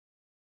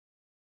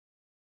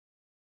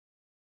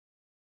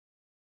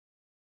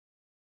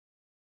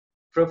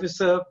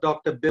Professor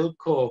Dr. Bill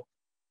Cope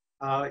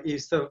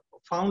is the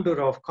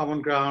founder of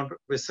Common Ground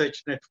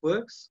Research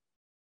Networks,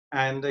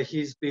 and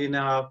he's been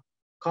a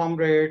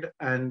comrade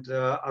and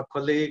a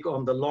colleague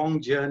on the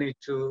long journey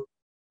to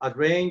a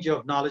range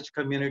of knowledge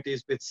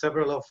communities with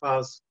several of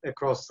us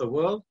across the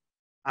world,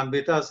 and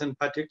with us in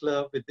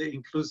particular with the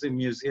Inclusive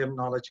Museum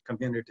knowledge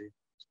community.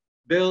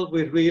 Bill,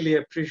 we really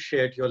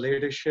appreciate your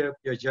leadership,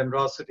 your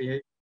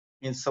generosity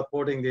in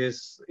supporting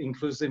this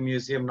Inclusive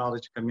Museum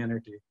knowledge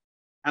community.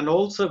 And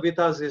also with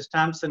us is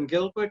Tamsin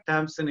Gilbert.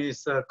 Tamsin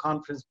is a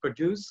conference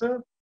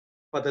producer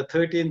for the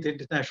 13th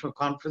International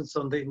Conference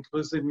on the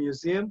Inclusive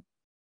Museum.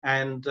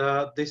 And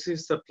this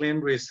is the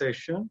plenary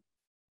session.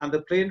 And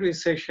the plenary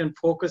session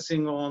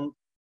focusing on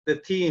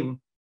the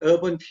theme,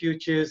 urban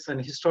futures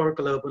and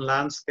historical urban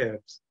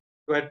landscapes.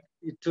 But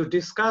to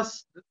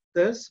discuss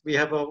this, we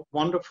have a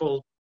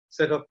wonderful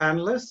set of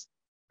panelists.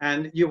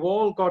 And you've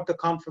all got the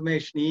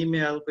confirmation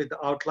email with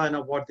the outline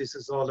of what this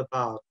is all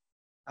about.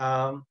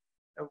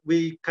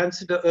 We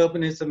consider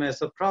urbanism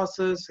as a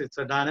process. It's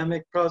a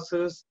dynamic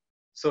process.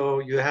 So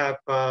you have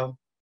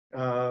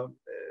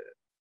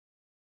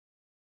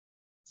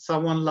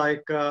someone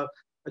like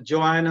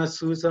Joana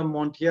Sousa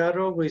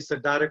Monteiro, who is the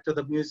director of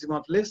the Museum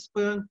of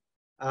Lisbon,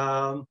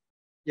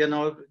 you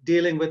know,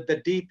 dealing with the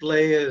deep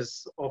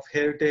layers of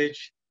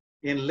heritage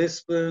in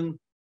Lisbon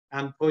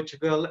and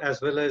Portugal,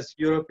 as well as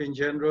Europe in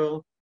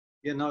general,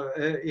 you know,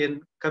 in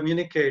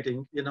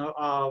communicating, you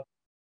know,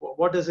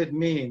 what does it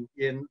mean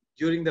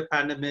during the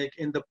pandemic,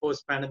 in the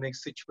post-pandemic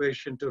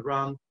situation to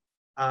run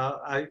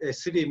a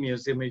city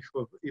museum,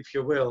 if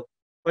you will.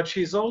 But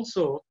she's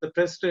also the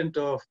president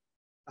of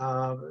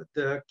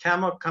the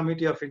CAMOC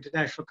Committee of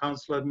International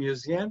Council of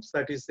Museums,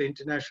 that is the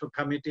International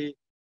Committee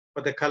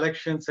for the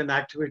Collections and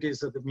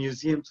Activities of the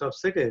Museums of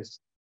Cities.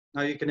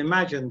 Now you can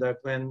imagine that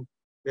when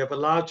we have a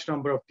large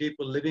number of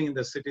people living in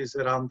the cities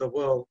around the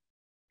world,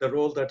 the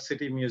role that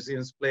city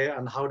museums play,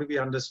 and how do we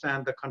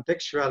understand the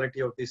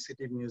contextuality of these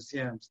city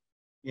museums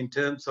in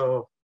terms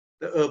of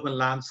the urban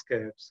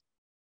landscapes.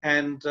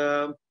 And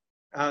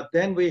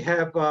then we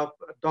have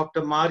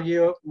Dr.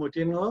 Mário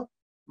Moutinho.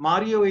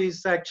 Mário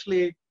is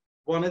actually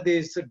one of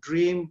these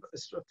dream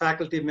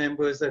faculty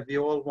members that we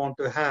all want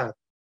to have.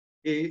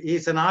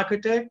 He's an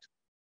architect,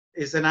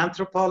 he's an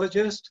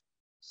anthropologist,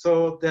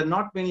 so there are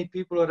not many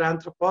people who are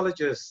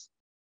anthropologists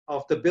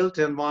of the built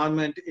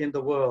environment in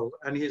the world,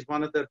 and he's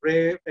one of the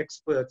rare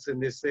experts in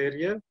this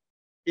area.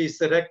 He's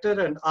the rector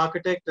and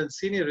architect and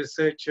senior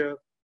researcher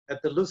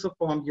at the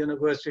Lusophone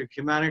University of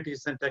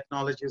Humanities and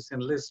Technologies in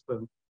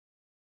Lisbon.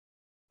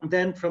 And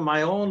then from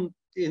my own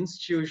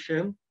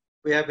institution,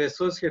 we have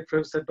Associate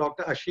Professor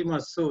Dr. Ashima,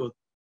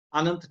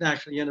 Anant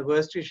National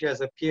University. She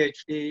has a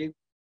PhD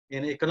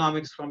in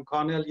economics from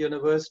Cornell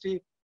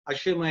University.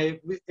 Ashima,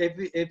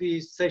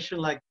 every session,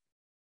 like,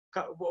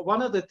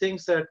 one of the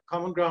things that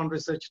Common Ground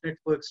Research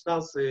Networks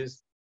does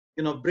is,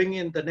 you know, bring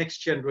in the next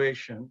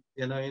generation.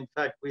 You know, in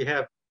fact, we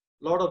have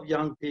a lot of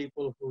young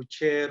people who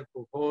chair,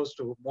 who host,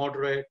 who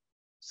moderate.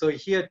 So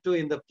here too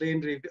in the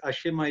plenary,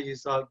 Ashima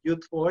is our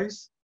youth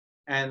voice,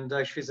 and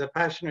she's a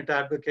passionate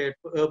advocate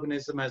for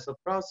urbanism as a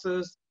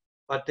process,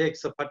 but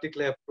takes a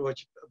particular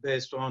approach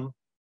based on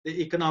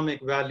the economic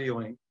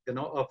valuing, you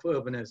know, of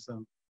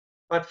urbanism.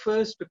 But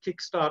first, to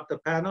kickstart the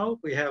panel,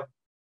 we have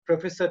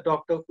Professor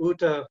Dr.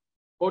 Uta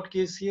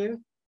Pottgiesser,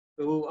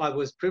 who I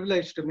was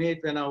privileged to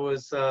meet when I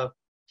was a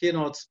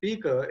keynote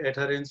speaker at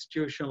her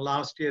institution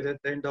last year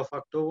at the end of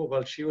October.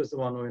 Well, she was the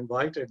one who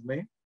invited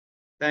me.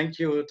 Thank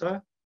you,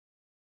 Uta.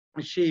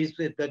 She's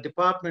with the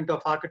Department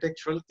of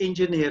Architectural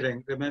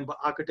Engineering. Remember,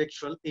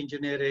 Architectural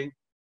Engineering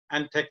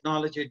and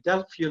Technology,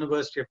 Delft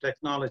University of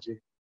Technology,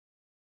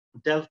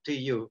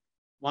 DelftTU,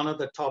 one of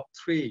the top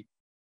 3,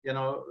 you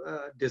know,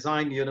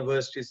 design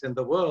universities in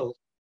the world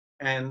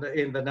and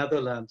in the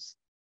Netherlands.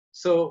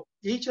 So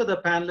each of the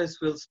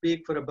panelists will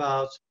speak for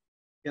about,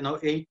 you know,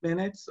 8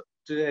 minutes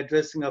to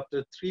addressing up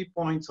to 3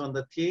 points on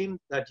the theme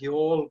that you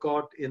all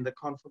got in the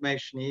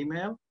confirmation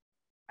email.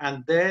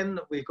 And then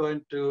we're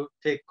going to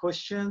take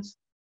questions.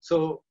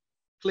 So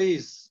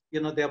please,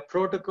 you know, there are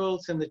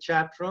protocols in the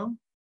chat room.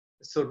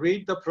 So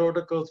read the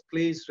protocols,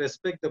 please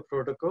respect the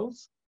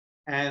protocols.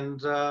 And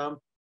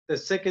the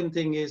second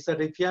thing is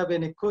that if you have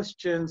any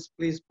questions,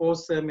 please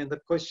post them in the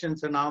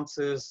questions and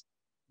answers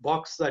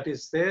box that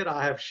is there.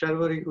 I have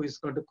Sharvari who is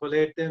going to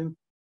collate them,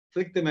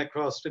 click them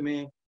across to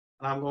me,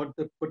 and I'm going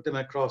to put them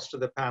across to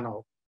the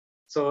panel.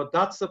 So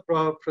that's the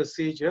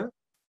procedure.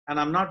 And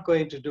I'm not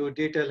going to do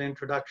detailed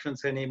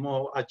introductions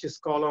anymore. I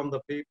just call on the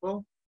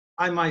people.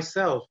 I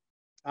myself,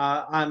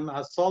 I'm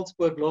a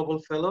Salzburg Global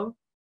Fellow.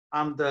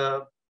 I'm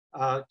the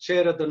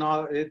chair of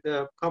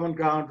the Common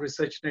Ground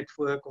Research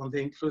Network on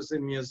the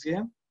Inclusive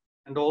Museum,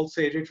 and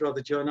also editor of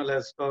the journal,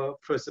 as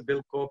Professor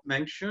Bill Cope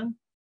mentioned.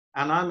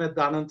 And I'm at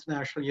the Anant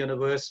National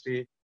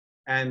University,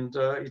 and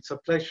it's a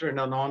pleasure and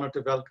an honor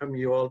to welcome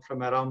you all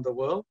from around the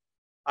world.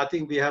 I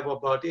think we have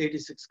about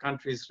 86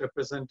 countries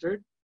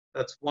represented.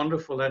 That's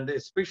wonderful, and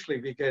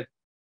especially we get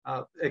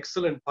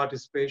excellent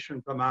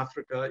participation from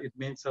Africa. It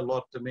means a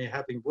lot to me,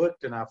 having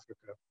worked in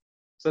Africa.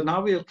 So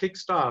now we'll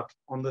kickstart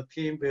on the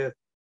theme with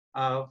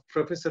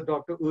Professor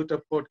Dr.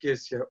 Uta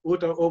Pottgiesser.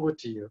 Uta, over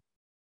to you.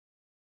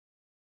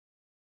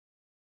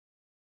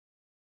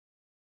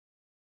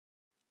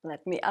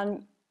 Let me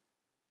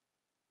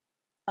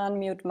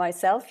unmute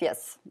myself.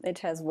 Yes, it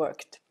has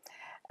worked.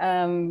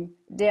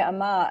 Dear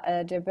Amar,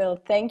 dear Bill,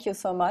 thank you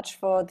so much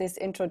for this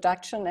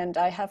introduction. And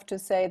I have to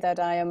say that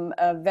I am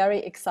very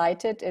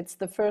excited. It's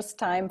the first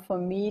time for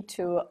me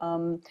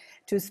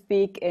to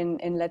speak in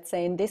let's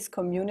say, in this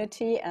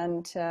community.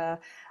 And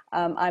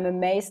I'm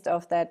amazed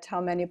of that how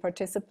many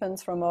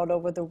participants from all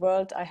over the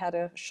world. I had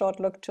a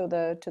short look to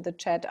the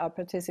chat are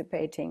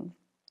participating.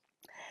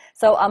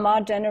 So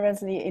Amar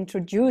generously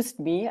introduced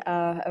me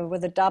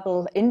with a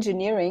double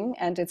engineering,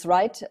 and it's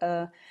right.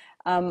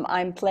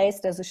 I'm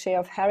placed as a chair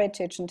of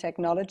heritage and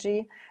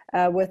technology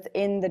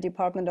within the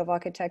Department of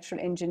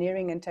Architectural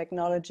Engineering and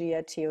Technology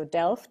at TU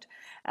Delft.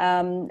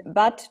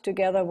 But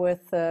together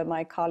with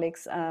my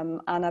colleagues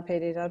Anna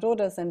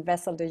Pereira-Rodas and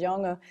Wessel de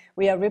Jonge,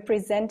 we are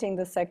representing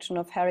the section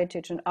of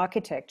heritage and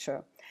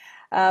architecture.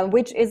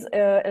 Which is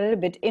a little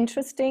bit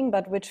interesting,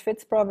 but which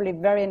fits probably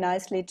very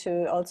nicely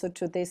also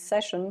to this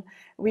session.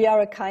 We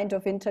are a kind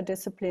of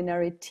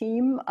interdisciplinary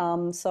team.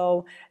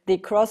 So the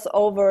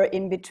crossover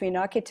in between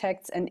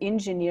architects and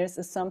engineers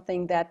is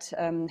something that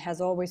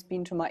has always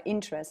been to my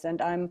interest.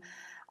 And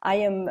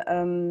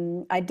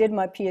I did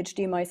my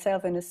PhD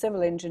myself in a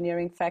civil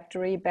engineering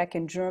factory back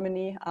in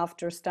Germany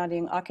after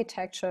studying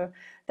architecture.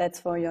 That's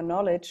for your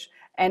knowledge.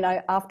 And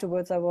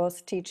afterwards, I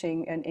was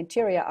teaching in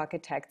interior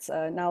architects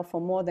now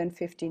for more than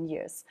 15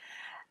 years.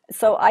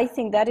 So I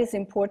think that is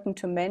important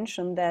to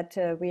mention, that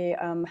we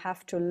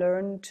have to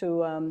learn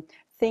to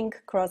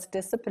think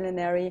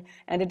cross-disciplinary,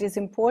 and it is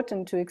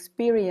important to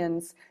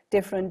experience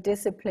different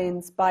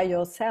disciplines by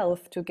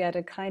yourself to get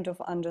a kind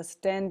of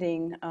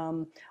understanding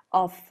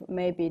of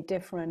maybe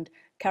different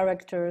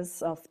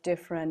characters, of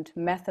different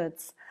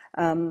methods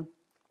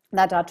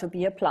that are to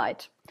be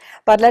applied.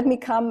 But let me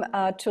come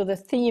to the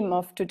theme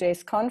of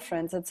today's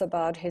conference. It's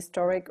about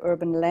historic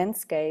urban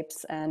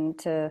landscapes and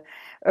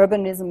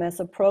urbanism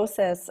as a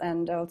process,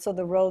 and also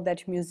the role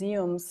that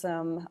museums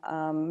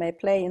may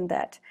play in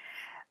that.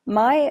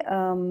 My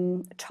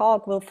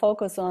talk will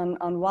focus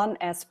on one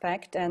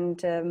aspect,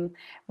 and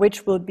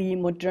which will be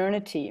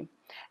modernity.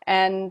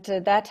 And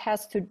that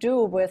has to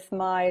do with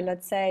my,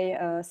 let's say,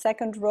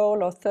 second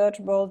role or third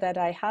role that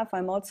I have.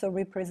 I'm also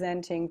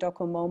representing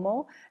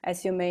DocoMomo.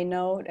 As you may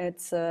know,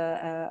 it's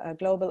a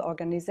global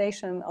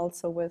organization,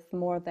 also with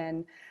more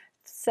than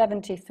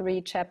 73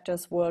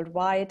 chapters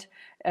worldwide,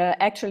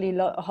 actually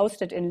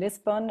hosted in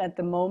Lisbon at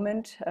the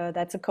moment.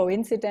 That's a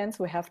coincidence.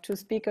 We have two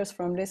speakers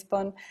from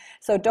Lisbon.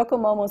 So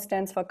DocoMomo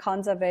stands for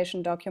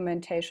Conservation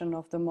Documentation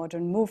of the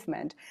Modern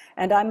Movement.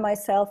 And I'm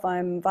vice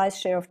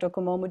chair of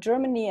DocoMomo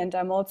Germany, and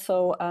I'm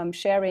also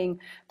chairing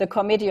the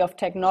Committee of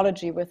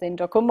Technology within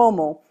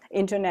DocoMomo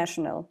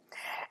International.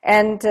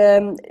 And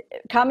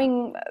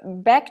coming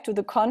back to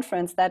the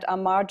conference that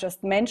Amar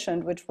just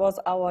mentioned, which was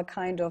our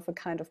kind of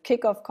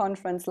kickoff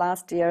conference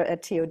last year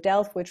at TU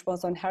Delft, which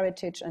was on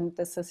heritage and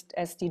the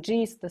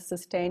SDGs, the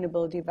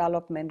Sustainable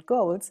Development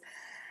Goals.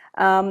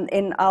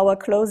 In our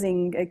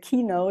closing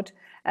keynote,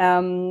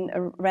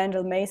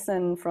 Randall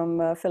Mason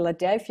from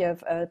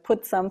Philadelphia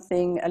put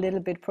something a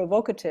little bit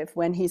provocative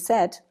when he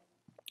said,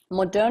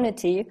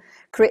 modernity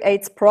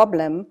creates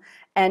problem,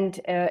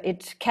 and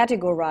it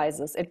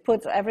categorizes, it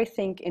puts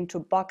everything into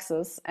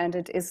boxes, and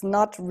it is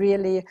not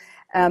really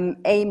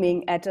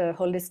aiming at a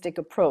holistic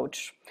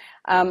approach.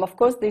 Of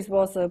course, this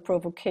was a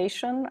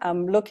provocation.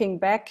 Looking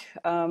back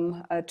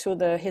to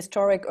the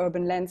historic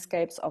urban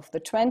landscapes of the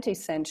 20th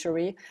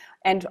century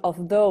and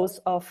of those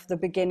of the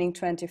beginning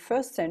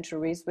 21st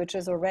centuries, which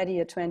is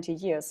already 20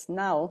 years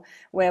now,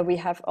 where we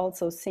have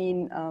also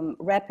seen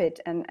rapid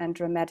and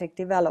dramatic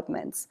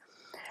developments.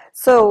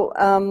 So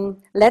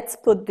let's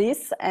put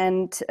this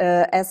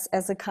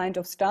as a kind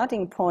of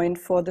starting point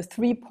for the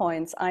 3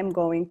 points I'm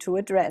going to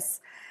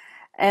address.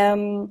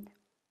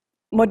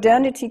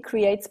 Modernity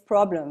creates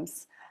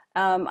problems.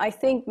 I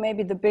think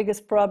maybe the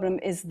biggest problem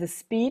is the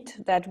speed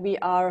that we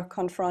are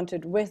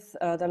confronted with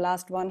the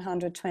last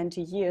 120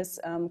 years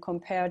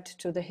compared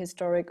to the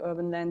historic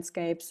urban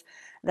landscapes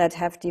that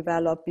have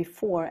developed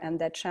before, and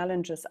that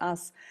challenges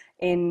us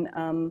in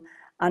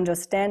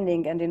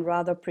understanding and in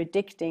rather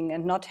predicting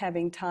and not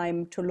having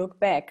time to look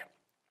back.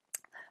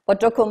 What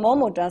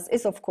DocoMomo does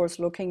is, of course,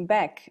 looking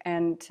back.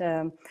 And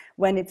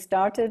when it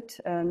started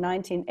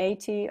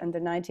 1980 and the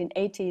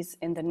 1980s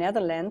in the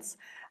Netherlands,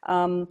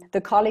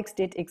 the colleagues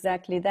did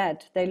exactly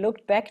that. They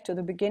looked back to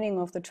the beginning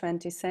of the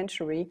 20th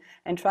century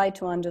and tried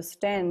to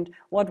understand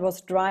what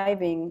was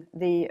driving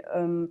the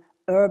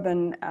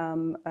urban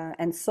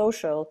and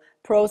social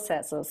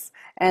processes.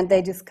 And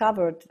they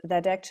discovered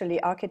that actually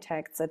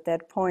architects at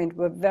that point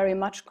were very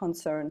much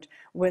concerned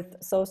with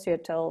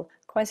societal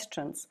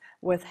questions,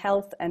 with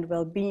health and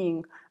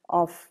well-being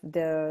of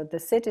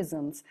the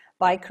citizens,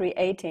 by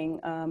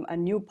creating a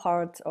new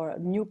part or a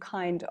new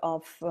kind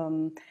of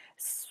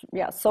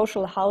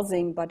social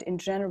housing, but in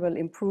general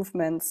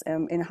improvements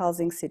in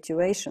housing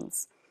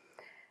situations.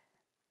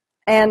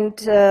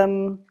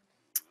 And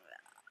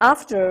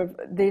after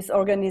this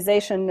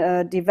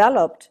organization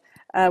developed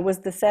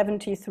with the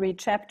 73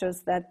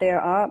 chapters that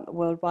there are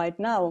worldwide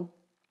now,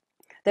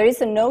 there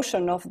is a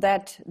notion of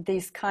that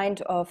this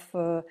kind of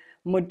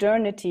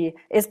modernity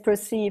is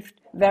perceived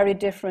very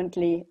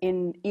differently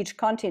in each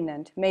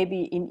continent,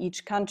 maybe in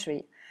each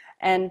country.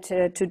 And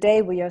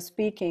today we are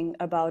speaking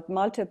about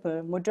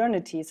multiple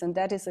modernities, and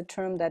that is a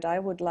term that I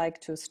would like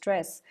to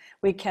stress.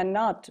 We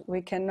cannot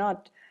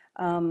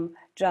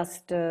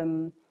just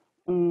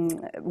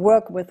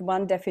work with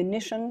one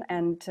definition,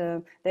 and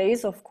there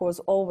is of course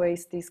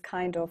always this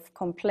kind of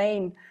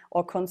complaint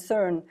or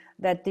concern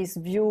that this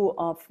view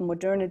of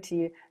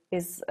modernity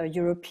is a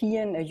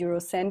European, a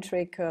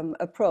Eurocentric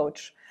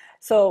approach.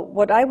 So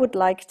what I would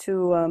like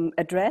to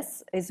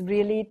address is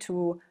really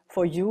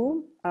for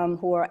you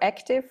who are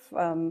active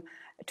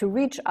to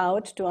reach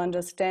out to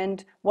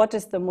understand what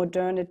is the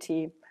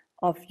modernity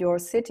of your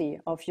city,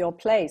 of your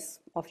place,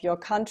 of your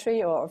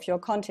country, or of your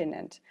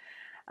continent,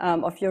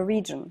 of your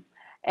region.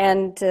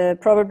 And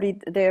probably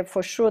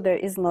for sure there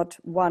is not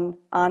one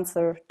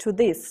answer to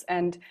this.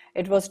 And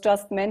it was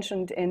just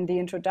mentioned in the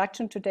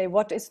introduction today,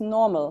 what is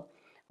normal?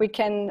 We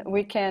can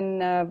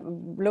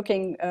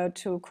looking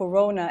to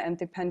Corona and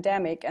the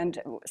pandemic, and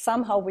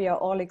somehow we are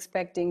all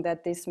expecting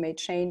that this may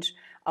change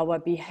our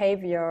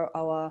behavior,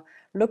 our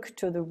look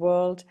to the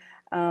world.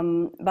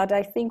 But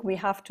I think we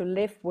have to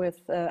live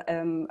with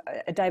a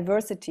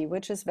diversity,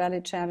 which is very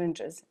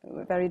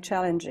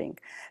challenging.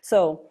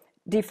 So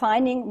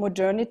defining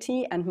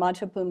modernity and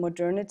multiple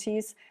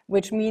modernities,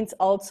 which means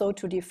also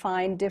to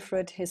define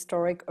different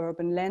historic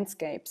urban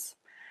landscapes.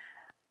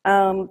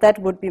 That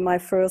would be my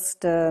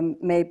first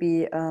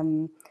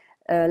lesson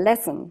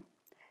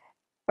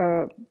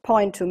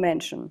point to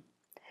mention.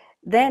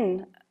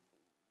 Then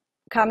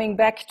coming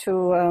back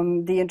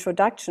to the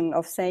introduction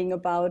of saying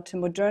about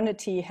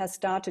modernity has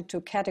started to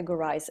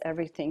categorize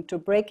everything, to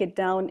break it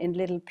down in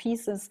little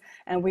pieces,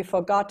 and we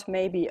forgot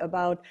maybe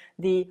about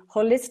the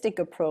holistic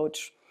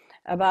approach,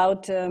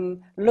 about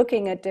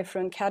looking at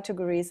different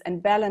categories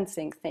and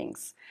balancing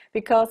things,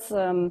 because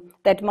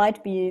that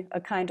might be a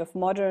kind of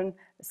modern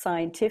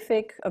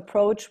scientific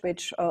approach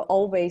which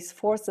always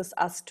forces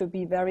us to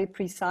be very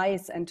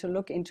precise and to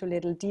look into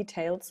little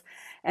details.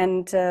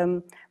 And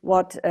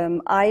what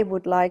I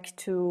would like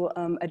to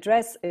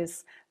address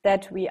is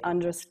that we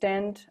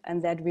understand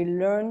and that we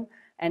learn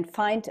and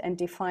find and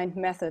define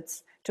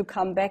methods to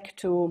come back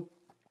to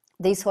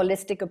this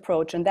holistic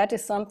approach. And that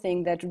is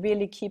something that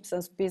really keeps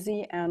us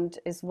busy and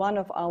is one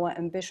of our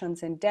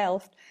ambitions in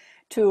Delft,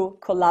 to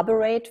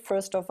collaborate,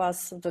 first of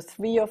us, the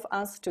three of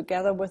us,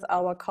 together with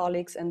our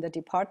colleagues in the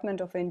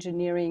Department of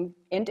Engineering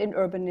and in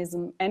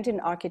Urbanism and in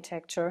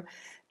Architecture,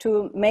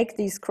 to make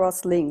these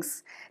cross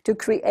links, to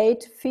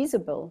create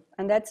feasible,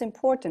 and that's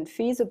important,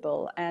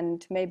 feasible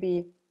and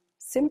maybe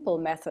simple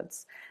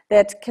methods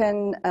that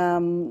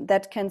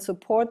can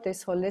support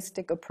this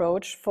holistic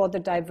approach for the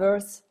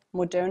diverse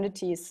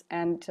modernities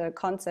and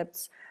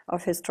concepts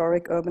of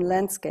historic urban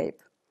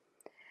landscape.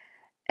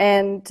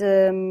 And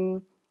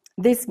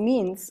this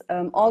means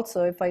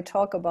also, if I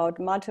talk about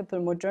multiple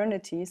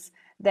modernities,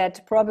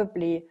 that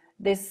probably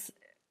this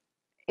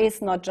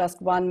is not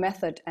just one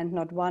method and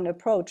not one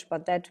approach,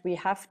 but that we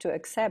have to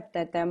accept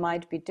that there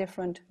might be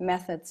different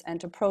methods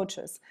and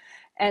approaches.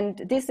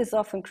 And this is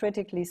often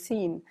critically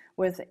seen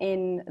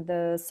within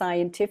the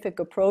scientific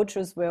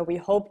approaches where we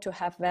hope to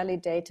have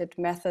validated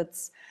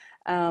methods,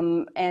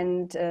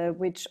 and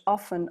which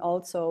often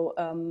also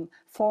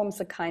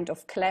forms a kind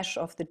of clash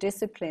of the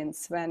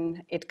disciplines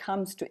when it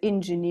comes to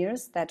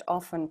engineers that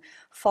often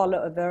follow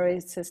a very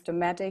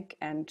systematic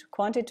and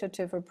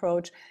quantitative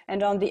approach,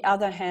 and on the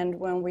other hand,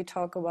 when we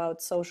talk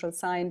about social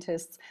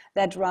scientists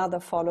that rather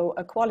follow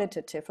a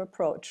qualitative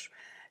approach.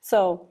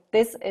 So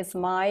this is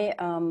my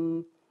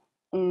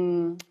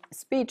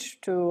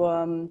speech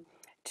to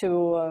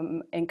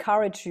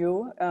encourage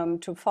you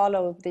to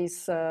follow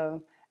this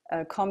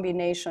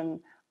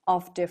combination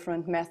of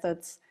different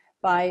methods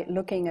by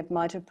looking at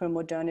multiple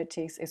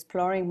modernities,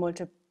 exploring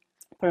multiple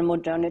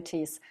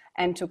modernities,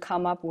 and to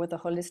come up with a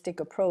holistic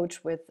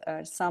approach which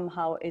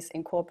somehow is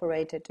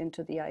incorporated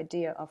into the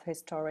idea of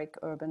historic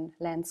urban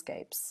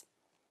landscapes.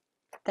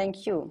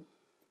 Thank you.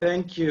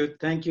 Thank you.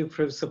 Thank you,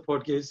 Professor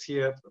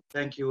Pottgiesser.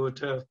 Thank you,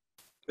 Uta.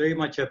 Very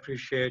much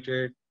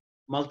appreciated.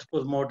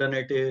 Multiple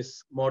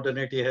modernities.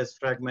 Modernity has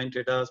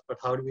fragmented us, but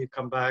how do we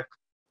come back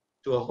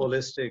to a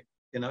holistic,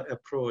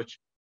 approach?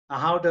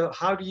 How does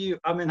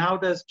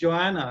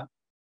Joana,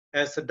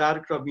 as the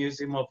director of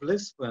Museum of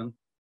Lisbon,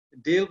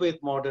 deal with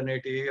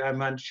modernity? I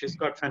mean, she's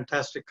got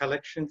fantastic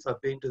collections.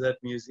 I've been to that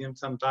museum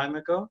some time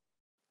ago,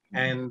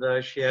 and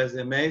she has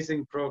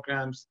amazing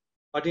programs.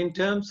 But in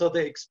terms of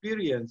the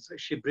experience,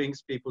 she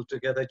brings people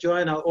together.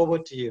 Joana, over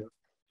to you.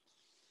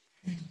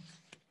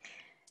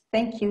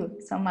 Thank you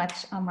so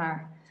much,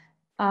 Amar.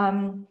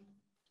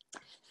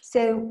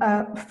 So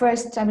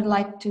first, I would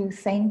like to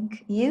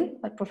thank you,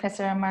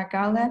 Professor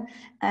Margala.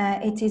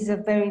 It is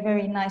very,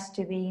 very nice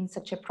to be in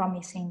such a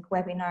promising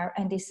webinar,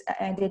 and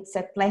it's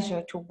a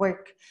pleasure to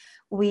work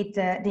with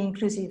the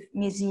Inclusive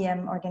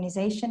Museum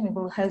organization. We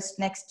will host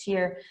next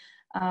year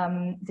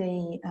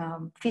the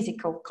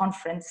physical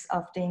conference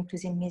of the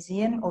Inclusive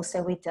Museum,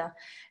 also with the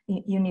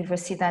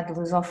Universidade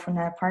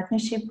Lusophone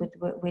partnership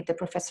with the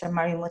Professor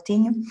Mário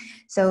Moutinho.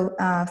 So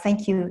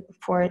thank you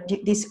for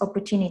this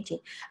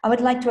opportunity. I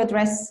would like to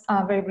address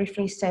very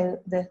briefly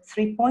the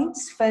 3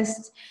 points.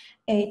 First,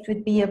 it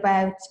would be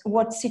about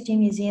what city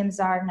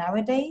museums are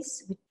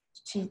nowadays,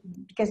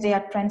 because they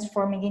are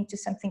transforming into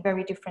something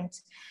very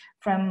different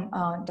from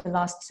the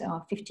last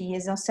 50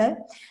 years or so.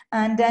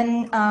 And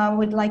then I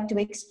would like to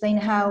explain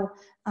how,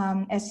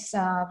 as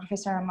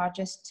Professor Amar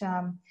just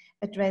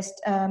addressed,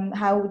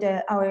 how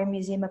our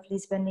Museum of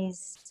Lisbon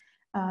is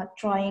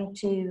trying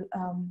to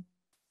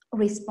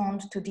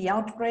respond to the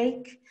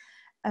outbreak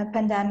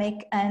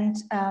pandemic. And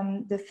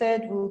the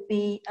third will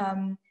be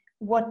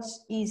what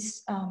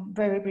is,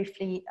 very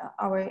briefly,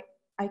 our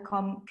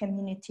ICOM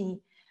community,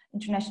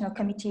 International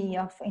Committee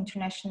of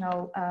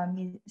International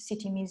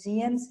City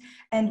Museums,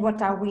 and what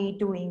are we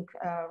doing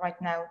right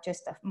now,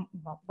 just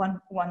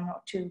one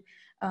or two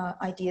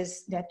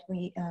ideas that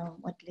we,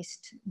 at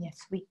least, yes,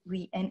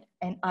 we and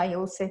I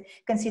also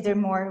consider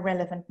more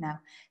relevant now.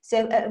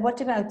 So what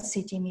about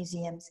city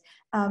museums?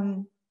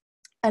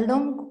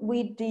 Along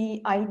with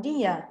the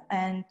idea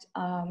and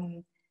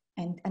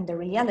the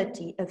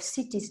reality of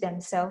cities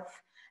themselves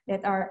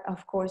that are,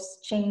 of course,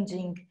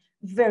 changing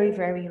very,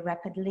 very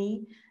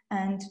rapidly.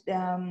 And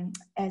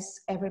as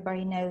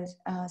everybody knows,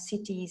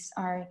 cities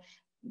are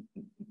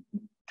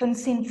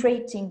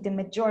concentrating the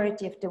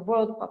majority of the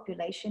world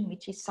population,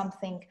 which is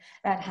something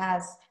that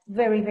has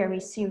very,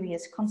 very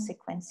serious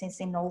consequences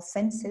in all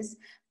senses,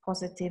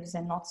 positives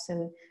and not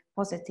so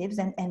positives,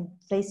 and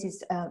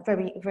places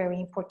very, very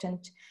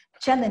important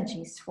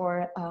challenges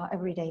for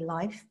everyday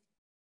life.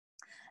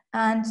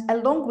 And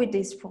along with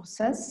this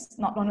process,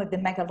 not only the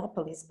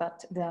megalopolis,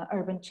 but the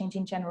urban change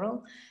in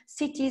general,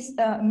 cities,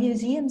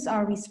 museums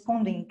are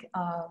responding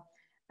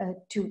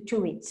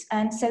to it.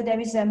 And so there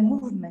is a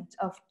movement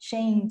of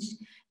change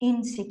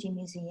in city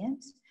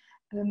museums.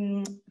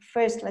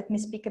 First, let me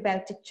speak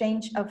about the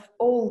change of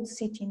old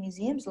city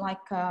museums,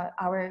 like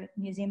our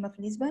Museum of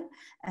Lisbon.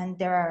 And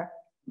there are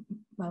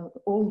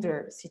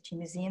older city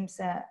museums,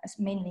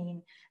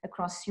 mainly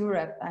across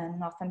Europe and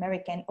North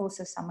America, and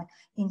also some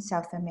in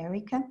South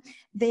America.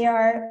 They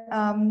are,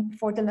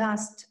 for the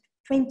last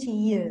 20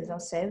 years or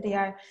so, they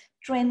are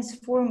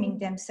transforming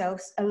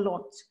themselves a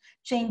lot,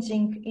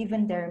 changing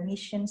even their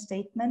mission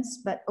statements,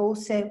 but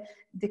also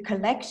the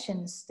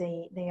collections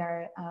they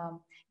are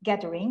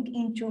gathering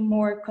into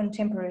more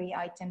contemporary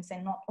items,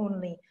 and not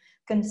only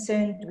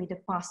concerned with the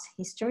past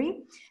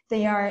history.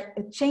 They are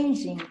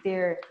changing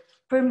their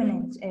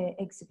permanent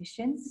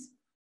exhibitions,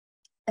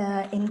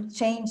 in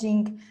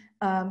changing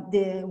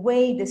the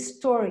way the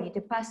story,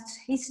 the past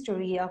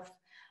history of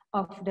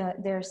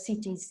their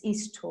cities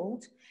is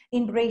told,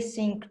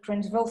 embracing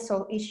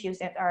transversal issues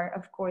that are,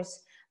 of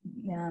course,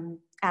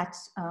 at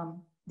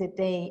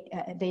the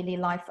daily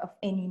life of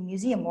any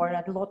museum, or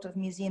at a lot of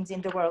museums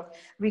in the world,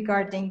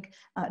 regarding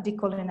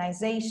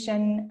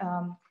decolonization,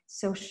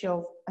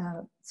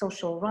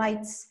 social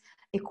rights,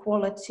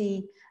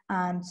 equality,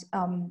 and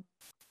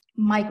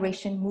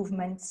migration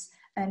movements,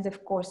 and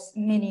of course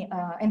many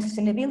and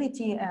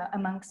sustainability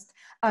amongst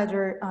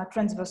other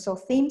transversal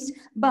themes.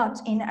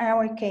 But in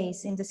our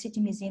case, in the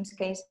City Museum's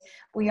case,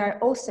 we are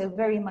also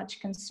very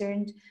much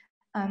concerned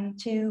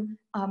to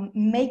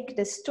make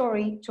the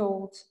story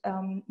told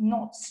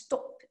not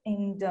stop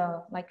in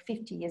the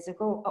 50 years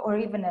ago or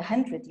even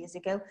 100 years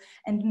ago,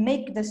 and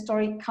make the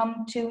story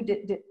come to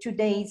the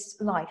today's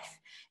life,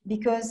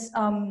 because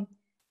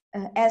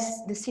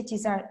as the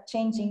cities are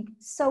changing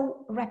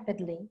so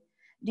rapidly,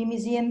 the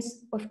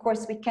museums, of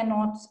course, we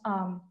cannot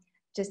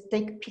just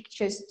take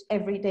pictures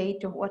every day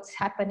to what's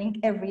happening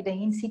every day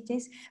in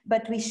cities,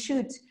 but we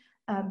should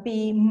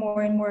be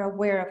more and more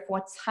aware of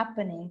what's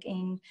happening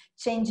in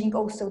changing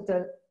also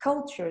the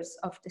cultures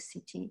of the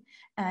city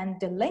and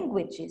the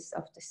languages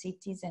of the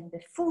cities and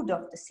the food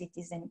of the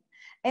cities and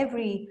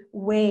every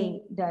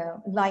way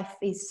the life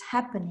is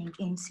happening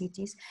in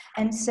cities.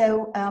 And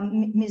so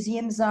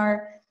museums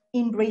are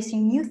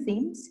embracing new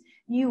themes,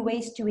 new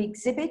ways to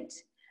exhibit,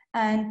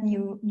 and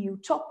new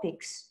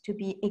topics to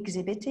be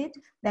exhibited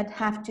that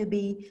have to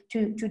be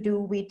to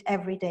do with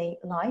everyday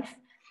life,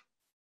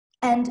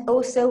 and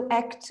also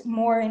act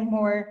more and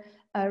more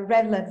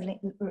relevant,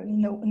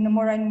 in a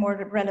more and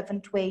more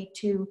relevant way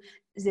to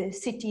the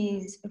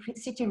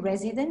city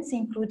residents,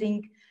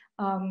 including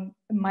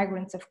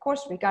migrants, of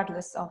course,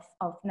 regardless of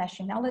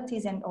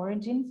nationalities and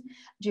origins,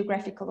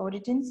 geographical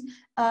origins.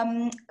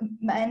 And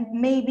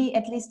maybe,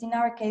 at least in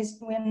our case,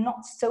 we are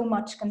not so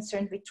much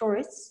concerned with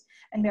tourists,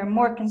 and we are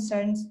more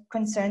concerned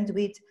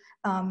with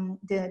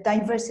the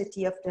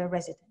diversity of the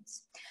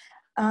residents.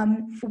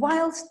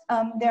 Whilst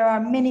there are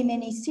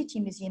many city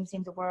museums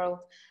in the world,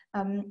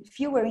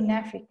 fewer in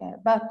Africa,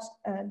 but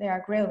they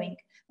are growing,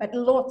 but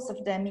lots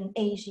of them in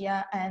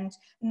Asia and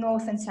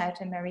North and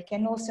South America,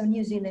 and also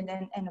New Zealand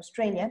and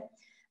Australia,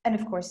 and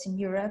of course in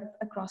Europe,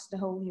 across the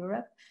whole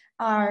Europe,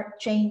 are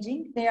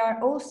changing. There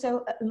are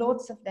also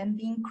lots of them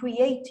being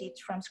created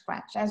from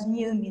scratch as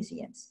new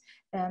museums.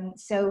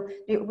 So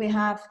we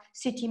have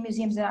city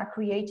museums that are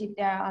created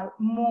that are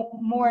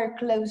more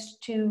close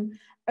to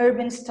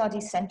urban study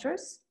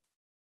centers,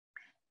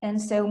 and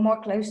so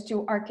more close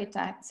to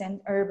architects and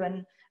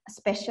urban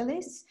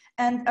specialists,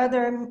 and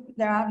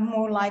there are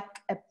more like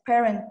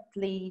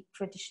apparently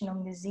traditional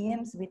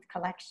museums with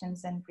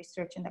collections and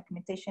research and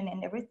documentation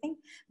and everything,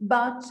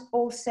 but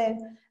also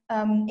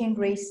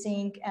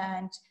embracing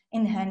and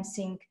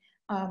enhancing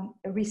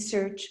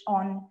research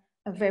on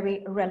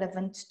very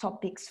relevant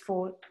topics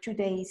for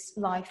today's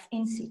life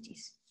in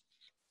cities.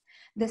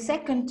 The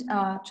second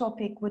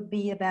topic would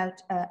be about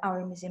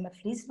our Museum of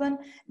Lisbon.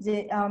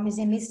 Our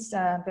museum is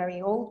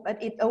very old,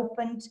 but it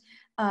opened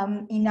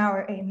in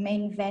our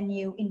main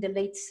venue in the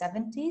late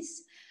 70s.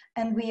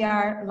 And we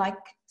are,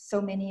 like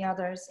so many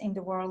others in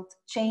the world,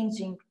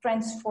 changing,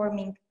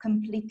 transforming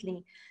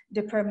completely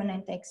the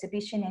permanent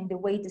exhibition and the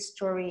way the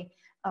story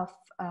of,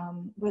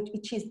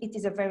 it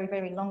is a very,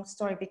 very long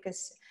story,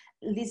 because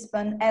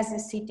Lisbon as a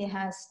city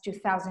has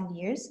 2,000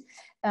 years,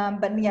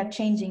 but we are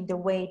changing the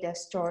way the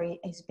story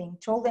is being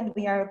told, and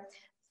we are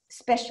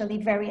especially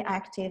very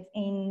active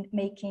in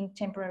making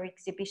temporary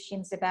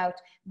exhibitions about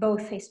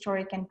both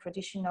historic and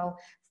traditional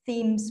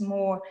themes,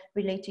 more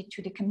related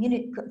to the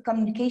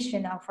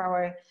communication of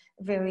our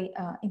very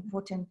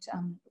important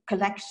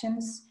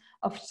collections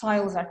of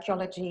styles,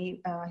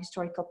 archaeology,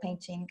 historical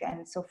painting,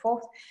 and so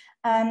forth,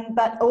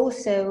 but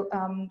also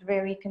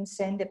very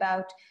concerned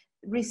about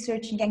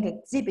researching and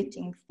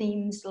exhibiting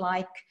themes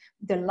like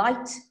the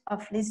light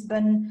of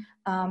Lisbon,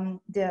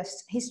 the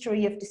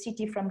history of the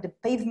city from the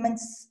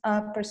pavements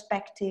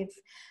perspective,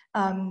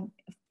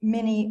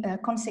 many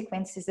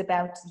consequences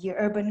about the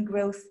urban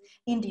growth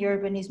in the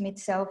urbanism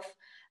itself,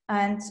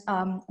 and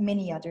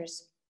many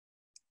others.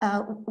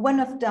 One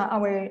of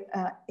our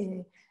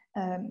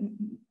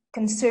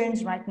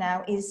concerns right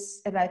now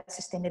is about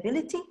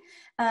sustainability,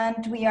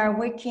 and we are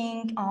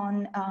working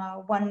on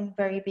one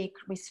very big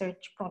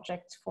research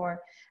project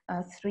for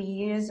 3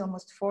 years,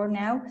 almost 4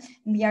 now.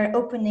 We are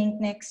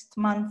opening next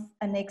month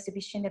an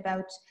exhibition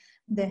about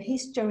the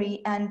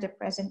history and the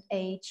present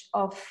age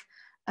of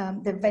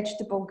the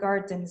vegetable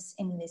gardens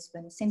in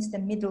Lisbon, since the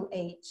Middle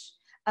Age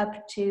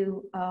up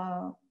to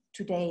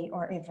today,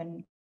 or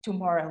even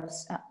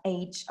tomorrow's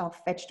age of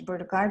vegetable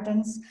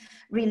gardens,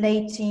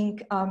 relating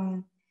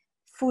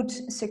food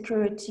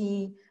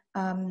security,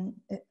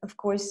 of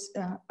course,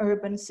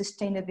 urban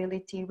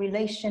sustainability,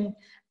 relation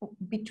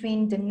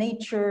between the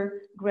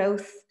nature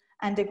growth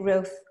and the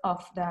growth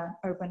of the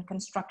urban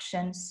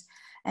constructions,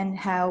 and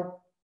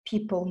how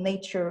people,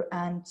 nature,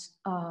 and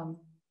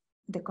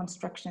the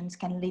constructions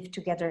can live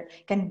together,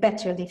 can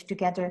better live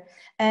together.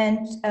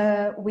 And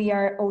we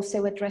are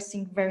also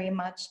addressing very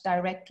much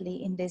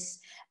directly in this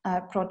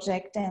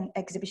project and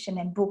exhibition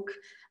and book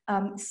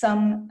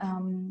some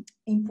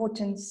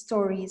important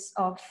stories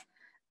of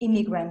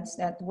immigrants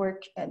that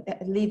work,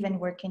 that live and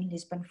work in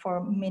Lisbon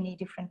for many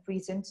different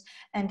reasons,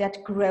 and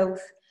that grow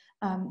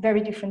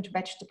very different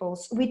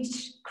vegetables,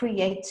 which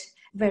create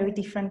very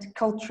different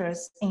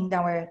cultures in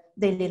our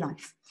daily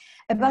life.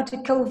 About the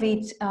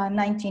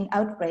COVID-19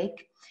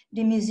 outbreak,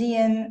 the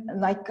museum,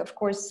 like of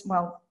course,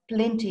 well,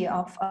 plenty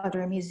of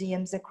other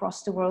museums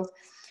across the world,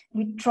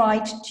 we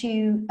tried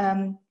to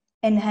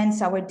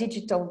enhance our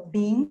digital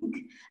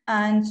being.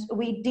 And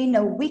within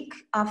a week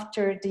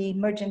after the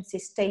emergency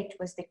state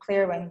was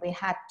declared, when we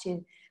had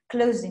to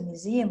close the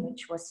museum,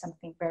 which was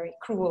something very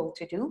cruel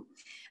to do,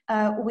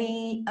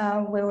 we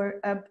were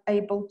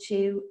able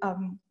to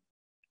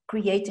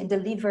create and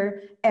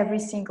deliver every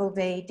single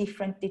day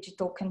different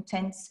digital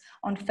contents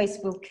on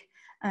Facebook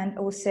and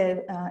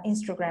also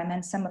Instagram,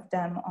 and some of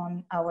them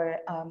on our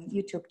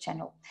YouTube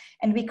channel.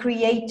 And we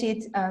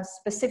created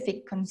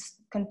specific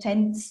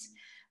contents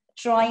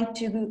trying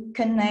to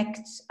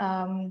connect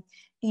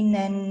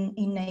in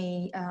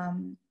a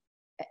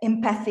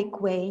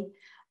empathic way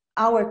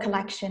our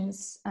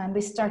collections. And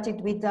we started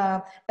with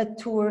a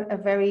tour, a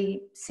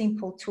very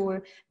simple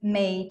tour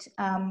made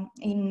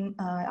in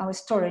our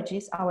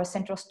storages, our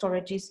central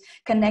storages,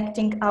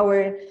 connecting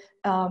our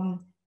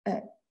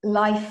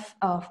life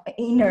of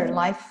inner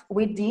life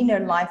with the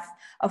inner life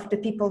of the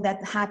people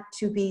that had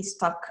to be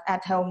stuck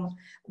at home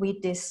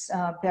with this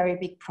very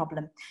big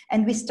problem.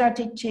 And we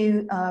started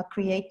to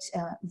create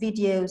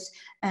videos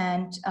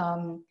and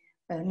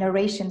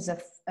narrations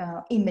of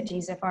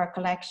images of our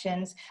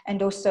collections,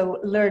 and also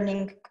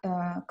learning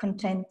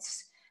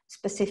contents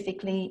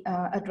specifically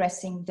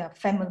addressing the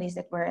families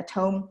that were at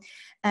home.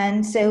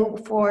 And so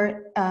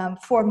for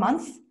 4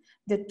 months,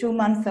 the 2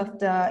 months of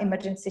the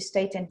emergency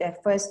state and the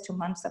first 2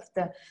 months of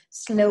the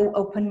slow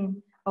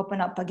open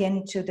open up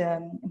again to the,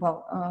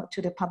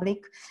 to the public.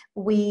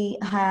 We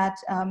had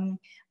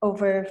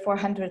over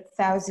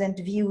 400,000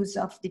 views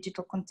of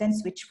digital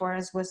contents, which for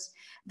us was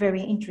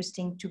very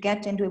interesting to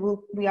get. And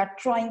we are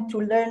trying to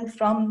learn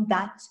from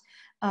that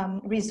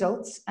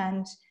results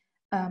and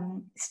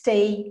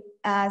stay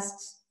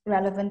as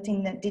relevant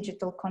in the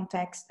digital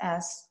context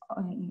as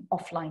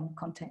offline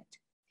content.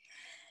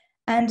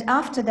 And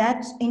after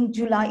that, in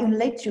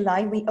late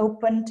July, we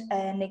opened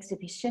an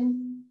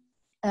exhibition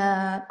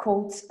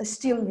called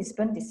Still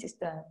Lisbon. This is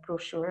the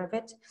brochure of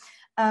it,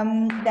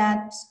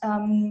 that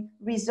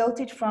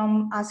resulted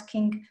from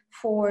asking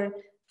for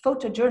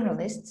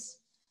photojournalists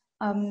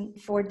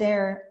for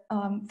their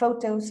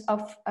photos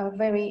of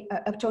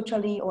a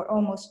totally or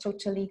almost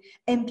totally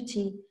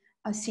empty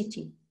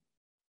city.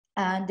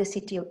 And the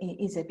city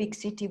is a big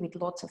city with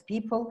lots of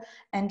people,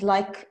 and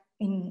like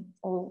in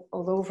all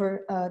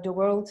over the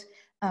world,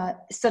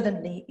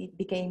 suddenly it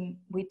became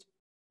with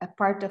a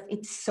part of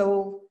its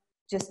soul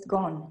just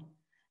gone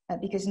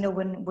because no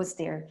one was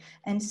there.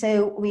 And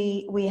so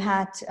we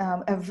had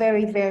a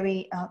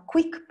very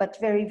quick but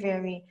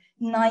very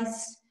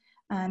nice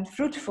and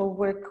fruitful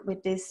work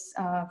with this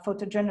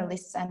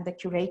photojournalists and the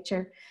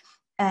curator.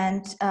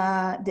 And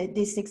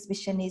this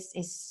exhibition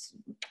is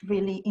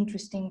really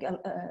interesting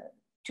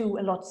to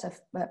lots of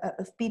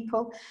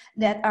people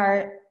that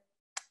are,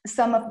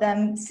 some of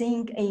them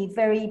seeing a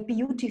very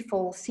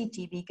beautiful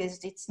city because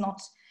it's not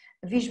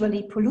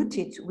visually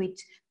polluted with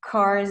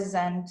cars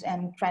and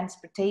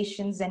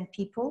transportations and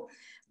people,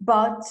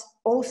 but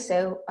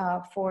also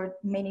for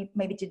maybe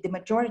the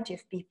majority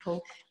of people,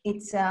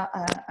 it's a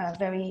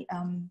very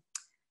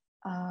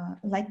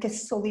like a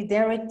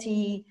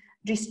solidarity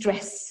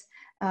distress,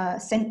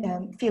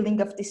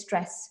 feeling of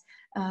distress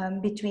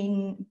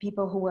between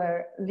people who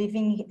are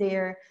living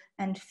there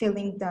and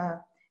feeling the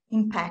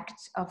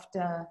impact of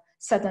the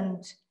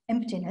sudden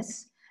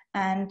emptiness,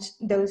 and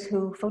those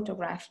who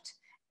photographed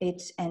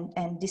it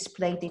and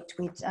displayed it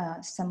with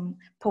some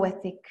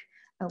poetic,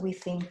 we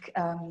think,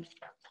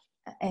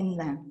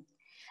 inland.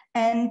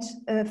 And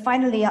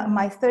finally,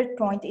 my third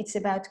point, it's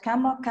about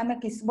CAMOC.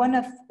 CAMOC is one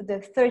of the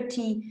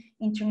 30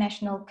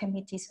 international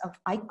committees of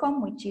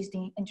ICOM, which is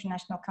the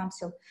International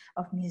Council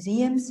of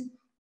Museums.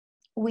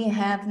 We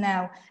have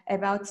now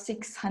about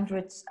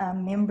 600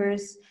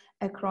 members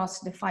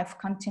across the 5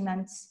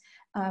 continents.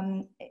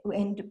 And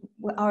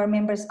our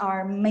members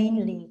are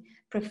mainly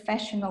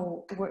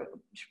professional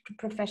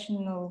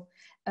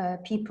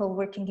people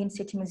working in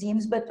city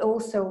museums, but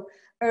also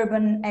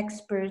urban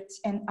experts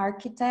and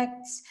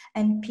architects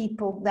and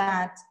people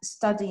that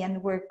study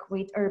and work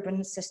with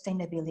urban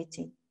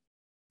sustainability.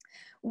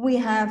 We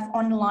have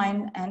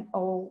online and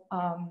all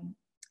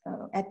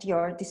at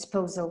your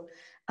disposal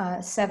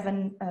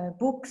 7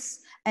 books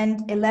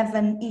and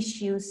 11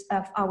 issues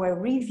of our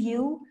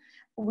review,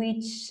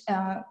 which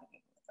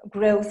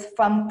growth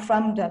from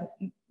the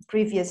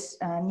previous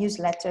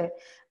newsletter,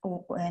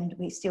 and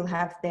we still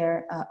have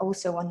there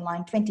also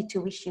online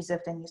 22 issues of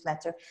the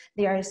newsletter.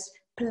 There is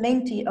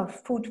plenty of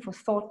food for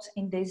thought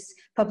in these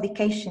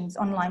publications,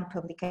 online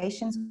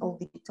publications, all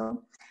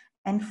digital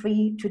and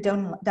free to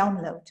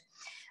download.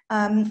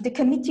 The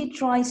committee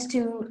tries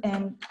to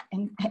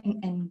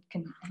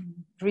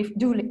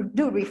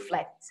do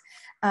reflect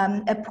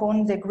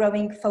upon the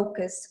growing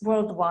focus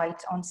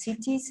worldwide on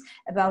cities,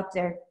 about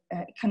their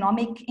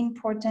economic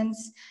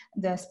importance,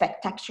 the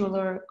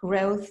spectacular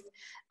growth,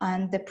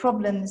 and the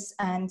problems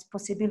and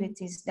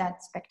possibilities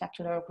that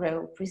spectacular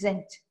growth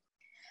present.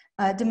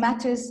 The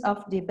matters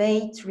of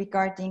debate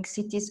regarding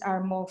cities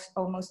are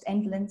almost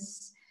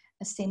endless,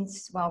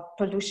 since, well,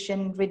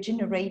 pollution,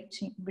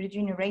 regeneration,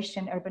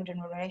 urban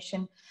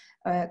regeneration,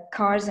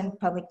 cars and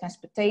public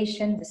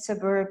transportation, the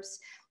suburbs,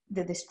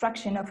 the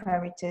destruction of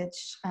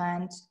heritage,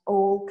 and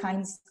all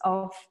kinds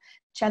of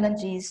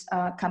challenges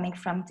coming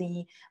from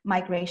the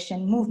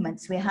migration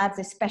movements. We had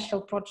a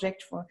special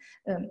project for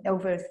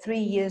over 3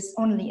 years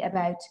only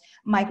about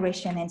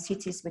migration and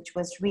cities, which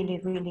was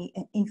really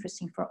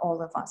interesting for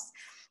all of us.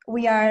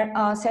 We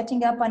are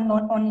setting up an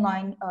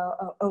online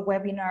a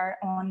webinar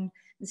on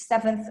the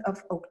 7th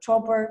of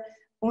October,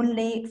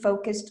 only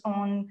focused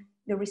on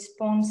the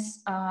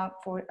response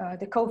for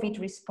the COVID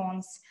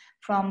response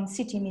from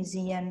city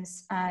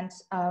museums and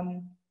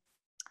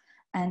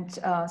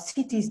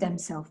cities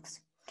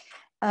themselves.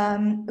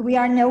 We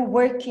are now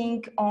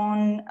working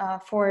on,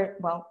 for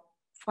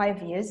 4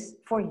 years,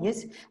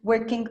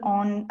 working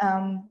on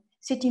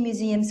city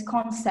museums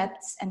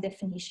concepts and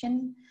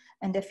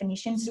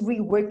definitions,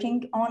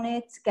 reworking on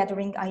it,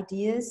 gathering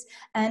ideas,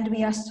 and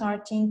we are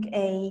starting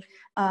a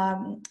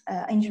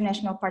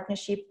international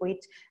partnership with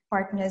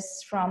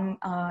partners from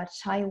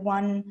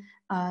Taiwan,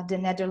 the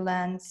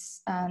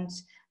Netherlands, and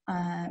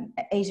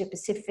Asia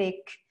Pacific,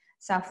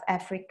 South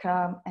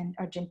Africa, and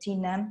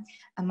Argentina,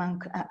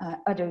 among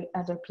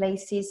other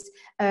places.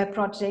 A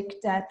project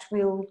that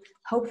will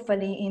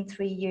hopefully in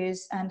 3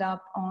 years end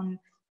up on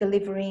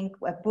delivering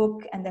a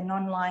book and an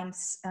online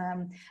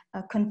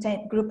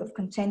group of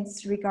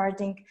contents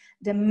regarding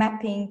the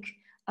mapping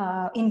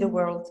in the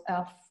world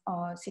of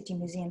city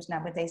museums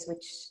nowadays,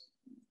 which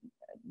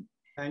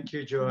thank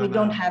you, Joana. we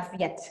don't have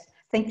yet.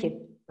 Thank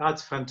you.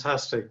 That's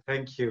fantastic.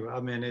 Thank you. I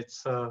mean,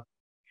 it's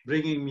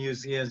bringing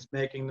museums,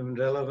 making them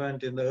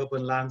relevant in the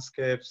urban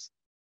landscapes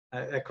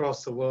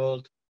across the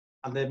world.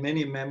 And there are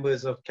many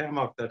members of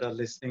CAMOC that are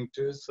listening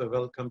to, so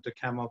welcome to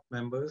CAMOC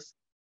members.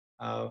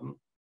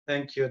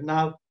 Thank you.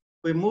 Now,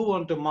 we move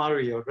on to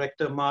Mário,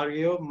 Rector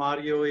Mário.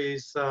 Mário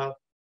is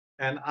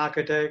an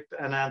architect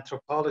and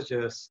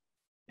anthropologist.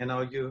 You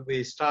know,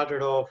 we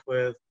started off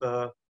with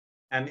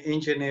an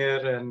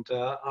engineer and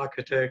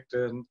architect,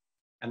 and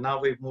now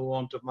we move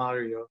on to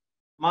Mário.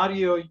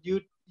 Mário,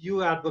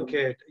 you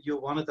advocate,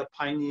 you're one of the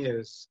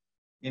pioneers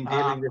in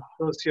dealing with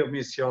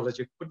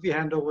socio-museology. Could we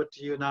hand over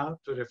to you now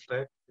to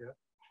reflect? Yeah.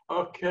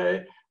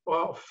 Okay.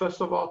 Well,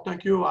 first of all,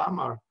 thank you,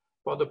 Amar,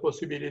 for the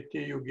possibility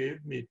you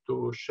gave me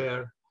to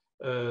share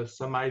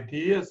some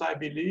ideas, I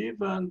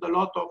believe, and a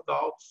lot of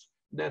doubts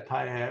that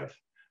I have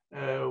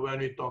when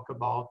we talk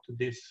about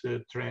these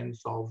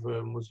trends of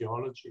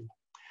museology.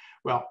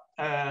 Well,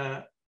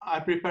 I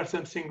prepared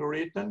something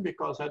written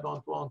because I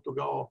don't want to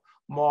go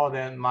more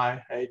than my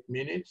 8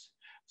 minutes.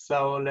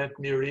 So let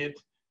me read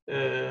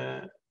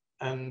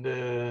and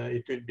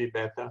it will be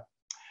better.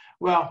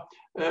 Well,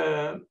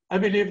 I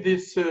believe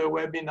this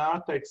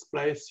webinar takes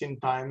place in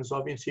times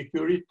of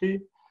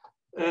insecurity,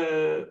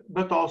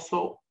 but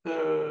also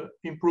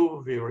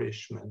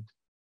impoverishment.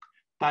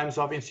 Times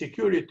of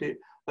insecurity,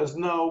 as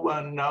no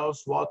one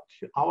knows what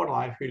our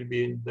life will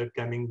be in the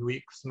coming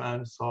weeks,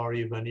 months, or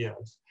even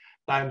years.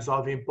 Times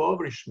of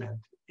impoverishment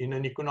in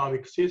an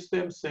economic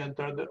system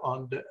centered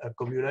on the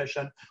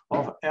accumulation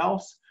of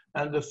wealth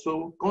and the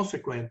so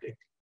consequent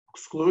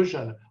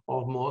exclusion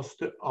of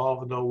most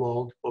of the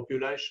world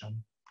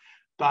population.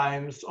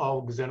 Times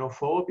of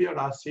xenophobia,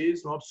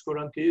 racism,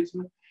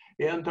 obscurantism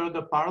enter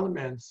the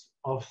parliaments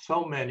of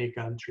so many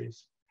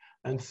countries,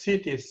 and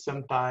cities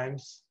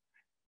sometimes,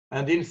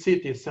 and in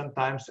cities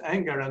sometimes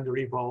anger and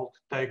revolt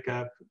take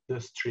up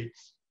the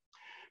streets.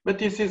 But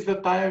this is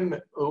the time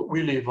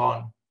we live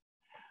on,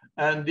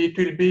 and it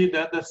will be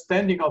the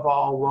understanding of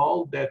our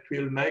world that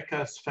will make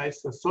us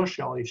face the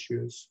social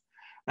issues.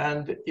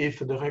 And if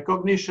the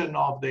recognition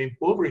of the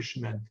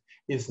impoverishment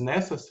is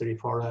necessary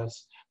for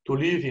us to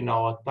live in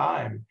our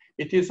time,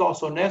 it is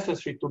also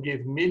necessary to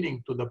give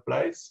meaning to the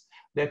place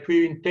that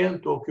we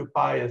intend to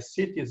occupy as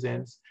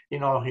citizens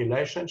in our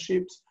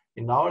relationships,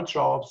 in our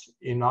jobs,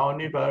 in our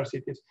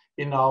universities,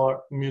 in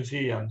our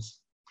museums.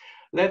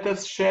 Let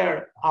us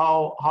share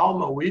how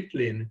Alma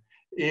Whitling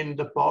in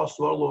the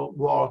post-World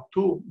War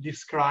II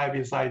described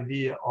his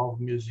idea of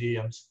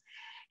museums.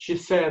 She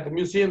said,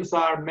 museums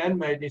are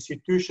man-made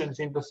institutions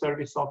in the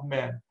service of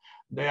men.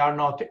 They are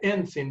not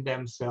ends in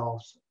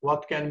themselves.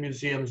 What can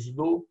museums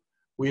do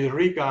with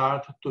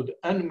regard to the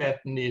unmet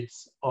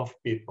needs of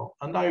people?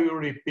 And I will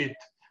repeat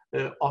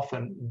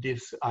often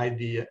this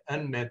idea,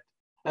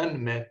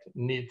 unmet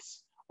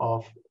needs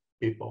of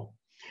people.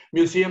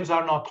 Museums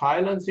are not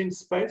islands in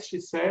space, she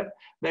said.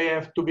 They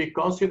have to be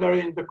considered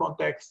in the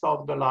context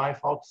of the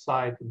life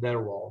outside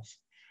their walls.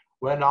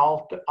 When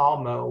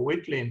Alma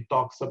Whitling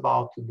talks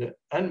about the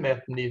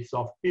unmet needs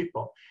of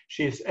people,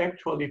 she is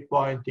actually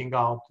pointing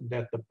out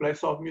that the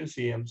place of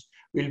museums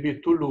will be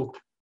to look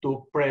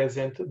to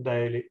present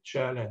daily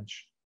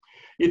challenge.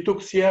 It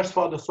took years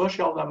for the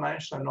social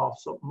dimension of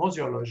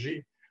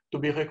museology to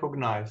be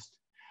recognized.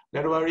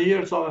 There were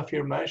years of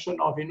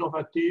affirmation of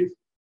innovative,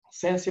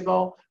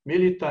 sensible,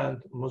 militant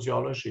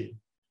museology.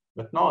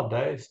 But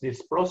nowadays,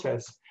 this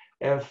process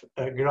have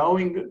a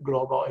growing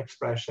global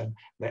expression.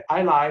 They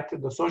highlight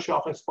the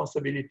social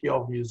responsibility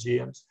of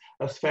museums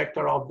as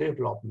factor of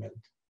development.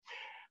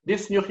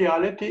 This new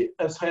reality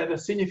has had a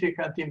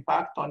significant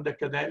impact on the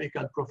academic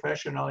and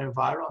professional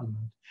environment,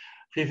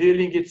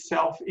 revealing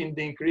itself in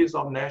the increase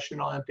of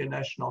national and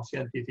international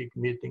scientific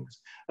meetings,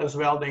 as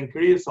well the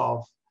increase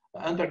of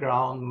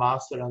underground,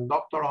 master and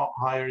doctoral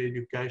higher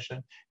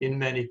education in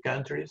many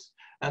countries,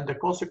 and the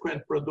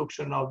consequent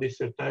production of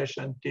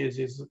dissertation,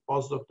 theses,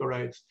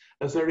 postdoctorates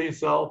as a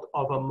result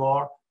of a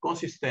more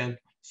consistent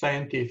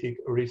scientific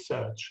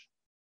research.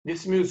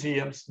 These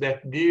museums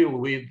that deal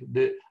with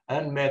the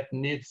unmet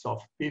needs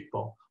of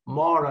people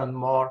more and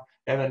more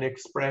have an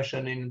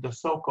expression in the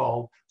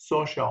so-called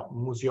social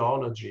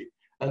museology,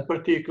 and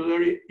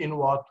particularly in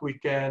what we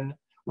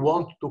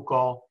want to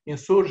call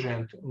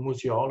insurgent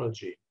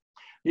museology.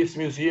 This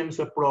museum's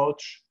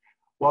approach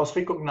was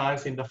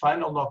recognized in the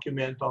final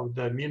document of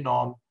the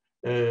MINOM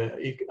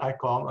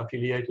ICOM,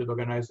 affiliated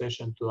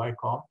organization to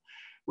ICOM,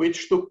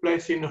 which took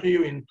place in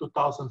Rio in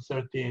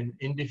 2013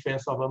 in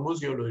defense of a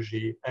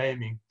museology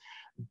aiming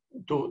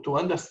to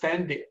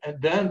understand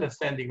the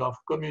understanding of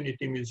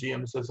community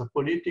museums as a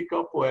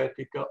political,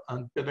 poetical,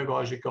 and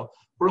pedagogical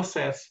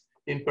process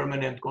in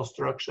permanent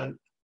construction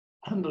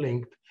and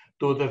linked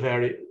to the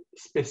very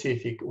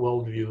specific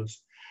worldviews.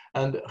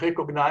 And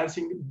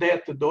recognizing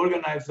that the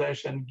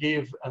organization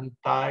give and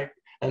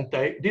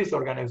take, these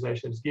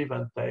organizations give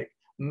and take,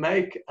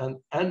 make and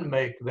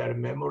unmake their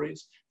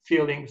memories,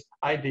 feelings,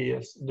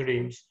 ideas,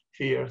 dreams,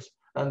 fears,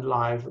 and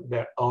live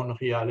their own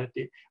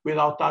reality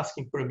without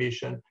asking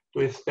permission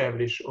to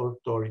establish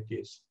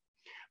authorities.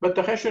 But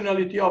the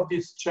rationality of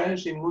this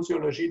change in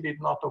museology did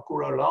not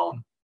occur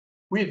alone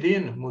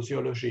within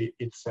museology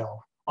itself.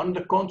 On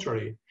the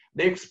contrary,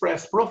 they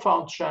express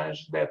profound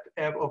change that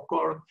have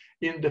occurred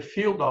in the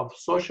field of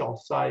social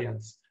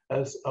science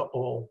as a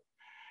whole.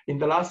 In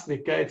the last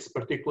decades,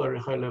 particularly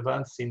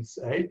relevant since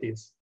the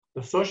 80s,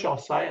 the social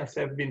sciences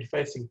have been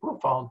facing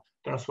profound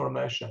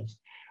transformations.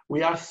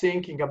 We are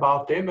thinking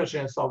about the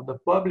emergence of the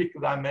public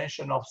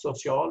dimension of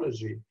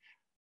sociology,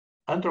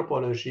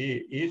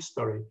 anthropology,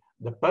 history,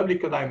 the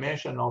public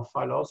dimension of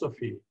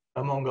philosophy,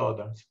 among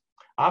others.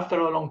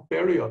 After a long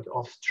period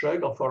of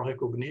struggle for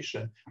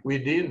recognition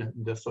within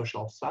the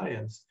social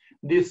science,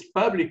 these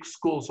public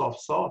schools of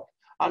thought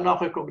are now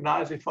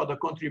recognized for the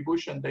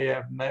contribution they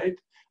have made,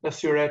 a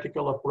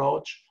theoretical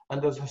approach,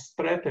 and as a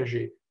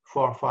strategy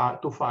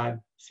to find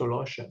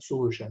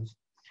solutions.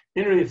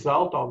 In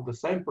result of the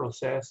same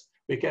process,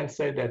 we can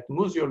say that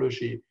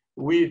museology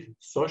with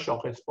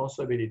social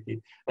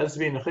responsibility has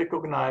been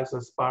recognized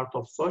as part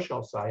of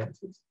social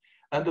sciences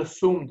and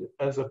assumed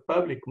as a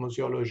public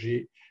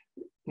museology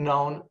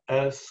known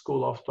as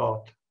school of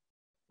thought,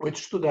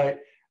 which today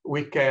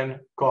we can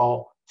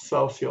call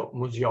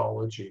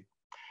socio-museology.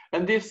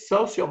 And this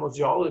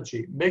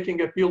socio-museology,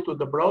 making appeal to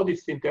the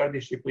broadest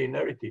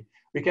interdisciplinarity,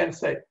 we can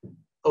say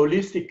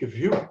holistic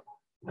view,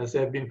 as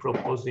have been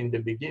proposed in the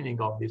beginning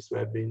of this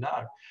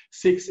webinar,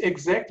 seeks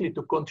exactly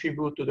to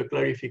contribute to the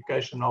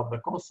clarification of the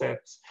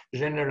concepts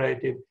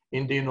generated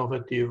in the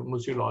innovative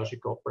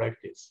museological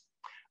practice.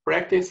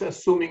 Practice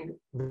assuming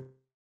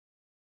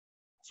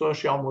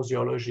social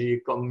museology,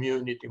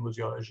 community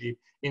museology,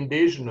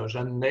 indigenous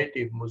and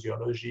native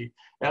museology,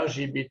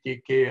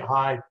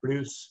 LGBTQI+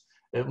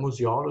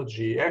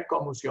 museology,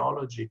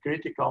 eco-museology,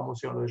 critical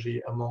museology,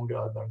 among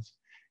others.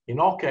 In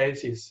all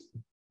cases,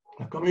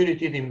 the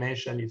community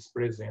dimension is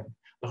present.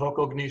 The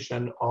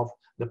recognition of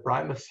the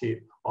primacy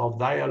of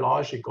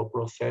dialogical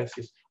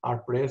processes are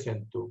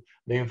present too.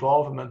 The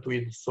involvement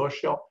with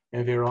social,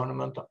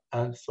 environmental,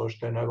 and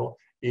sustainable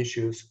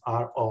issues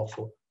are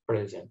also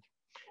present.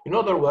 In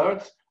other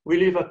words, we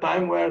live a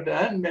time where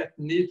the unmet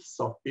needs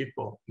of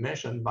people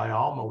mentioned by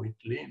Alma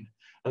Witlin,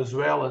 as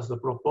well as the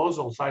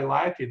proposals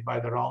highlighted by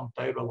the Round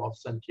Table of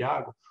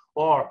Santiago,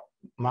 or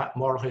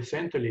more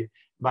recently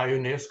by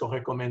UNESCO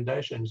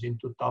recommendations in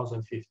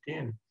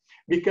 2015,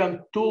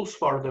 become tools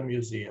for the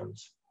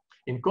museums.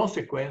 In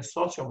consequence,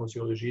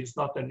 socio-museology is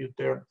not a new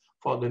term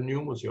for the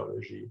new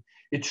museology.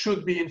 It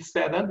should be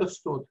instead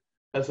understood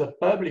as a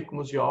public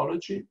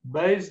museology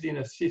based in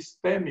a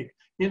systemic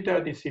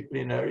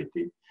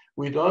interdisciplinarity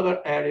with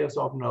other areas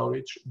of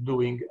knowledge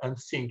doing and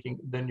thinking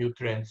the new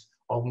trends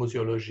of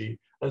museology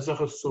as a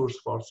resource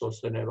for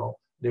sustainable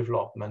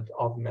development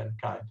of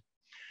mankind.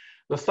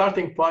 The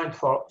starting point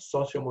for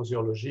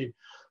socio-museology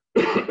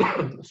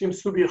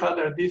seems to be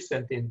rather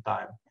distant in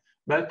time,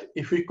 but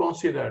if we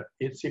consider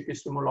its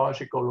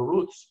epistemological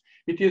roots,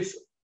 it is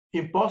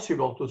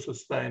impossible to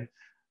sustain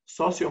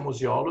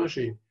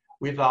socio-museology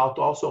without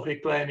also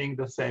reclaiming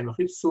the same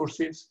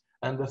resources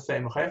and the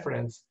same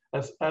reference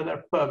as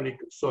other public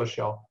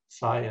social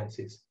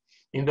sciences.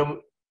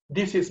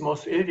 This is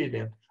most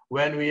evident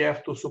when we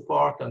have to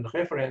support and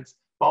reference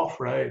Paul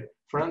Freire,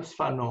 Frantz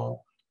Fanon,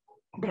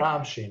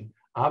 Gramsci,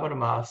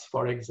 Habermas,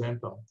 for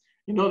example.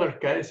 In other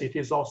cases, it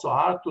is also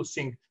hard to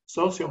think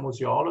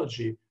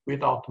socio-museology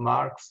without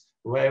Marx,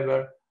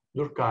 Weber,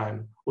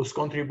 Durkheim, whose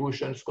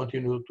contributions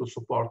continue to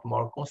support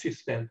more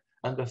consistent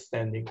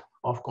understanding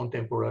of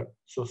contemporary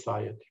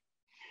society.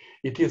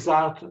 It is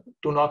hard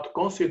to not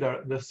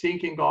consider the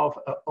thinking of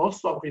a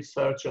host of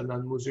researchers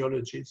and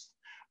museologists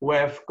who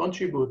have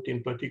contributed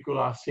in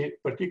particular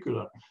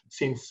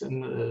since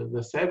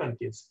the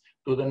 70s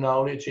to the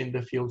knowledge in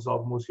the fields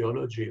of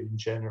museology in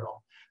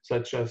general,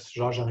 such as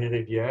Georges-Henri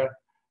Rivière,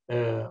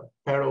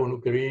 Perron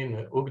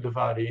Green, Hugues de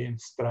Varine,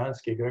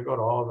 Stransky,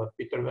 Gregorova,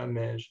 Peter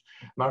Vermeij,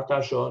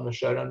 Martha Jones,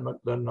 Sharon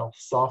McDonald,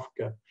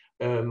 Sofka,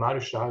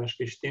 Mário Chagas,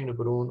 Christine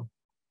Bruno,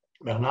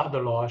 Bernard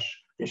Deloche,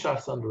 Richard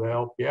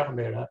Sandwell, Pierre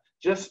Merin,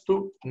 just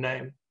to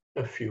name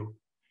a few.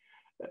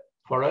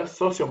 For us,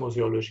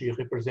 socio-museology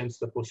represents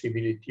the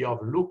possibility of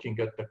looking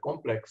at the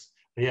complex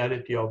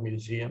reality of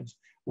museums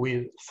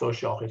with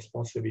social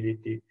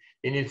responsibility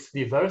in its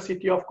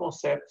diversity of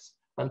concepts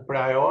and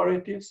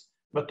priorities,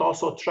 but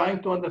also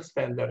trying to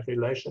understand their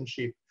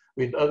relationship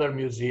with other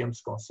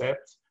museums'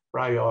 concepts,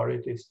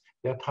 priorities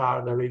that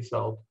are the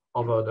result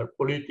of other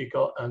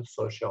political and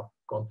social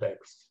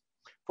contexts.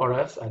 For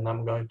us, and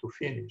I'm going to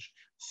finish,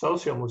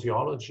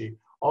 socio-museology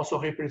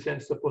also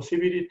represents the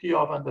possibility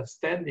of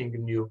understanding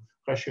new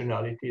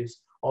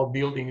rationalities, of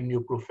building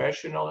new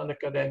professional and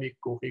academic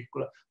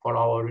curricula for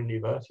our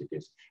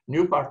universities,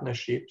 new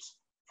partnerships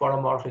for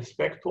a more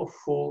respectful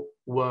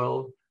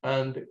world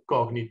and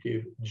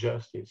cognitive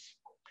justice.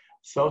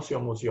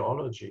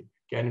 Socio-museology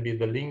can be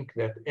the link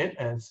that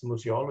enhances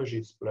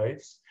museology's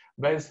place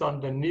based on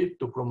the need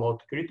to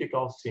promote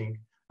critical thinking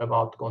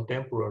about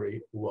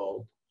contemporary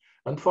world.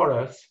 And for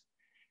us,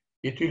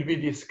 It will be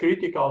this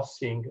critical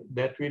thing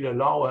that will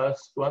allow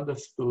us to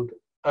understand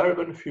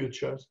urban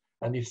futures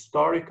and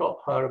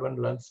historical urban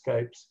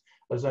landscapes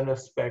as an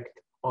aspect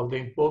of the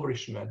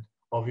impoverishment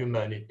of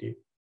humanity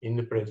in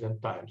the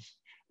present times.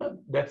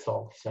 That's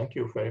all. Thank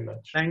you very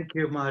much. Thank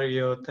you,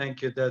 Mario.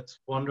 Thank you. That's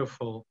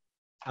wonderful.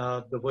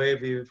 The way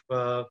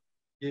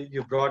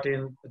you brought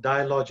in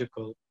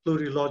dialogical,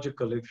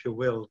 plurilogical, if you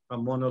will,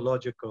 from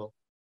monological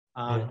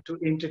to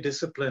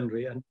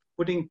interdisciplinary, and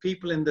putting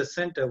people in the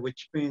center,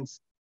 which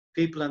means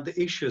people and the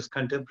issues,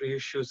 contemporary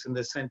issues in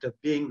the center,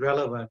 being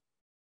relevant.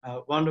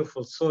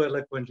 Wonderful, so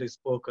eloquently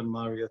spoken,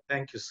 Mario.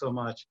 Thank you so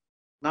much.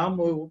 Now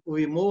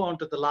we move on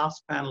to the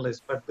last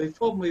panelist, but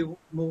before we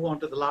move on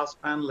to the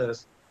last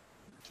panelist,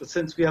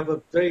 since we have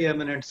a very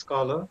eminent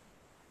scholar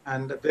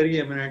and a very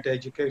eminent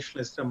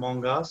educationalist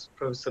among us,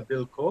 Professor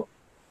Bill Cope.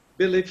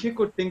 Bill, if you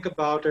could think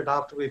about it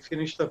after we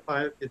finish the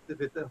file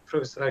with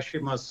Professor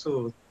Ashima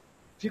Sood,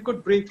 if you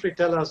could briefly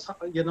tell us,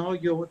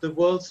 you're the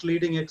world's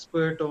leading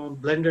expert on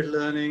blended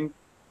learning,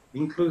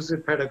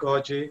 inclusive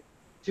pedagogy.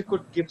 If you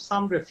could give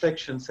some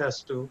reflections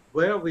as to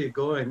where we're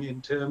going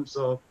in terms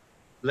of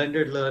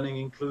blended learning,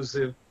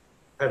 inclusive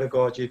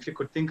pedagogy. If you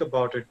could think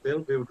about it,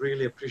 Bill, we would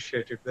really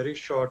appreciate it. Very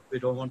short. We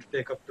don't want to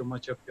take up too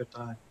much of your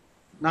time.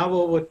 Now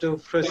over to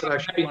Professor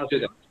Ashima.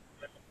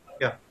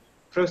 Yeah,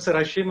 Professor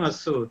Ashima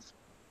Sood.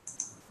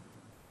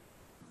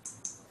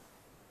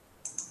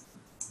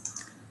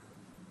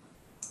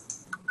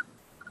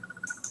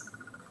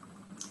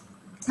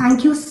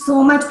 Thank you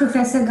so much,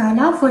 Professor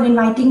Gala, for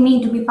inviting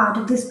me to be part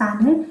of this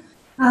panel.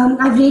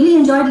 I've really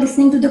enjoyed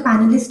listening to the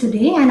panelists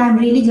today, and I'm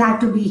really glad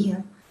to be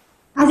here.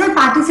 As I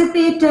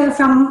participate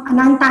from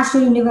Anant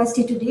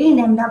University today in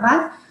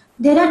Ahmedabad,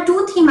 there are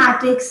two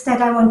thematics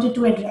that I wanted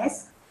to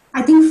address.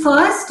 I think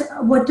first,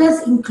 what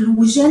does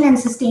inclusion and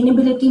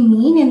sustainability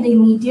mean in the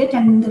immediate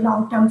and in the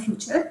long-term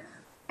future?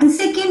 And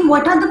second,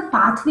 what are the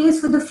pathways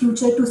for the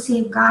future to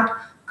safeguard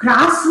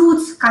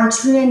grassroots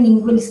cultural and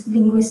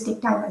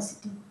linguistic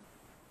diversity?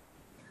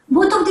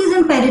 Both of these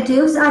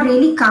imperatives are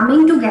really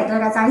coming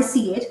together, as I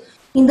see it,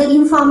 in the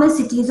informal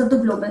cities of the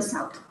Global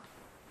South.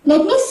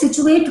 Let me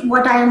situate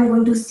what I am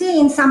going to say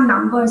in some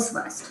numbers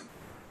first.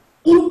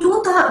 In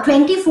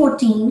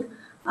 2014,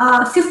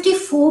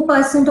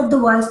 54% of the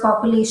world's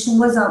population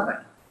was urban.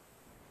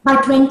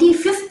 By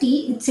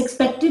 2050, it's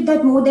expected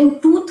that more than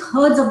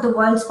 2/3 of the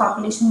world's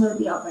population will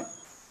be urban.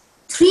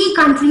 3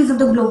 countries of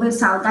the Global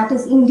South, that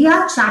is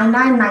India, China,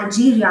 and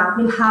Nigeria,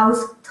 will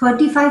house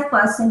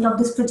 35% of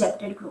this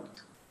projected growth.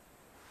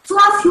 So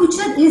our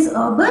future is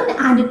urban,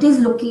 and it is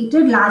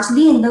located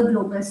largely in the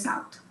Global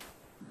South.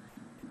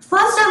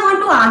 First, I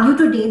want to argue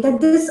today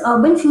that this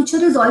urban future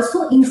is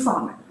also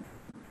informal.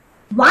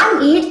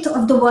 1/8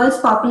 of the world's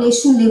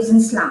population lives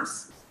in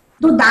slums,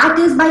 though that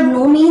is by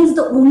no means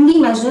the only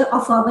measure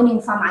of urban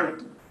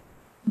informality.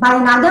 By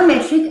another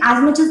metric,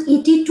 as much as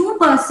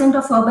 82%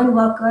 of urban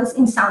workers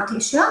in South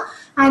Asia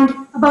and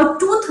about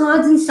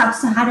 2/3 in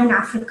sub-Saharan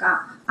Africa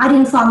are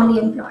informally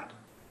employed.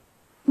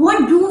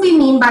 What do we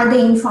mean by the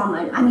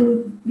informal? I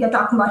mean, we are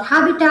talking about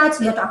habitats,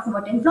 we are talking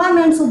about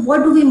employment, so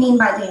what do we mean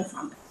by the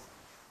informal?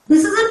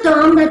 This is a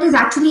term that is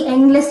actually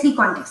endlessly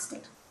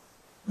contested.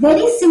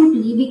 Very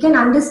simply, we can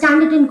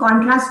understand it in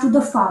contrast to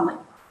the formal,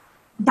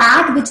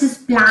 that which is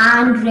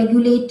planned,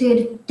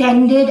 regulated,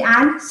 tended,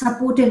 and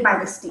supported by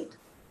the state.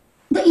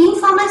 The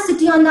informal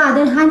city, on the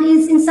other hand,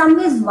 is in some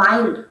ways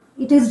wild.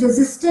 It is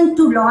resistant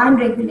to law and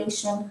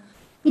regulation.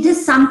 It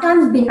is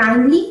sometimes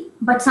benignly,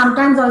 but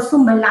sometimes also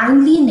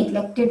malignly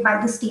neglected by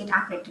the state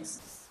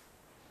apparatuses.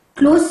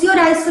 Close your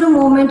eyes for a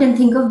moment and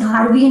think of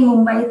Dharvi in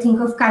Mumbai,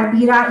 think of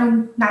Kibera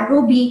in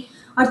Nairobi,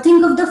 or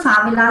think of the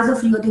favelas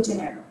of Rio de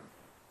Janeiro.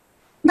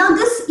 Now,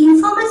 this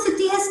informal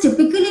city has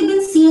typically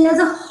been seen as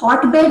a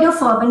hotbed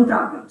of urban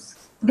problems.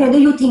 Whether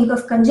you think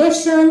of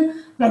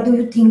congestion, whether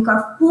you think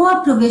of poor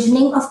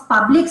provisioning of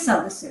public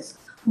services,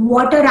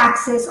 water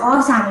access,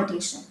 or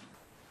sanitation.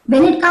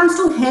 When it comes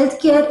to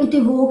healthcare, it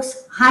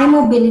evokes high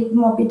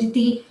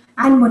morbidity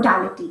and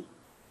mortality.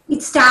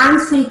 It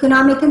stands for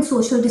economic and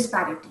social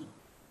disparity.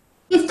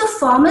 If the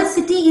formal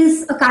city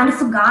is a kind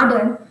of a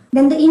garden,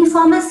 then the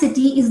informal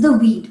city is the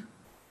weed.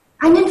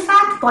 And in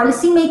fact,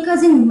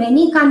 policymakers in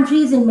many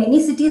countries, in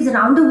many cities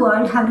around the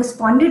world have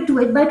responded to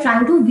it by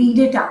trying to weed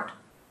it out.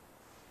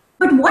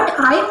 But what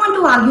I want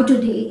to argue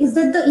today is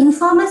that the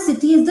informal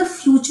city is the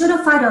future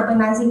of our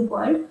urbanizing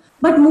world,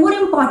 but more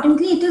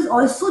importantly, it is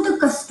also the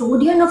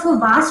custodian of a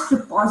vast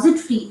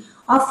repository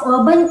of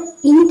urban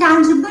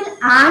intangible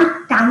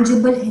and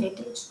tangible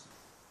heritage.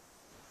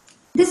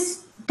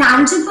 This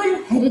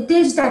tangible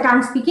heritage that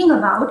I'm speaking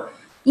about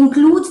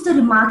includes the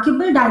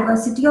remarkable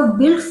diversity of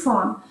built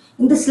form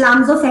in the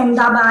slums of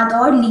Ahmedabad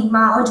or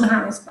Lima or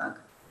Johannesburg.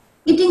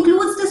 It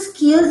includes the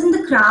skills and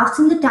the crafts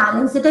and the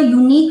talents that are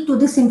unique to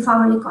this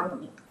informal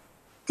economy.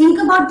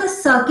 Think about the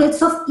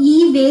circuits of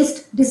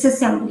e-waste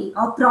disassembly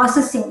or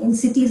processing in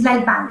cities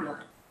like Bangalore.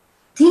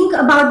 Think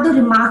about the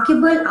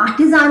remarkable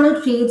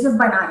artisanal trades of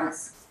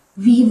Banaras,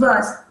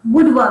 weavers,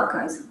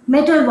 woodworkers,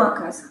 metal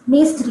workers,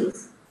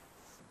 mestries.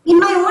 In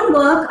my own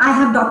work, I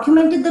have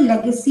documented the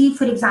legacy,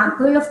 for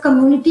example, of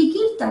community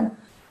kirtan,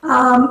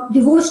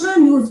 devotional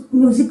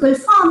musical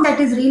form that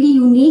is really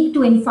unique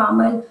to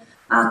informal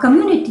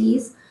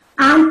communities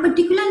and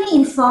particularly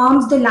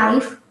informs the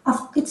life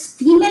of its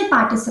female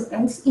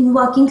participants in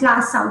working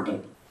class South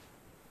Delhi.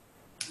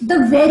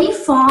 The very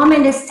form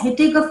and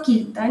aesthetic of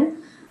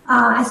kirtan,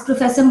 as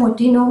Professor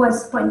Moutinho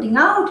was pointing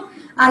out,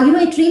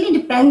 it really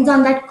depends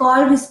on that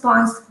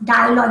call-response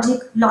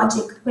dialogic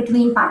logic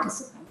between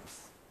participants.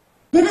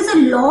 There is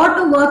a lot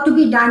of work to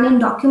be done in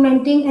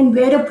documenting and,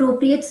 where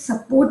appropriate,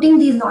 supporting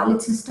these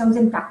knowledge systems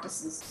and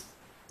practices.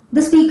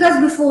 The speakers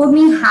before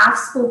me have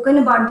spoken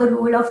about the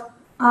role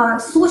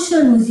of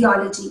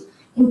socio-museology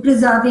in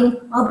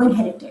preserving urban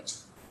heritage.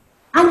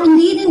 And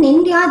indeed, in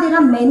India, there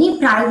are many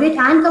private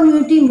and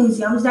community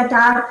museums that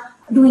are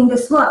doing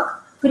this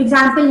work. For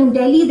example, in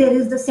Delhi, there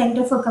is the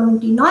Center for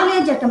Community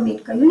Knowledge at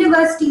Ambedkar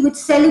University, which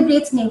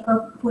celebrates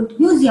neighborhood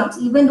museums,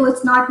 even though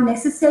it's not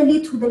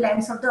necessarily through the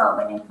lens of the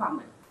urban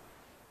informal.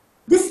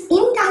 This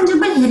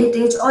intangible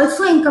heritage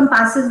also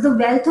encompasses the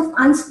wealth of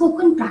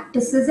unspoken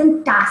practices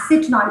and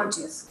tacit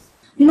knowledges.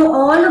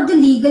 All of the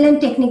legal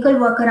and technical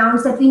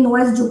workarounds that we know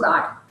as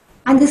jugaad.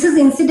 And this is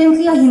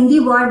incidentally a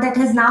Hindi word that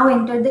has now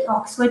entered the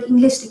Oxford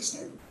English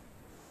Dictionary.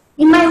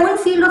 In my own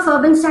field of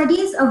urban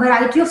studies, a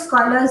variety of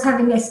scholars have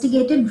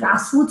investigated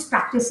grassroots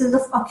practices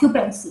of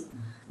occupancy,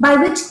 by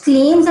which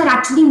claims are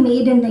actually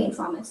made in the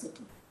informal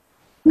city.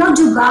 Now,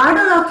 jugaad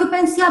or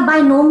occupancy are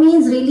by no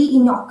means really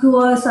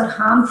innocuous or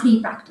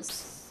harm-free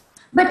practices.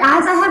 But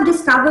as I have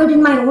discovered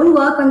in my own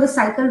work on the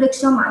cycle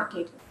rickshaw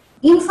market,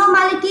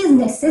 informality is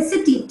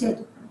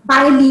necessitated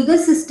by a legal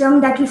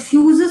system that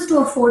refuses to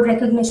afford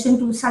recognition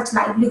to such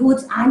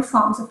livelihoods and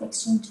forms of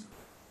exchange.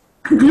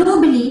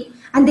 Globally,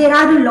 and there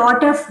are a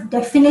lot of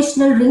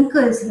definitional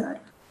wrinkles here,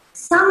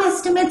 some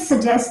estimates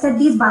suggest that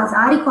these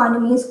bazaar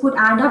economies could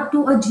add up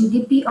to a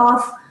GDP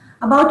of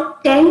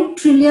about $10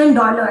 trillion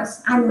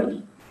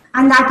annually.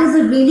 And that is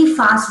a really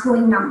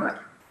fast-growing number.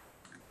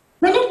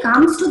 When it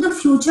comes to the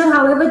future,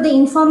 however, the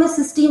informal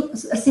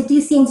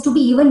city seems to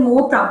be even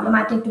more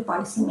problematic to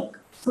policymakers.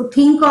 So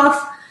think of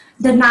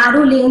the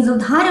narrow lanes of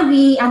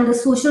Dharavi and the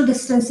social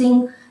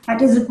distancing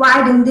that is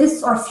required in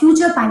this or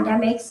future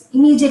pandemics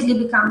immediately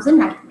becomes a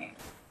nightmare.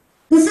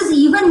 This is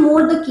even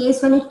more the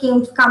case when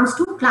it comes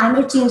to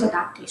climate change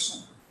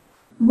adaptation.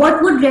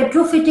 What would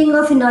retrofitting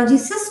of energy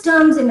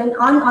systems in an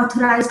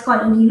unauthorized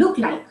colony look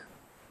like?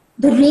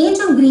 The range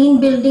of green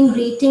building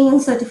rating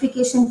and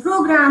certification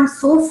programs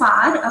so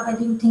far,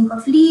 whether you think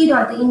of LEED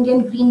or the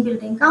Indian Green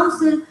Building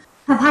Council,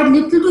 have had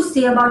little to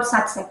say about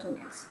such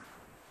settlements.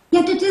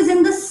 Yet it is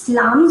in the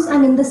slums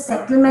and in the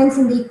settlements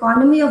in the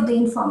economy of the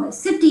informal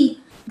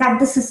city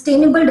that the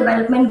sustainable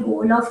development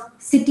goal of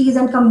cities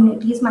and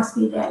communities must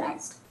be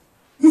realized.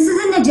 This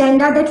is an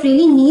agenda that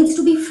really needs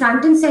to be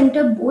front and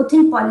center both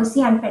in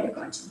policy and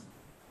pedagogy.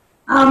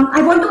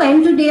 I want to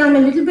end today on a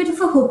little bit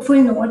of a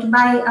hopeful note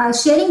by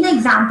sharing the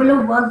example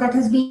of work that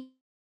has been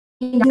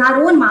done in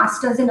our own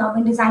Masters in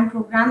Urban Design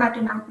program at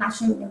Anant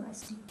National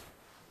University.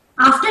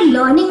 After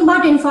learning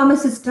about informal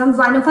systems,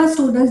 one of our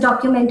students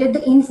documented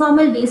the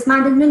informal waste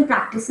management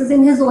practices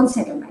in his own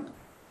settlement.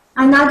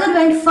 Another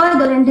went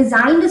further and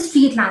designed a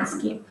street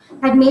landscape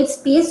that made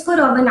space for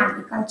urban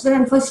agriculture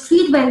and for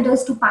street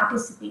vendors to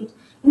participate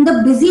in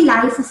the busy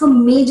life of a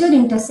major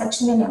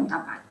intersection in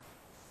Ahmedabad.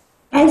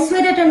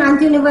 Elsewhere at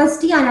Anant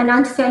University, and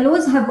Anant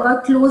Fellows have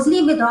worked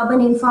closely with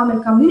urban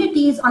informal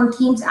communities on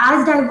themes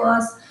as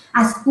diverse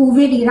as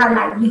COVID-era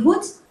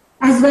livelihoods,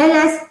 as well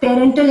as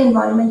parental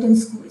involvement in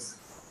schools.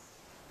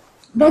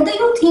 Whether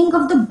you think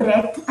of the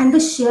breadth and the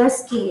sheer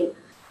scale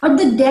or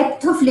the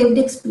depth of lived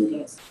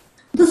experience,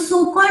 the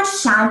so-called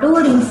shadow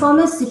or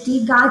informal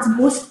city guards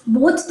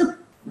both the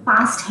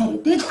past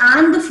heritage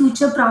and the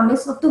future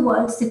promise of the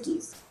world's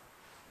cities.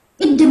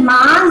 It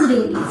demands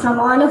really from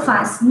all of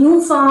us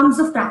new forms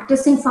of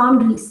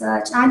practice-informed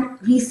research and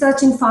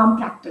research-informed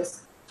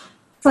practice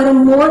for a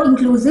more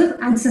inclusive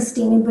and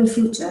sustainable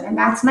future. And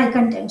that's my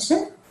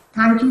contention.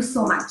 Thank you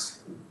so much.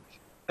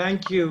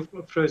 Thank you,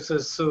 Professor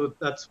Sood.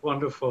 That's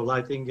wonderful.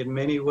 I think in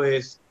many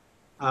ways,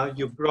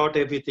 you brought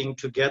everything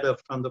together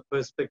from the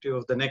perspective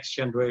of the next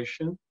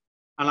generation.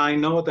 And I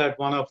know that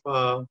one of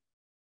our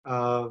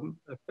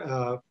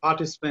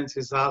participants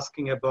is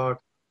asking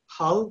about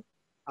Hull.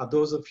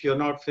 Those of you are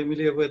not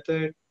familiar with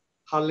it,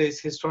 Hull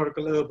is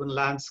Historical Urban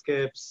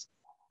Landscapes.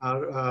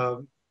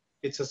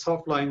 It's a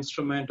soft law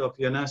instrument of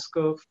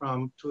UNESCO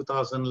from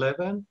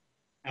 2011.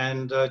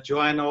 And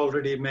Joana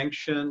already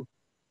mentioned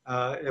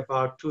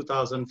about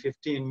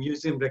 2015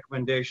 museum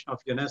recommendation of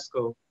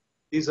UNESCO.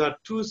 These are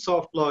two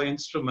soft law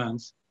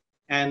instruments.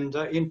 And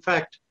in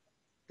fact,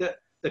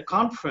 the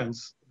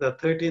conference, the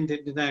 13th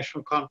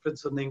International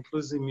Conference on the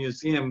Inclusive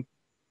Museum,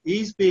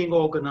 is being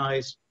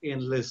organized in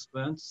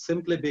Lisbon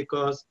simply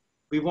because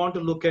we want to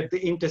look at the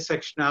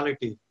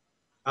intersectionality,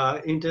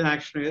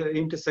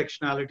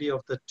 intersectionality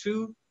of the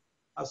two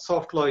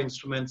soft law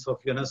instruments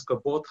of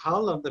UNESCO, both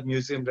Hull and the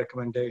museum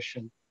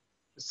recommendation.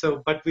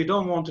 So, but we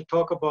don't want to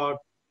talk about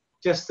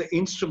just the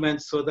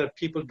instruments so that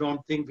people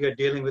don't think we are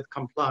dealing with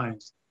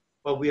compliance,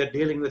 but we are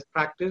dealing with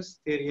practice,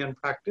 theory and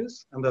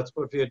practice, and that's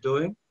what we are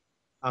doing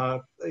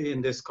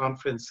in this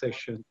conference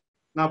session.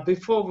 Now,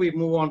 before we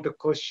move on to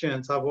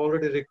questions, I've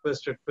already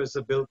requested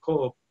Professor Bill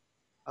Cope.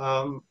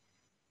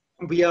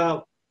 We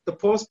are the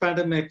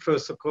post-pandemic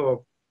Professor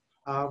Cope.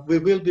 We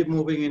will be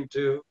moving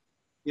into,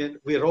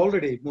 we're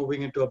already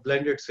moving into a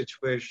blended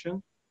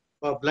situation.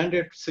 A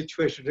blended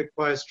situation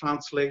requires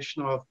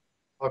translation of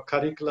our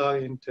curricula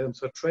in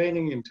terms of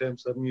training, in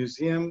terms of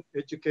museum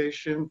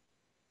education,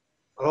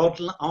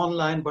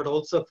 online, but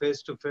also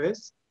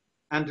face-to-face,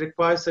 and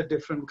requires a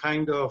different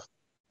kind of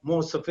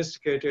more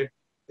sophisticated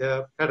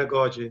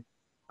pedagogy.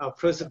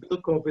 Professor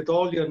Bill Cope, with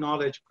all your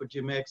knowledge, could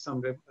you make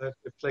some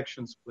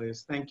reflections,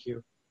 please? Thank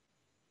you.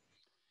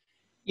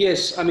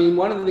 Yes, I mean,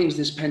 one of the things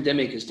this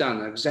pandemic has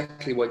done,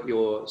 exactly what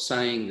you're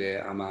saying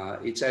there,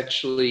 Amar, it's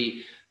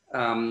actually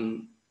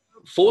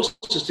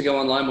forced us to go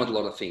online with a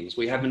lot of things.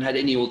 We haven't had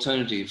any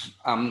alternative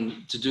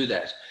to do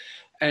that.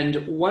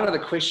 And one of the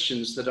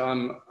questions that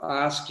I'm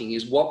asking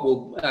is what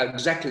will,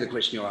 exactly the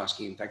question you're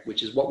asking, in fact,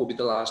 which is what will be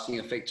the lasting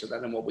effects of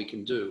that and what we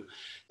can do.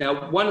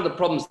 Now, one of the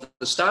problems,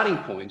 the starting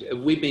point,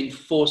 we've been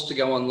forced to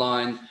go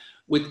online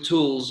with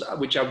tools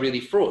which are really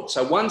fraught.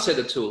 So one set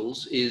of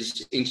tools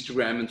is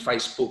Instagram and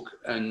Facebook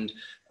and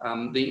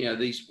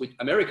these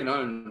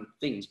American-owned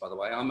things, by the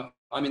way.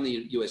 I'm in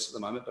the US at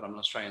the moment, but I'm an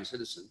Australian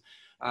citizen,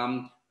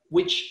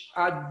 which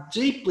are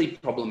deeply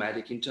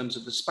problematic in terms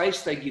of the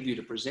space they give you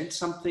to present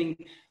something,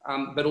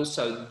 but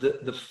also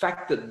the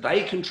fact that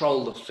they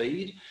control the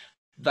feed.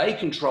 They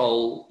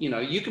control,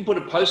 you can put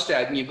a post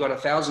out and you've got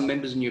 1,000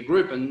 members in your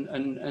group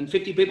and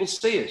 50 people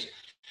see it.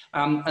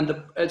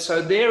 And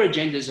so their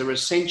agendas are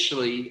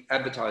essentially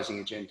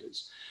advertising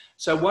agendas.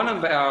 So one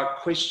of our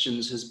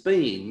questions has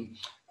been,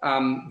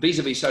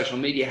 vis-a-vis social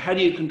media, how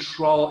do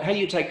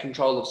you take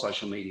control of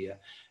social media?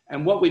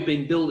 And what we've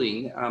been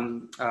building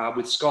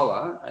with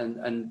Scholar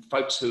and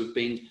folks who've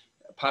been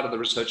part of the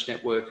research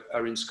network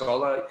are in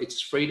Scholar.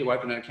 It's free to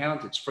open an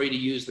account. It's free to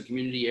use the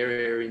community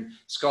area in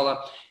Scholar.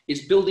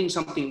 Is building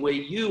something where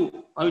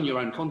you own your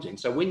own content.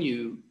 So when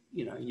you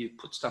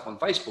put stuff on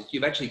Facebook,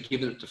 you've actually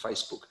given it to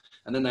Facebook.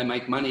 And then they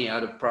make money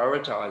out of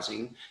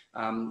prioritizing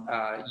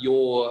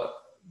your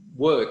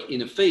work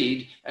in a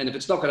feed. And if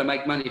it's not going to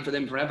make money for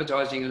them for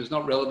advertising and it's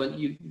not relevant,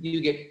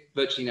 you get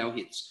virtually no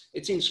hits.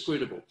 It's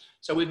inscrutable.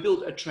 So we've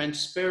built a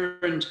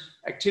transparent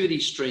activity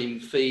stream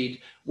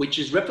feed, which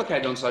is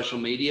replicated on social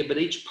media, but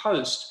each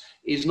post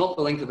is not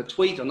the length of a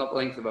tweet or not the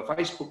length of a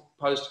Facebook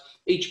post.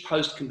 Each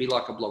post can be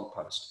like a blog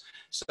post.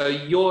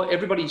 So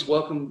everybody's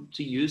welcome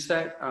to use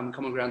that.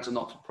 Common Ground's are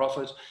not for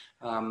profit.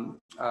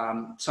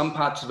 Some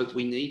parts of it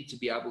we need to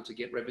be able to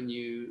get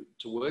revenue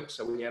to work.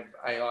 So we have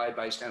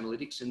AI-based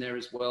analytics in there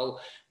as well,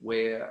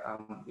 where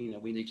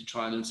we need to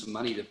try and earn some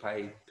money to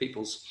pay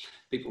people's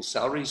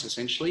salaries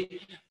essentially.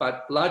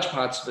 But large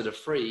parts of it are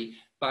free,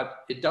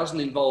 but it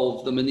doesn't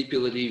involve the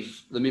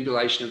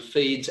manipulation of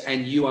feeds,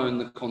 and you own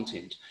the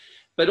content.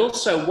 But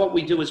also what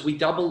we do is we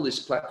double this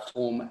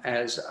platform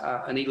as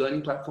an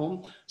e-learning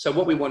platform. So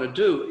what we want to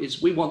do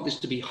is we want this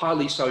to be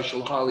highly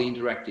social, highly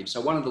interactive.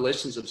 So one of the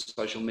lessons of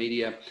social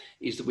media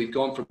is that we've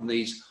gone from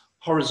these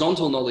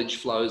horizontal knowledge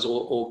flows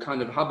or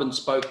kind of hub and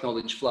spoke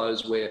knowledge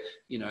flows where,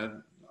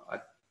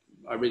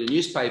 I read a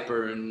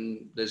newspaper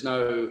and there's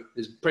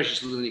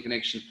precious little any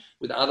connection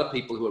with other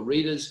people who are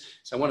readers.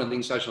 So one of the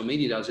things social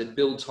media does, it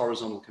builds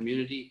horizontal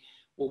community.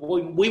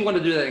 Well, we want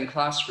to do that in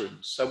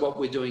classrooms. So what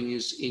we're doing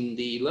is in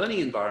the learning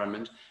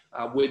environment,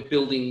 we're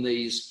building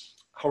these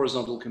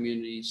horizontal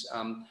communities,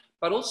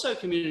 but also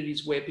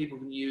communities where people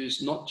can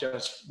use not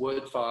just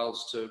Word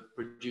files to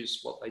produce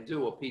what they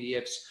do or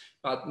PDFs,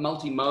 but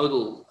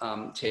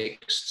multimodal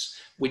texts,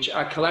 which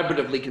are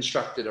collaboratively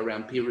constructed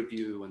around peer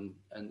review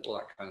and all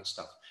that kind of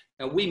stuff.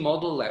 Now, we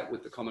model that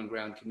with the Common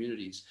Ground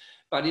communities,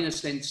 but in a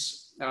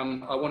sense,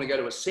 I want to go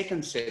to a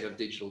second set of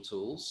digital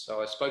tools.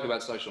 So I spoke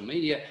about social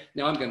media.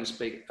 Now I'm going to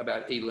speak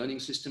about e-learning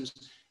systems.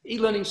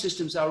 E-learning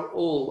systems are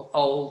all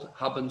old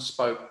hub and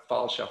spoke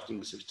file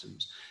shuffling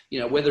systems.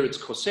 Whether it's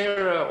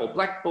Coursera or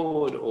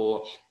Blackboard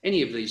or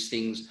any of these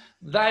things,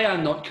 they are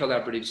not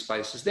collaborative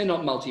spaces. They're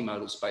not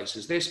multimodal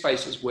spaces. They're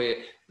spaces where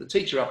the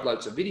teacher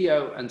uploads a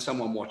video and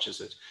someone watches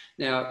it.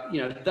 Now,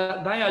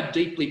 they are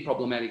deeply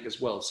problematic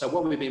as well. So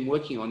what we've been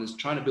working on is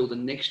trying to build a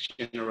next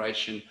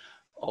generation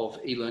of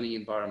e-learning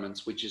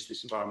environments, which is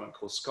this environment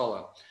called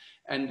Scholar.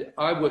 And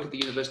I work at the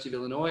University of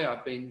Illinois. My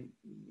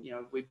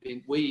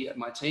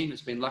team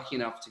has been lucky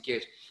enough to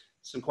get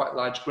some quite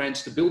large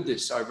grants to build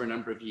this over a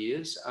number of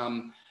years.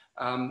 And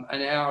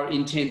our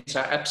intents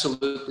are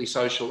absolutely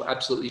social,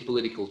 absolutely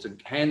political, to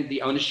hand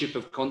the ownership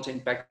of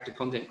content back to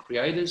content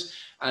creators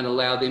and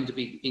allow them to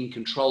be in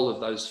control of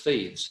those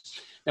feeds.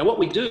 Now, what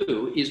we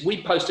do is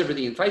we post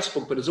everything in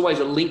Facebook, but there's always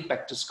a link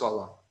back to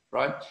Scholar,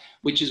 right?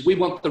 Which is we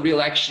want the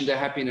real action to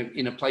happen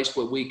in a place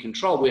where we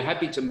control. We're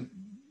happy to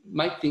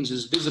make things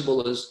as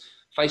visible as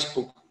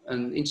Facebook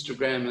and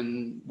Instagram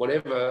and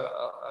whatever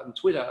and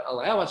Twitter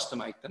allow us to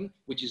make them,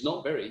 which is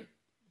not very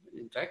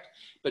in fact,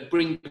 but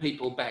bring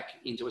people back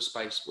into a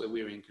space where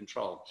we're in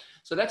control.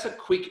 So that's a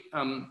quick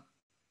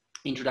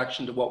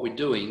introduction to what we're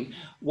doing.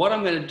 What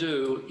I'm going to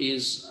do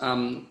is,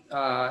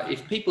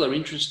 if people are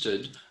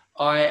interested,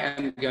 I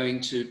am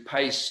going to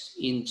paste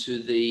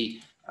into the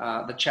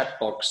chat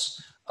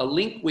box a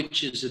link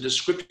which is a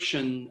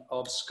description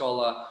of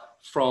Scholar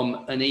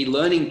from an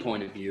e-learning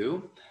point of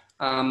view.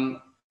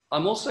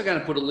 I'm also going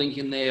to put a link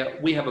in there.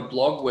 We have a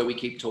blog where we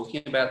keep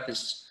talking about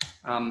this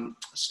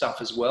stuff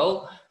as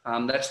well.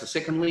 That's the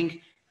second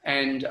link.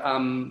 And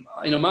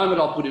in a moment,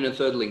 I'll put in a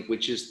third link,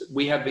 which is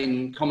we have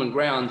in Common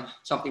Ground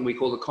something we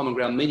call the Common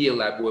Ground Media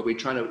Lab, where we're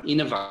trying to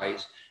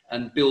innovate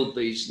and build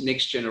these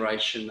next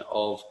generation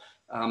of,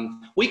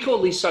 we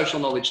call these social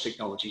knowledge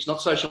technologies,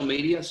 not social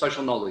media,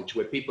 social knowledge,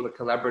 where people are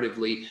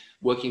collaboratively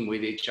working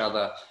with each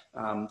other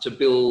to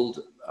build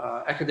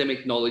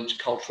academic knowledge,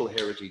 cultural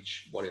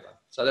heritage, whatever.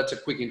 So that's a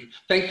quick intro.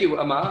 Thank you,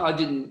 Amar.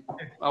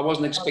 I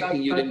wasn't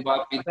expecting you to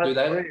invite me to do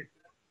that. Great.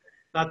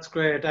 That's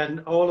great. And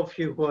all of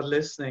you who are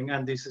listening,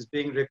 and this is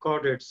being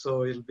recorded,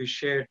 so it'll be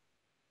shared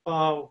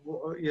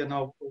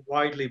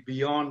widely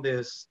beyond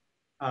this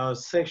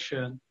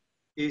session,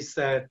 is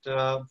that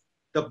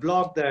the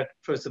blog that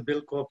Professor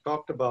Bill Cope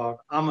talked about,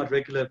 I'm a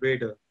regular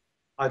reader.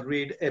 I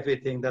read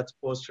everything that's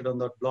posted on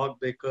that blog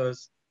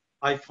because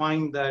I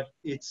find that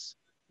it's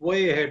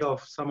way ahead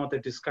of some of the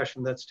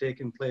discussion that's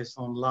taking place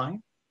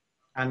online.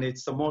 And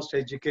it's the most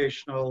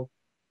educational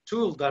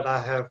tool that I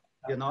have.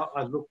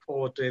 I look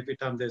forward to every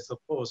time there's a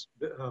post.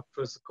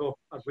 Professor Cope,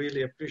 I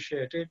really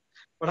appreciate it.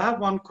 But I have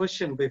one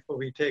question before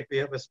we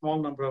have a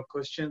small number of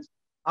questions.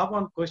 I have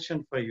one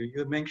question for you.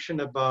 You mentioned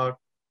about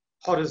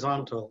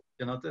horizontal,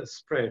 the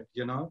spread,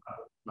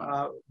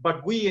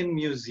 but we in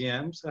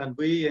museums and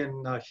we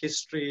in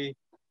history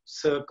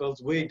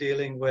circles, we're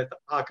dealing with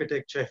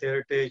architecture,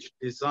 heritage,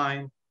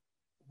 design.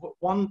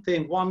 One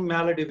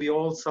malady we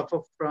all suffer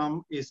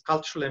from is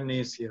cultural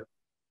amnesia.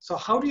 So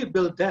how do you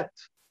build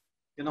depth?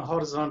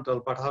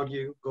 Horizontal, but how do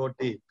you go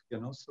deep,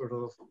 sort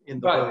of in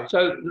the way?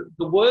 So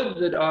the word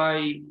that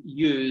I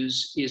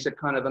use is a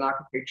kind of an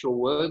architectural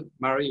word,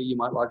 Mário, you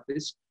might like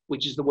this,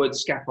 which is the word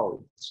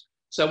scaffolds.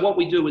 So what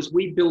we do is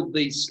we build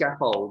these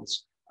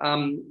scaffolds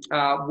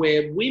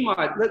where we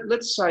might,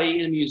 let's say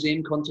in a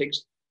museum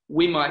context,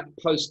 we might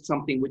post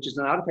something which is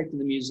an artifact in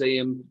the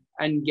museum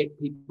and get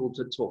people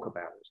to talk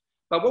about it.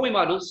 But what we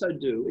might also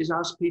do is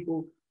ask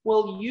people,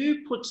 well,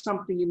 you put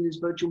something in this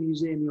virtual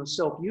museum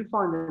yourself. You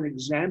find an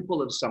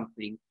example of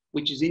something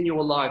which is in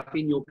your life,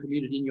 in your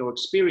community, in your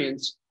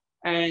experience.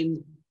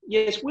 And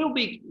yes, we'll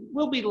be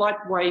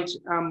lightweight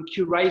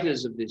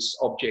curators of this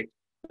object,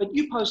 but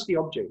you post the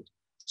object.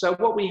 So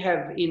what we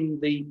have in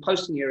the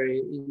posting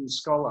area in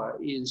Scholar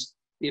is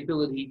the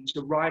ability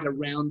to write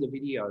around the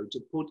video, to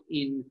put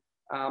in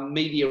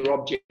media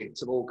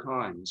objects of all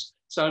kinds.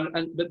 So,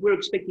 but we're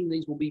expecting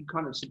these will be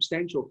kind of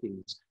substantial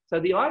things. So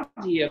the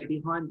idea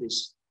behind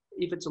this,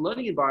 if it's a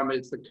learning environment,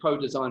 it's the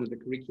co-design of the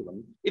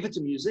curriculum. If it's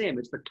a museum,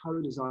 it's the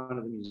co-design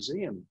of the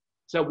museum.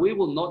 So we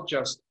will not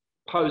just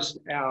post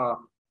our,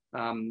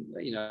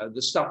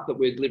 the stuff that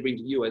we're delivering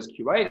to you as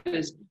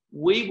curators.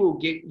 We will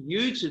get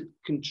you to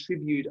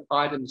contribute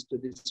items to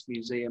this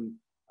museum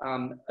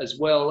as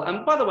well.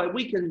 And by the way,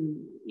 we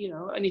can,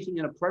 anything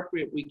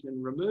inappropriate, we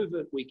can remove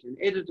it, we can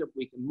edit it,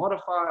 we can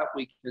modify it,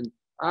 we can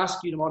ask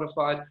you to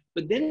modify it,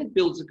 but then it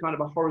builds a kind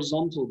of a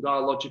horizontal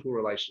dialogical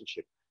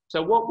relationship.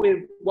 So what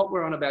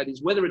we're on about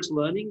is whether it's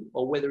learning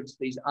or whether it's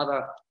these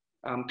other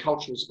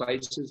cultural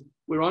spaces,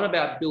 we're on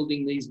about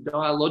building these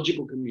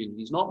dialogical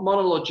communities, not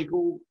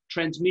monological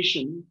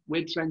transmission.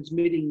 We're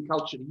transmitting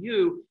culture to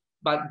you,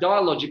 but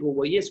dialogical,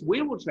 well, yes,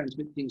 we will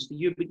transmit things to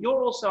you, but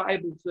you're also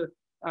able to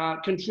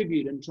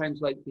contribute and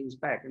translate things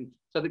back. And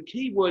so the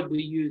key word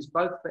we use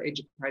both for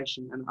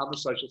education and other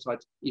social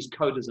sites is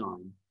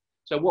co-design.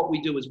 So what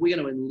we do is we're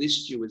going to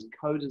enlist you as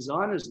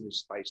co-designers in this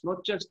space,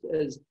 not just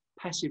as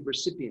passive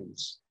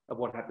recipients of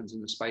what happens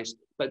in the space,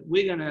 but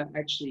we're going to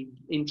actually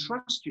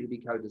entrust you to be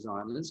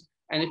co-designers.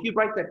 And if you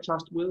break that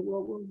trust,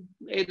 we'll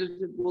edit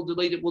it, we'll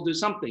delete it, we'll do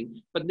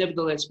something. But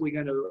nevertheless,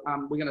 we're going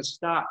to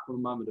start from a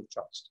moment of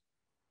trust.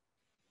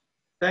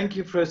 Thank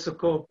you, Professor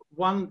Cope.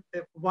 One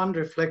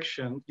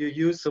reflection, you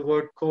use the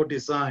word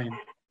co-design.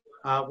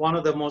 One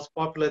of the most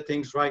popular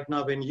things right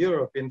now in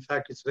Europe, in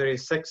fact, it's very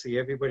sexy,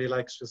 everybody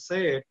likes to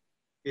say it,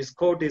 is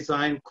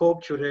co-design,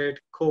 co-curate,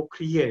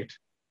 co-create.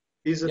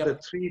 These are the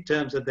three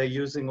terms that they're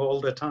using all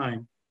the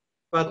time.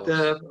 But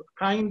the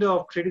kind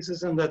of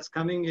criticism that's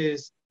coming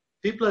is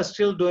people are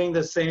still doing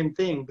the same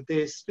thing, but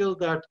they still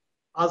that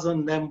us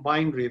and them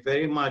binary,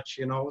 very much,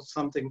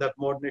 something that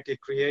modernity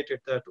created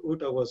that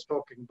Uta was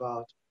talking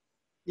about.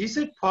 Is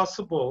it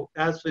possible,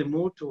 as we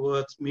move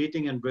towards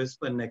meeting in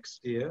Brisbane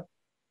next year,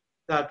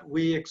 that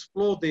we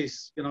explore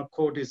this,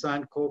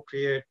 co-design,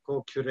 co-create,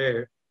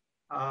 co-curate,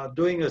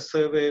 doing a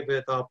survey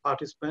with our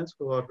participants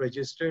who are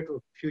registered, who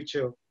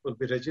future will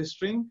be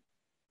registering,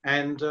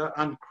 and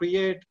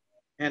create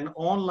an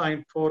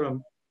online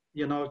forum,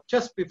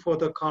 just before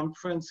the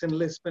conference in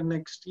Lisbon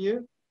next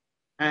year,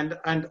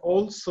 and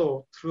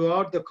also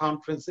throughout the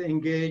conference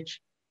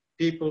engage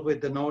people with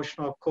the notion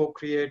of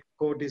co-create,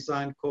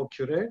 co-design,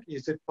 co-curate?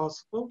 Is it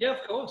possible? Yeah,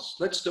 of course.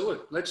 Let's do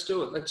it. Let's do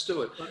it. Let's do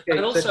it. Okay,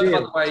 and also, by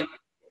the way,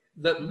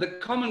 the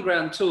common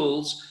ground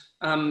tools,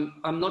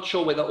 I'm not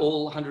sure whether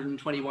all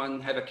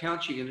 121 have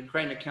accounts. You can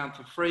create an account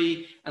for free,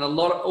 and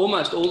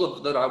almost all of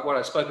what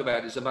I spoke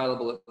about is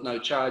available at no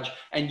charge,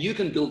 and you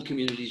can build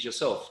communities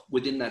yourself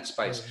within that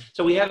space.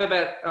 So we have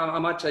about, I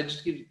might say, just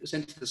to give you a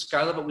sense of the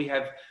scale of it, we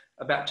have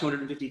about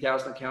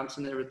 250,000 accounts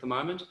in there at the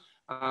moment.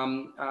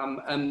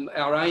 And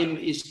our aim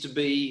is to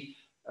be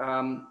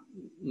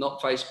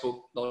not Facebook,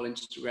 not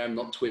Instagram,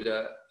 not Twitter,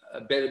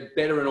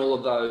 better in all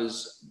of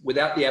those,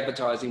 without the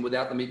advertising,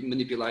 without the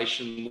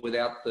manipulation,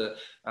 without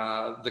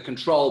the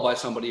control by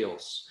somebody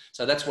else.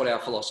 So that's what our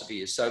philosophy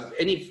is. So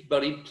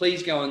anybody,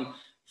 please go and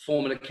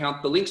form an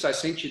account. The links I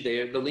sent you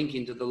there, the link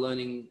into the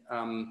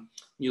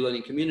new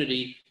learning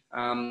community,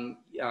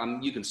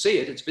 you can see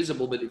it, it's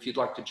visible, but if you'd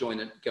like to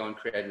join it, go and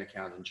create an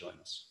account and join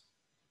us.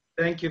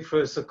 Thank you,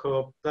 Professor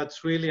Cope.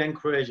 That's really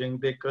encouraging,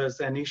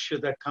 because an issue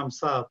that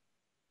comes up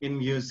in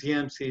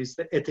museums is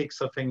the ethics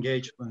of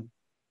engagement.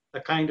 The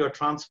kind of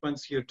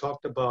transparency you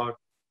talked about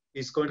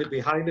is going to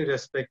be highly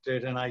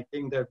respected, and I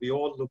think that we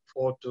all look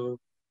forward to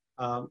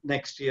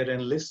next year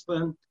in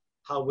Lisbon,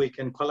 how we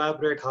can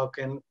collaborate, how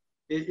can,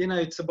 you know,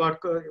 it's about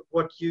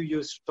what you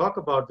used to talk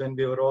about when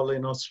we were all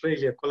in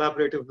Australia,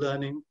 collaborative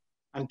learning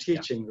and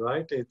teaching,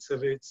 right? It's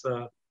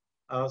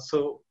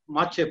so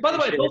much appreciated. By the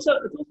way, it's also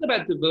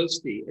about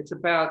diversity. It's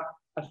about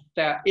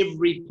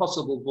every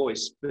possible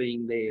voice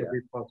being there.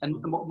 And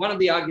one of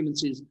the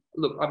arguments is,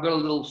 look, I've got a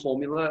little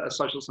formula, a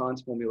social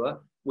science formula,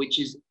 which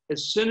is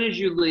as soon as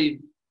you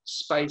leave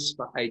space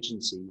for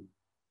agency,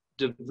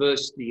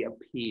 diversity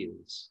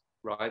appears,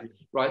 right?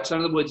 Right. So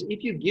in other words,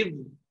 if you give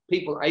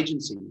people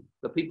agency,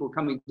 the people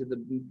coming to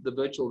the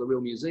virtual, the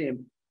real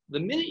museum, the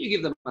minute you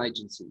give them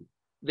agency,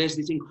 there's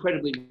this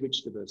incredibly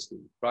rich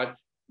diversity, right?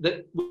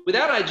 That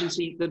without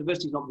agency, the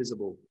diversity is not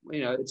visible.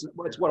 You know, it's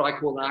what I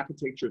call an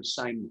architecture of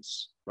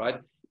sameness, right?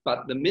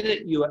 But the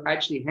minute you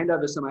actually hand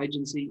over some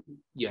agency,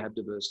 you have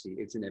diversity.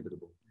 It's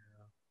inevitable.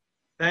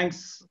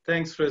 Thanks,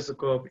 Professor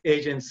Cope.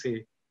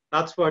 Agency.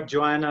 That's what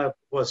Joana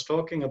was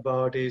talking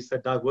about, is the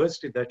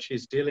diversity that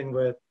she's dealing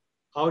with,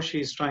 how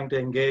she's trying to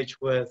engage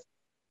with.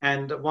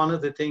 And one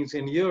of the things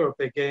in Europe,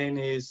 again,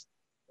 is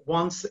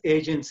once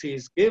agency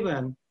is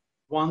given,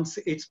 once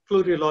it's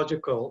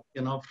plurilogical,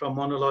 you know, from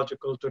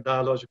monological to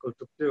dialogical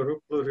to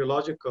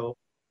plurilogical,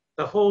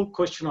 the whole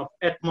question of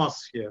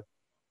atmosphere,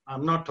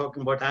 I'm not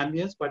talking about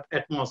ambience, but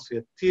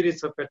atmosphere,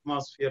 theories of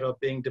atmosphere are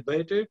being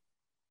debated.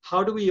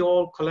 How do we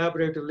all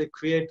collaboratively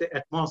create the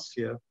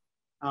atmosphere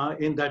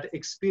in that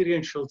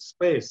experiential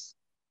space,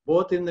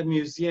 both in the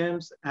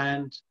museums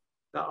and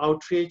the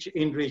outreach,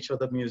 in-reach of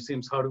the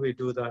museums? How do we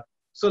do that?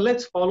 So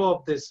let's follow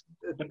up this.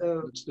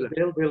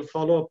 We'll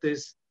follow up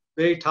this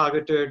very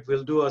targeted.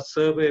 We'll do a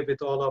survey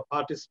with all our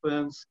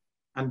participants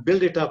and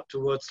build it up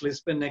towards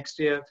Lisbon next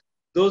year.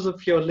 Those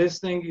of you who are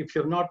listening, if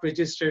you're not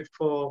registered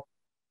for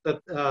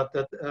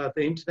the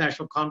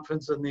International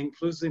Conference on the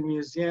Inclusive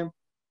Museum,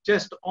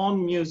 just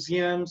on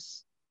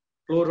museums,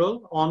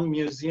 plural, on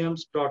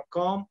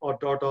museums.com or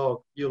 .org,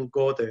 you'll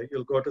go there.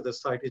 You'll go to the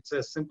site. It's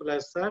as simple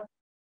as that.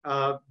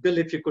 Bill,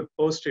 if you could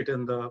post it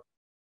in the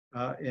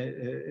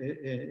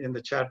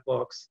chat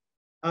box.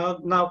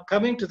 Now,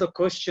 coming to the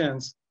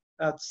questions,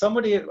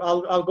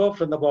 I'll go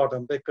from the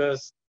bottom,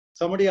 because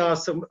somebody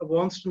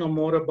wants to know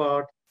more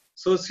about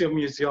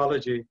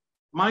socio-museology.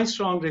 My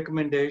strong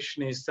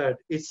recommendation is that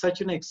it's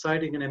such an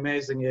exciting and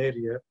amazing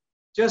area.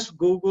 Just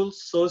Google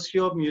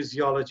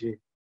socio-museology,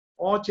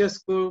 or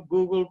just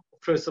Google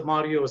Professor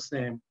Mário's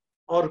name,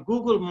 or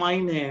Google my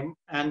name,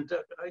 and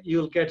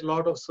you'll get a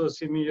lot of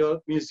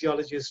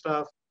socio-museology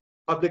stuff,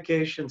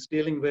 publications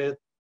dealing with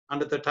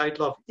under the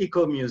title of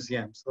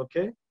eco-museums,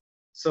 okay?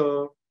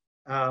 So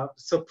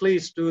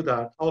please do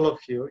that, all of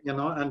you, you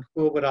know, and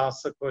whoever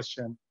asks a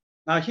question.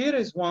 Now here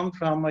is one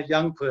from a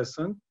young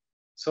person.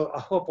 So I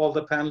hope all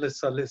the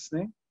panelists are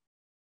listening.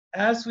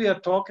 As we are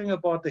talking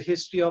about the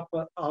history of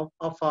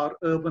our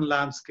urban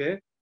landscape,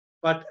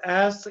 but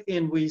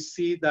we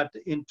see that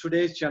in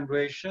today's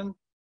generation,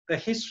 the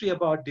history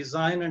about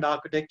design and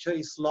architecture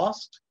is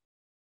lost.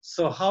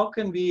 So how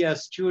can we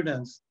as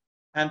students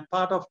and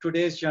part of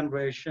today's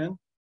generation,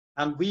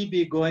 and we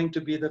be going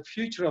to be the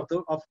future of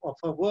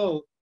our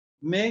world,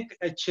 make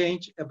a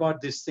change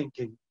about this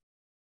thinking?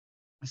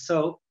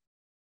 So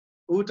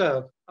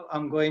Uta,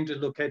 I'm going to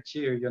look at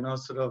you, you know,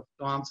 sort of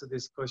to answer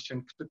this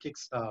question to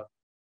kickstart.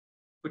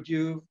 Could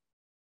you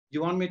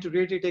want me to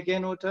read it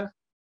again, Uta?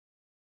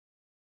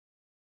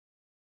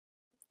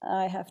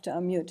 I have to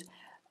unmute.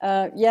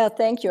 Yeah,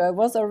 thank you. I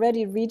was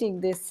already reading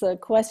this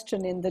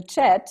question in the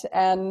chat,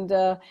 and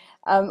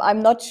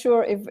I'm not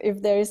sure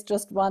if there is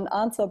just one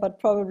answer, but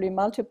probably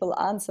multiple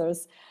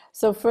answers.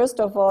 So first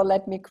of all,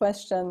 let me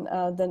question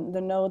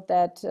the note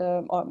that,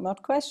 or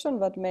not question,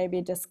 but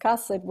maybe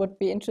discuss. It would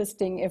be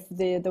interesting if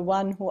the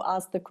one who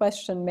asked the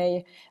question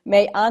may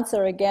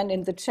answer again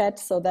in the chat,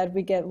 so that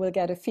we'll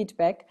get a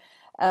feedback.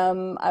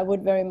 I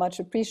would very much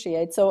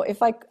appreciate. So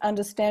if I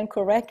understand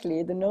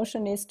correctly, the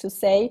notion is to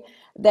say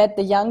that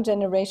the young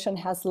generation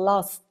has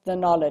lost the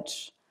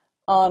knowledge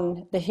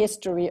on the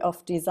history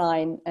of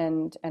design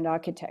and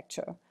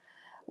architecture,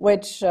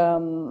 which I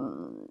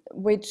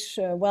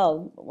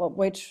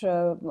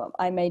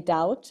may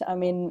doubt. I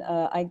mean,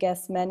 I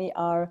guess many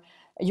are,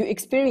 you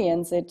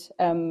experience it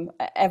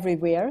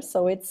everywhere.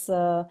 So it's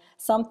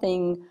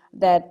something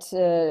that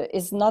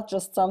is not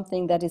just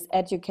something that is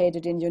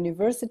educated in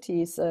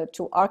universities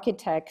to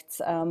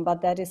architects,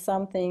 but that is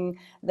something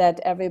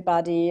that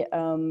everybody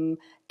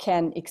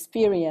can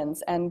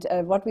experience. And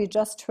what we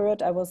just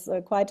heard, I was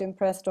quite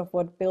impressed of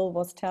what Bill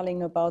was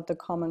telling about the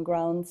Common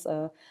Grounds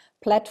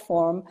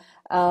platform.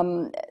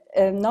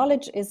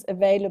 Knowledge is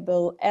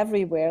available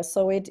everywhere,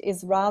 so it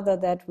is rather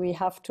that we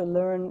have to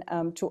learn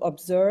to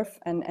observe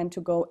and to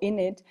go in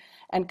it.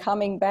 And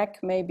coming back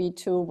maybe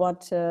to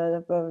what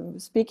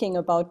speaking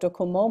about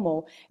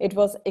Docomomo, it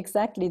was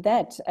exactly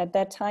that. At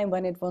that time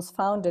when it was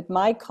founded,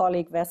 my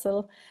colleague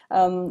Wessel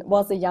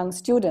was a young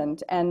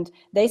student, and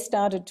they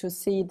started to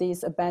see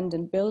these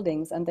abandoned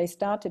buildings, and they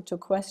started to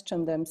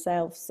question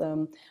themselves,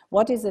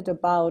 what is it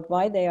about,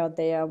 why they are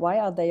there, why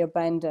are they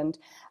abandoned?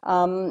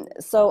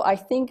 So I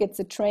think it's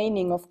a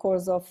training, of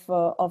course, of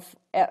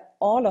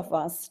all of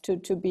us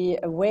to be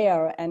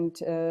aware and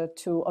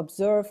to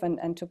observe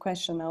and to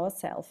question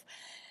ourselves,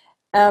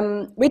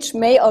 which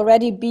may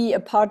already be a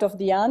part of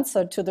the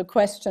answer to the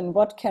question,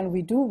 what can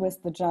we do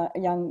with the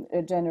young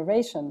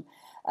generation?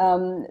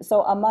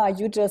 So Amar,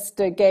 you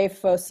just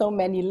gave so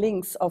many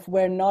links of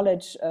where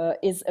knowledge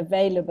is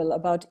available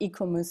about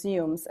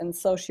eco-museums and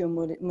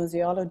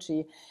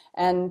socio-museology.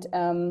 And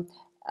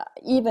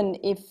even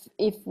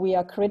if we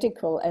are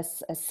critical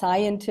as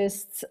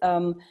scientists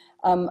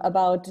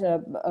about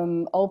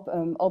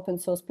open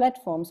source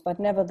platforms, but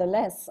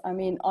nevertheless, I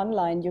mean,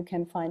 online you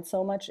can find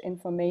so much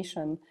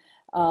information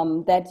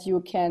that you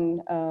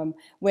can,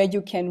 where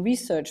you can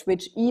research,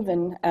 which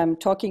even,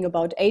 talking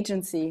about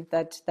agency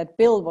that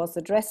Bill was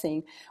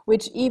addressing,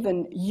 which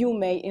even you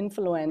may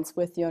influence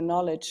with your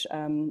knowledge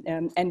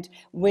and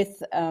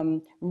with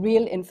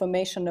real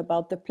information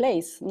about the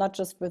place, not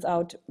just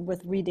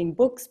with reading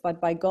books, but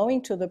by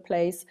going to the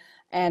place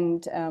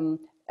and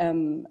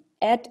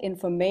add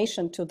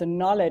information to the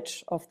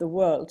knowledge of the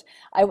world.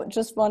 I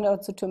just want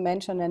also to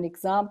mention an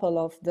example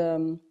of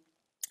the,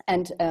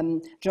 and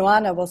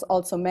Joana was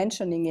also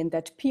mentioning in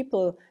that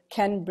people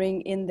can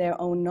bring in their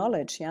own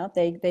knowledge. Yeah,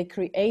 they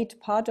create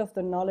part of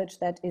the knowledge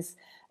that is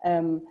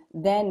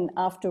then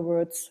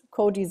afterwards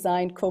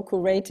co-designed,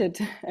 co-curated,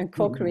 and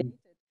co-created.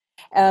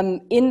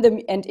 In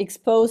the and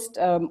exposed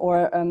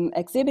or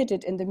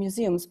exhibited in the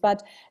museums.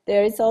 But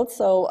there is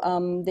also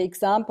the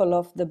example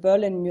of the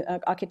Berlin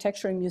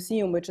Architectural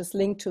Museum, which is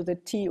linked to the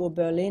TU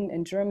Berlin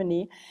in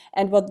Germany.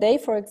 And what they,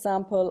 for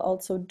example,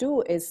 also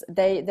do is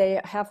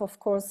they have, of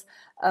course,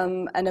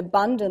 an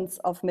abundance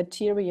of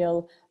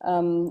material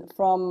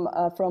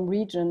from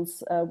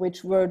regions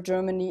which were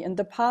Germany in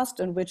the past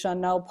and which are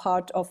now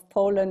part of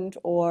Poland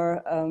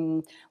or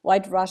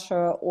White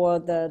Russia or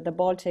the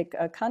Baltic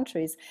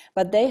countries.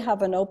 But they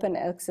have an open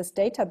access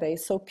database,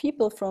 so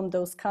people from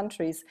those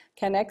countries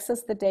can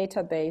access the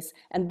database,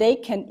 and they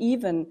can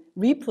even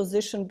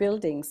reposition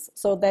buildings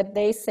so that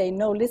they say,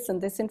 no, listen,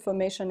 this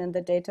information in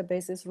the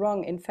database is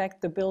wrong. In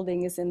fact, the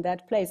building is in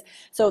that place.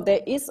 So there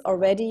is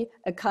already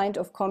a kind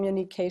of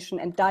communication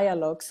and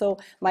dialogue. So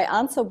my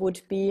answer would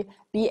be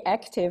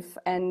active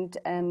and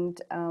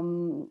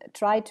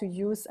try to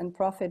use and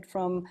profit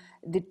from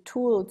the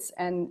tools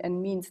and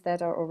means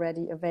that are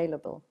already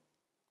available.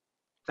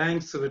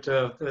 Thanks,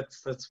 Uta.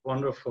 That's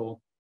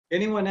wonderful.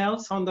 Anyone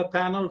else on the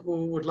panel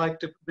who would like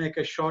to make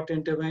a short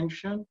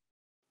intervention?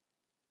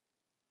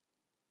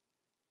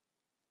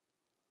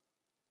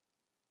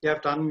 You have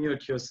to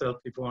unmute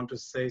yourself if you want to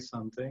say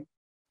something.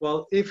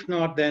 Well, if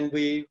not, then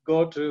we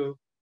go to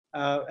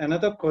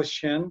another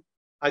question.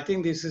 I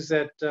think this is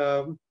at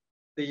the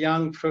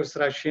young Professor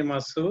Ashima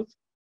Sood.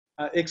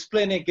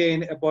 Explain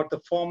again about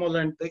the formal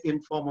and the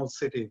informal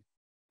city.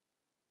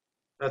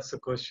 That's the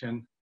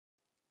question.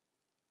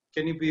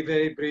 Can you be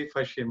very brief,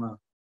 Ashima?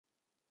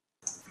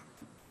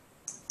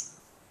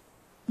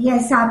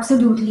 Yes,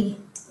 absolutely.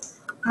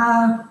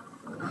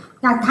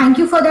 Yeah, thank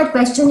you for that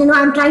question. You know,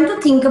 I'm trying to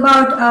think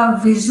about a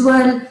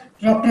visual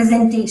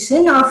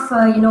representation of,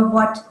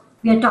 what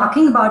we are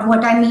talking about,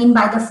 what I mean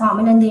by the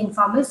formal and the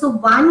informal. So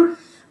one,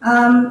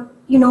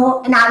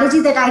 analogy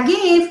that I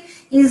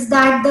gave is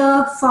that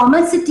the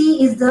formal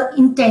city is the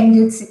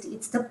intended city.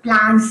 It's the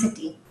planned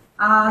city.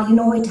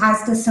 It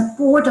has the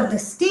support of the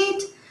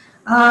state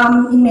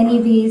in many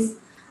ways.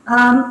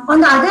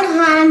 On the other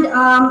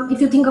hand,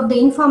 if you think of the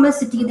informal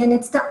city, then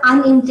it's the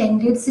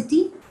unintended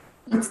city.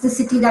 It's the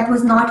city that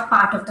was not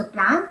part of the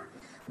plan.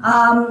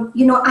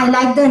 I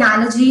like the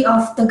analogy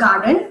of the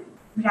garden,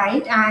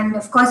 right? And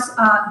of course,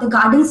 the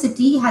garden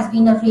city has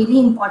been a really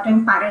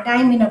important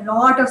paradigm in a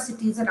lot of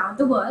cities around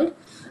the world.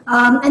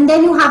 And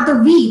then you have the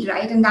weed,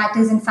 right? And that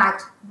is in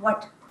fact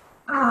what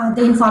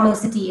the informal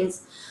city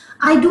is.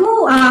 I do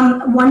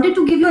wanted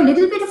to give you a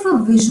little bit of a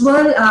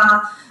visual,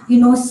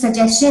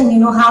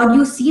 suggestion. How do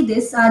you see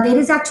this? There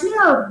is actually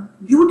a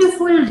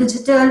beautiful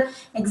digital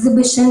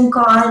exhibition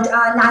called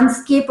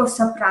Landscape of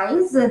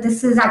Surprise.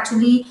 This is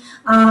actually,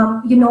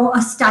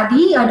 a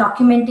study, a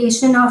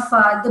documentation of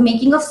the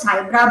making of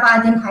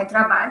Cyberabad in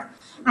Hyderabad.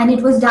 And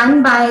it was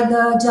done by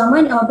the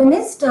German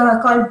urbanist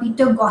called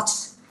Peter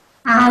Gotch.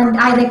 And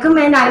I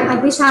recommend, I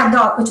wish I had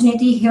the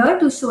opportunity here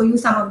to show you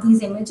some of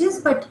these images,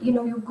 but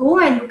you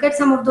go and look at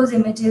some of those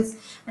images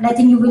and I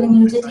think you will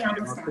immediately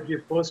understand. Could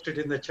you post it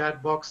in the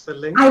chat box, the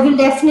link? I will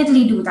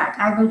definitely do that.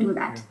 I will do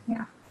that.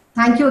 Yeah.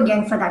 Thank you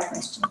again for that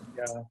question.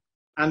 Yeah.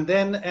 And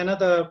then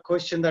another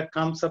question that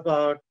comes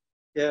about,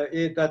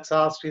 that's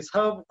asked is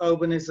how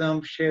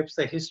urbanism shapes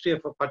the history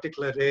of a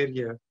particular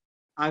area.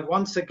 And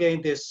once again,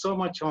 there's so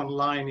much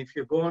online. If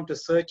you go onto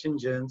search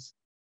engines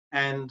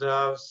and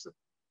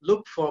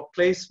look for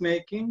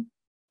placemaking,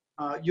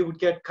 you would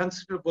get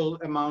considerable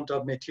amount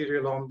of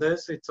material on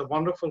this. It's a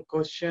wonderful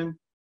question,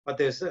 but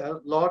there's a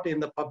lot in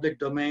the public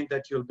domain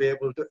that you'll be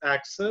able to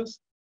access.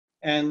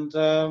 And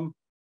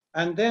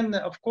then,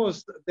 of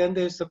course, then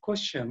there's the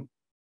question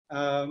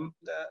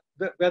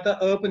whether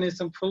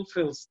urbanism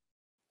fulfills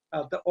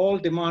all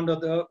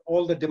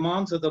the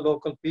demands of the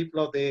local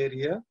people of the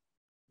area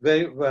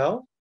very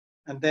well,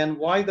 and then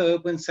why the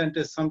urban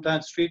center is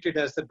sometimes treated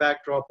as the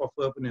backdrop of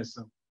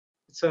urbanism.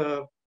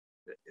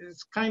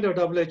 It's kind of a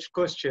double-edged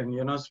question,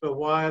 so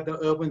why are the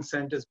urban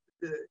centers,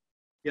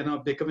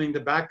 becoming the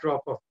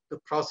backdrop of the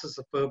process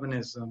of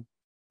urbanism?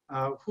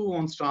 Who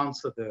wants to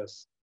answer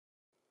this?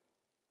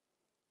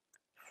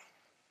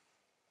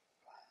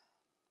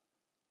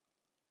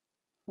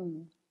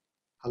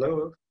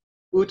 Hello,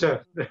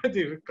 Uta,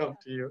 they will come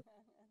to you.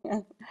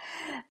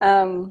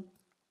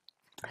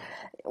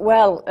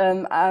 Well,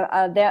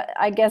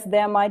 I guess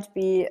there might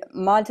be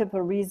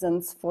multiple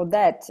reasons for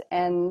that.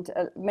 And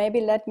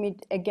maybe let me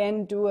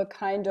again do a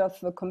kind of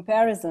a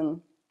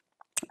comparison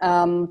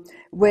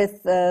with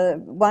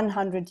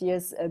 100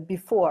 years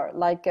before,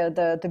 like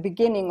the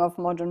beginning of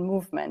modern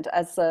movement.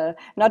 As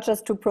not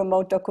just to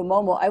promote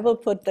DocuMomo, I will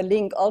put the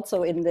link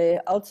also in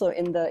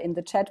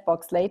the chat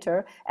box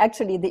later.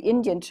 Actually, the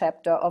Indian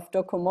chapter of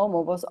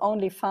DocuMomo was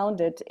only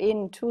founded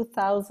in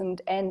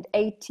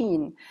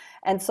 2018.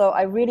 And so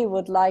I really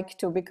would like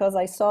to, because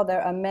I saw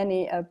there are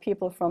many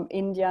people from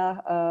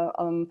India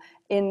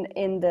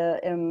in the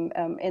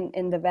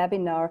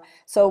webinar.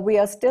 So we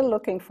are still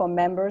looking for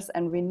members,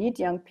 and we need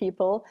young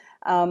people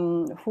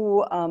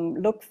who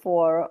look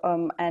for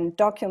and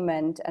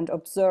document and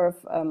observe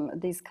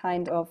these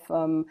kind of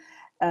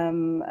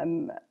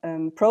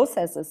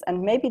processes.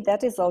 And maybe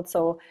that is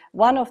also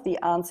one of the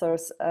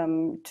answers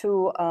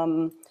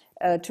to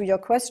your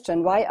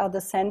question, why are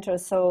the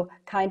centers so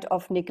kind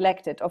of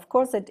neglected? Of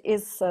course, it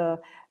is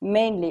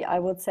mainly, I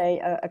would say,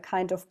 a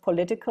kind of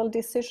political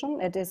decision.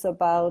 It is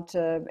about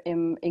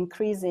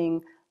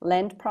increasing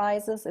land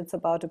prices. It's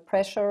about a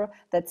pressure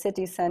that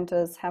city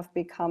centers have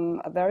become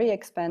very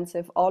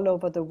expensive all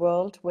over the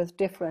world with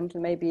different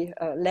maybe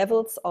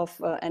levels of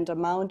and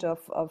amount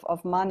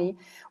of money,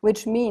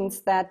 which means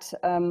that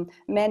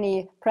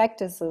many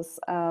practices,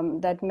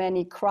 that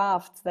many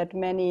crafts, that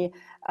many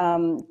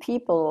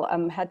people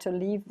had to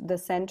leave the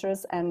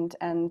centers and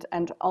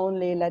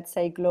only, let's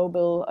say,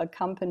 global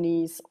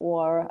companies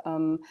or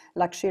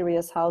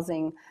luxurious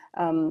housing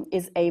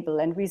is able.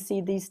 And we see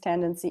these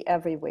tendencies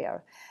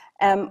everywhere.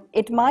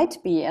 It might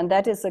be, and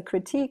that is a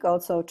critique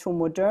also to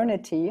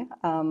modernity.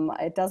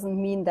 It doesn't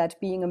mean that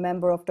being a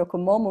member of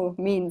DocuMomo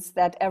means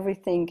that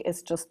everything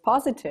is just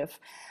positive,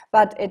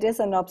 but it is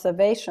an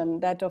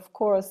observation that, of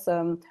course,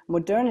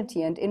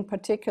 modernity, and in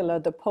particular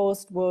the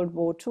post-World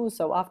War II,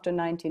 so after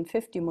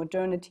 1950,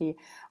 modernity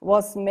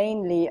was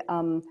mainly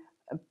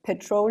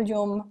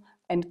petroleum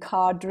and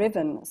car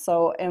driven.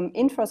 So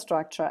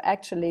infrastructure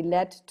actually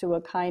led to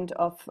a kind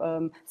of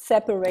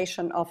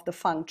separation of the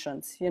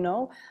functions,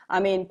 I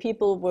mean,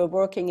 people were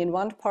working in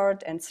one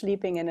part and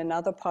sleeping in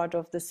another part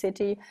of the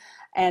city.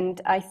 And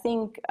I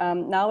think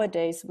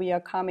nowadays we are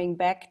coming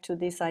back to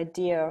this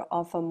idea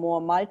of a more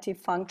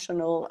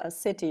multifunctional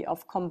city,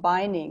 of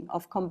combining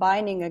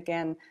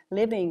again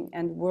living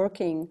and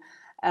working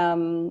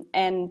and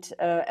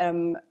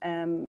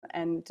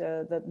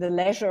the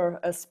leisure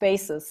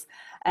spaces.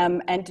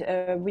 And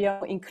we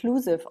are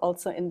inclusive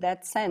also in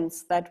that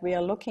sense, that we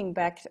are looking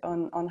back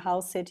on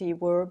how cities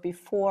were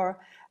before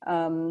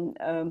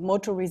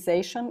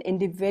motorization,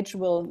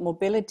 individual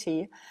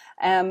mobility.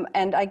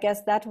 And I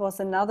guess that was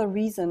another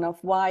reason of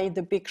why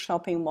the big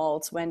shopping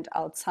malls went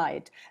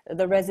outside,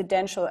 the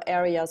residential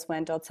areas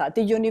went outside,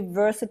 the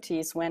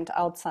universities went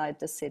outside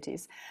the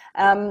cities.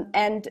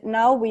 And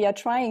now we are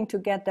trying to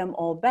get them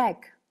all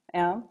back.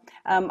 Yeah,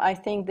 I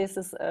think this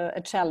is a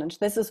challenge.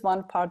 This is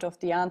one part of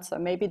the answer.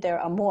 Maybe there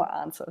are more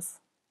answers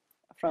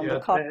from the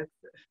colleagues.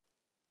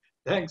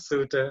 Thanks,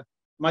 Uta.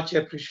 Much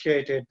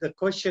appreciated. The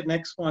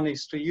next one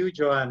is to you,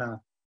 Joana.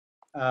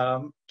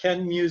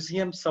 Can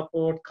museums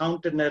support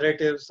counter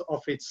narratives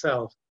of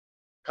itself?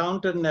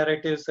 Counter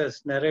narratives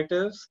as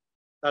narratives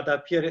that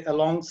appear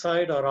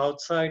alongside or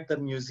outside the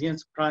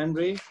museum's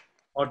primary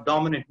or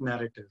dominant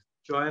narrative?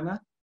 Joana?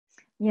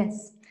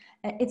 Yes,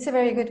 it's a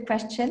very good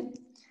question.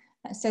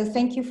 So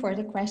thank you for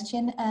the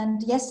question.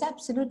 And yes,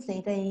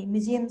 absolutely, the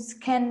museums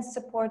can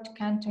support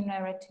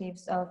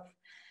counter-narratives of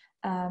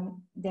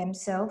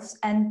themselves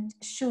and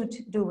should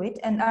do it,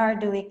 and are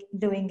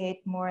doing it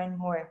more and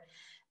more.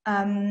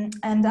 And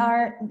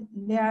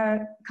they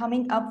are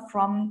coming up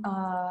from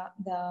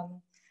the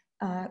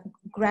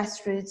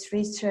grassroots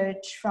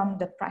research, from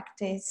the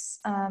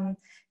practice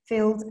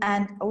field,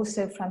 and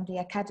also from the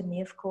academy,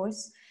 of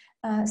course.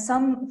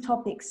 Some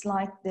topics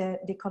like the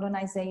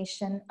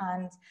decolonization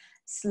and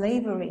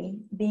slavery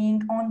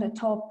being on the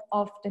top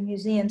of the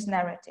museum's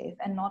narrative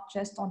and not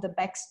just on the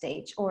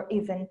backstage, or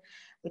even,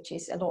 which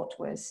is a lot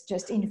worse,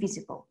 just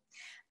invisible.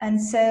 And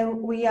so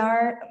we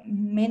are,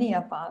 many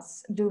of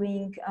us,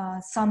 doing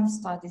some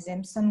studies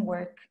and some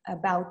work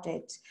about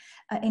it.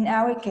 In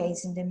our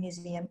case, in the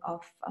Museum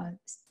of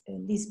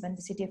Lisbon,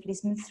 the city of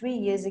Lisbon, 3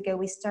 years ago,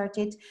 we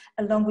started,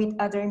 along with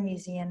other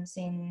museums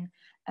in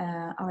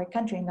our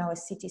country, in our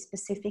city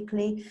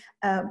specifically,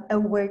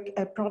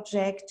 a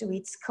project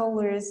with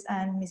scholars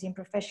and museum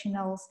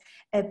professionals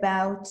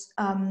about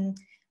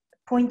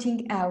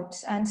pointing out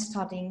and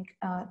studying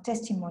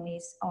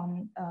testimonies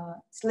on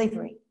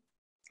slavery,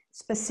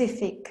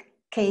 specific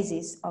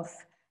cases of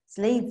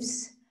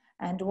slaves,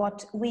 and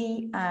what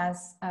we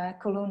as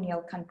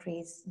colonial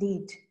countries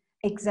did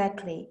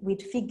exactly,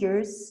 with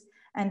figures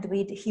and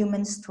with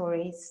human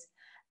stories,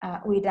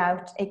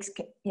 without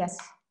yes,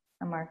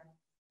 Amar.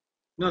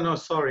 No,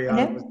 sorry.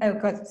 No? Oh,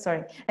 God,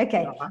 sorry.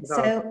 Okay, No.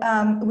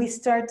 So we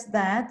start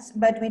that,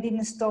 but we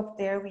didn't stop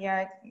there. We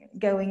are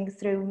going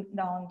through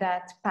on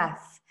that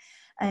path.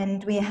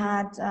 And we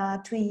had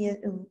 2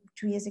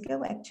 years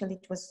ago, actually,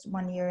 it was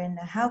 1.5 years,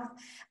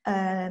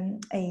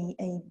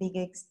 a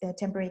big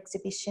temporary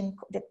exhibition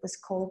that was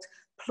called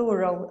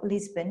Plural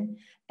Lisbon,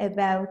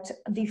 about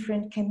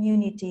different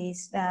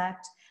communities that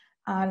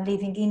are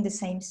living in the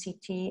same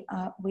city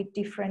with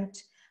different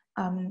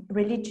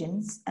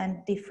religions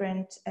and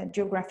different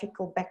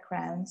geographical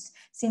backgrounds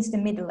since the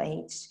Middle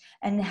Age,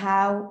 and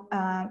how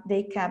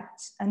they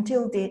kept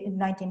until the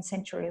 19th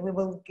century. We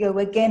will go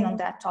again on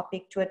that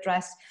topic to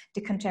address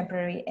the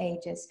contemporary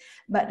ages,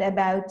 but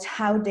about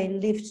how they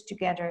lived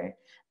together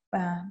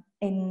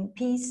in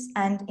peace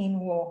and in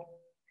war.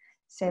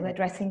 So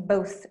addressing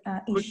both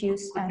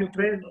issues.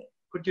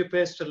 Could you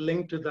paste a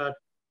link to that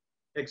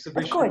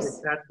exhibition of course. in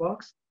the chat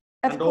box?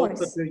 Of and course.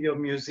 Also to your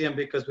museum,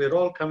 because we're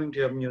all coming to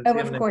your museum. Oh,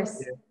 of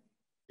course.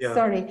 Yeah.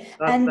 Sorry.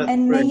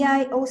 And may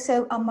I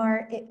also,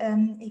 Amar,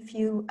 if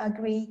you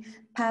agree,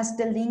 pass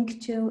the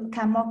link to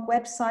CAMOC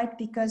website,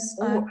 because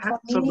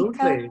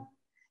absolutely.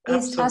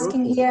 is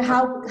asking here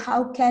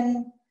how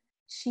can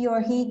she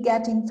or he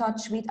get in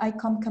touch with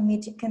ICOM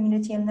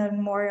community and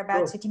learn more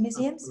about city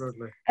museums?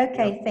 Absolutely.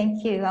 Okay, yeah.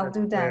 Thank you. I'll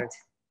do that. Great.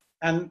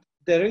 And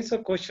there is a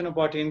question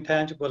about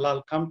intangible.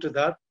 I'll come to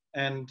that.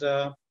 And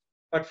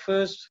but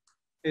first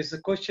is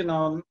a question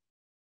on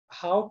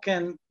how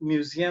can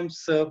museums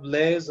serve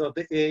layers of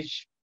the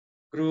age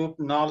group,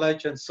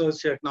 knowledge, and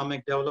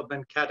socioeconomic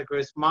development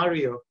categories.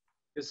 Mário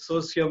is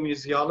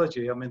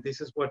socio-museology. I mean, this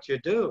is what you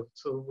do.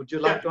 So would you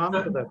like to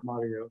answer that,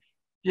 Mário?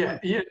 Yeah,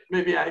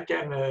 maybe I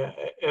can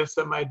have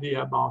some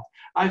idea about.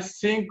 I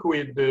think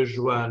with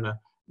Joana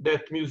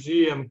that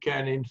museum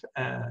can,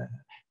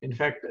 in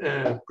fact,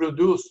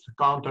 produce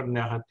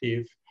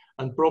counter-narrative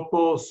and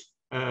propose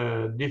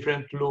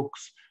different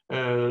looks,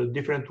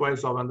 different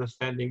ways of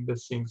understanding the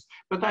things.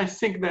 But I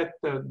think that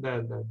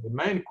the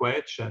main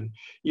question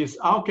is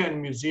how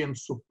can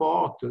museums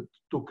support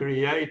to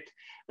create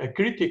a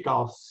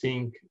critical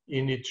think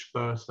in each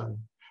person,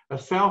 a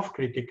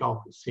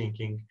self-critical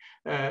thinking.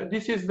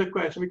 This is the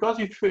question, because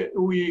if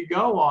we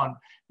go on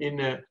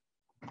in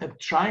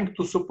trying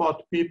to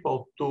support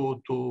people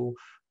to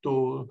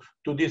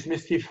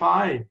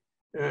demystify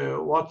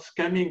what's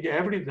coming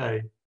every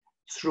day,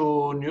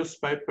 through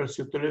newspapers,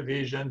 through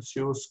television,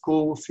 through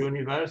schools,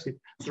 universities,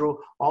 through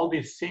all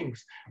these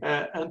things,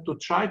 and to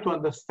try to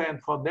understand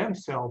for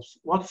themselves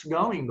what's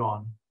going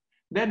on,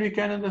 then we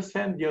can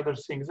understand the other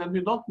things. And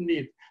we don't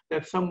need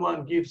that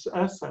someone gives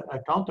us a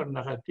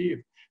counter-narrative.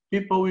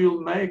 People will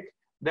make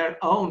their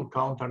own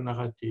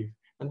counter-narrative,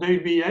 and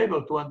they'll be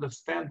able to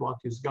understand what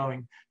is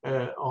going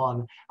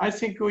on. I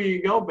think we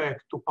go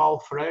back to Paulo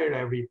Freire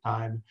every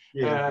time.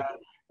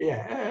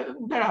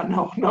 There are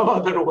no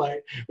other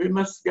way. We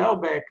must go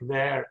back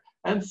there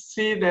and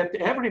see that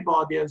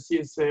everybody has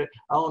his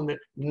own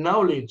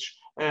knowledge,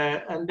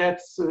 and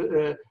that's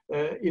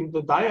in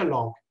the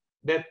dialogue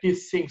that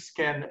these things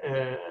can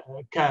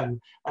come.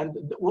 And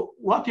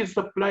what is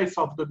the place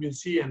of the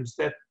museums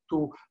that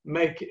to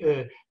make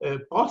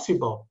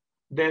possible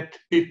that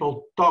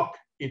people talk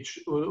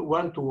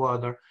one to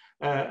other,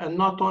 and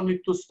not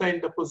only to stay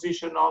in the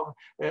position of,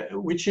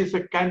 which is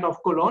a kind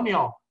of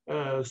colonial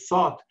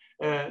thought,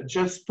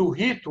 just to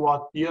hit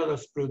what the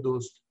others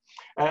produced.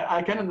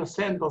 I can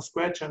understand those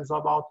questions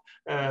about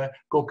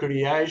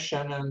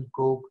co-creation and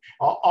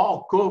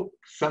cook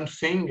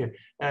something.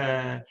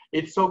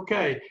 It's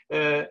okay,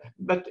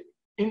 but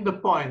in the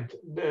point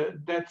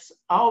that's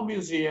how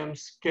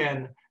museums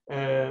can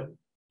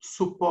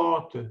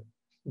support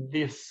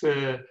this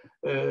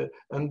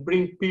and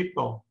bring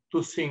people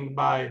to think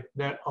by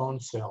their own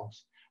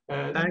selves.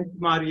 Thanks,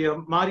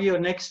 Mario. Mario,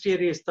 next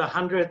year is the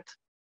 100th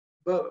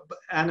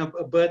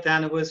birth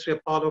anniversary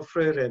of Paulo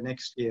Freire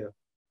next year.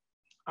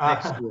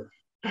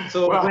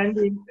 So well,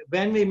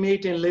 when we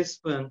meet in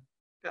Lisbon,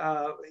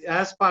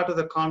 as part of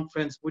the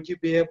conference, would you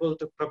be able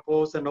to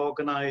propose and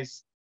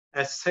organize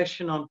a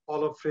session on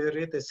Paulo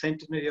Freire, the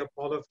centenary of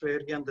Paulo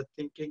Freire and the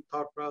thinking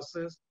thought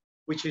process,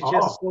 which is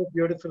just so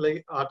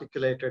beautifully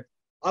articulated?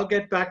 I'll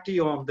get back to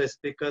you on this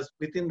because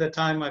within the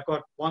time I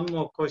got one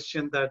more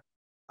question that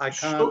I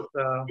can't.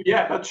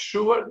 Yeah, but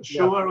sure,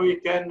 we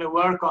can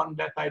work on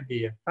that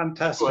idea.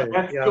 Fantastic. Sure,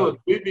 that's good.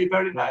 Will be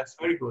very nice.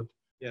 Very good.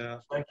 Yeah.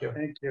 Thank you.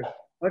 Thank you.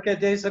 Okay,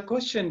 there's a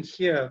question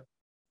here,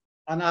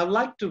 and I'd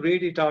like to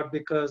read it out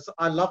because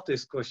I love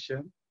this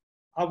question.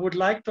 I would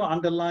like to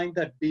underline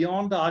that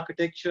beyond the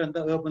architecture and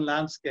the urban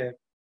landscape,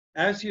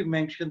 as you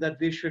mentioned, that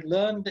we should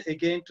learn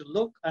again to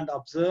look and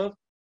observe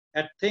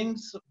at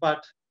things,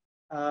 but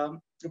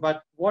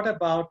what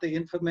about the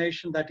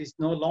information that is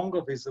no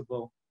longer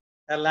visible?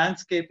 A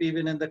landscape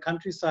even in the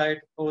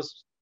countryside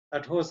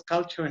that hosts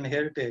culture and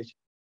heritage.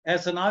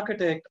 As an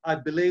architect, I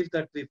believe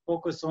that we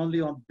focus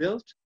only on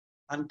built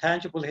and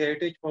tangible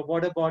heritage, but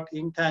what about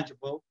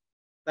intangible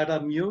that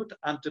are mute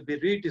and to be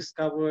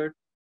rediscovered,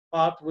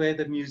 part where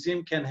the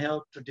museum can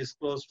help to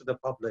disclose to the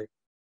public?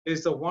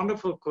 It's a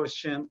wonderful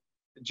question.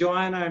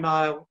 Joana and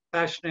I are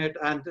passionate,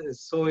 and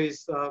so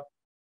is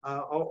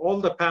all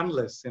the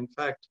panelists, in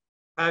fact,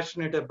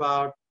 passionate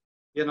about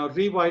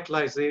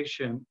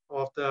revitalization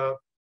of the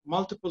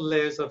multiple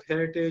layers of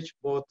heritage,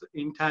 both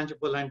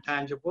intangible and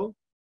tangible,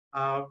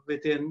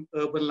 within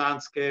urban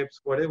landscapes,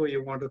 whatever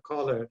you want to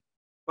call it.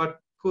 But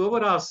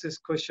whoever asked this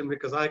question,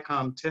 because I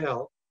can't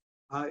tell,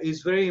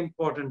 is very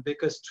important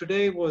because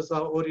today was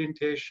our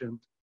orientation.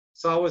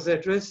 So I was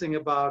addressing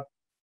about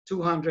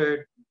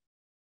 200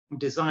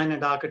 design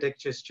and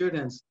architecture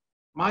students.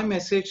 My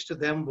message to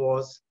them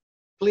was,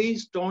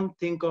 please don't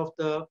think of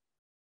the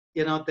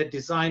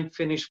design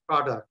finished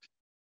product.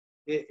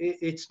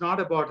 It's not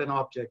about an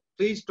object.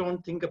 Please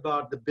don't think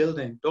about the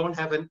building. Don't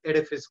have an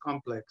edifice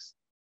complex.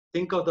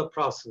 Think of the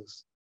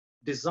process.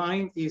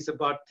 Design is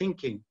about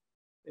thinking.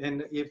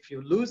 And if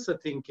you lose the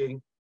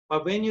thinking,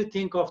 but when you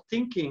think of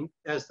thinking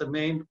as the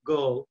main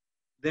goal,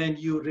 then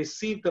you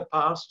receive the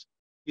past,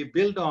 you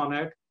build on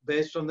it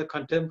based on the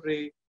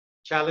contemporary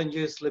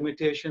challenges,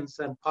 limitations,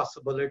 and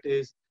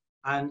possibilities,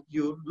 and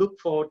you look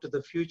forward to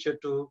the future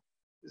to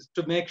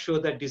make sure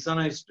that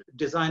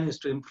design is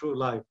to improve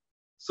life.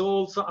 So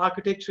also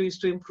architecture is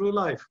to improve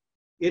life.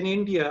 In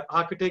India,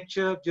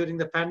 architecture during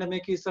the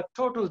pandemic is a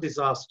total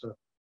disaster.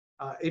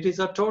 It is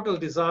a total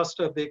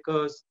disaster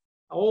because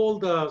all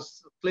the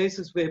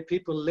places where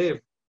people live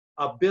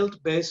are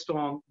built based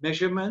on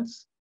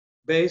measurements,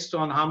 based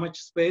on how much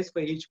space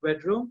for each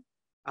bedroom.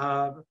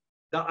 The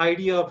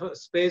idea of a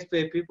space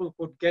where people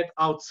could get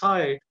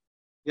outside,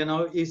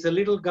 is a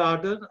little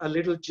garden, a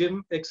little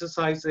gym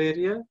exercise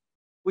area,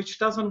 which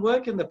doesn't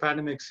work in the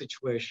pandemic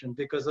situation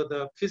because of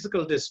the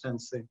physical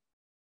distancing.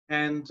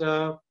 And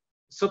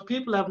so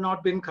people have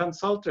not been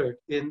consulted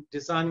in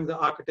designing the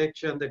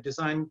architecture and the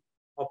design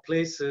of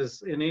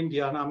places in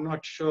India, and I'm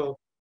not sure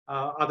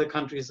other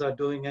countries are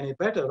doing any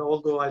better.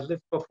 Although I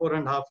lived for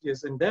 4.5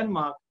 years in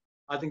Denmark,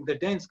 I think the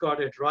Danes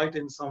got it right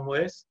in some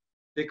ways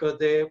because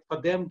for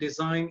them,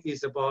 design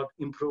is about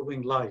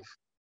improving life.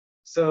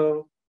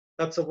 So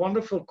that's a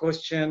wonderful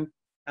question.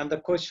 And the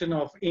question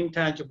of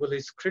intangible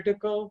is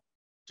critical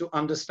to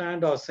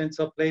understand our sense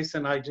of place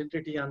and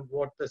identity and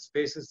what the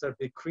spaces that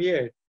we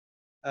create.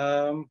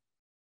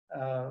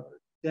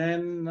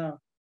 Then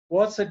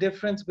what's the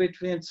difference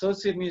between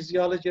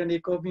socio-museology and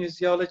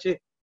eco-museology?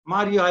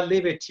 Mario, I'll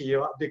leave it to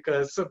you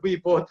because we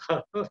both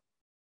are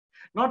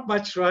not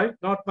much, right?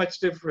 Not much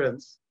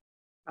difference.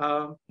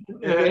 At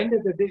the end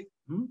of the day.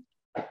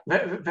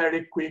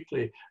 Very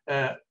quickly,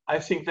 I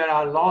think there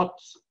are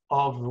lots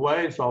of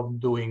ways of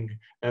doing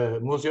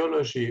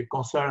museology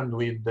concerned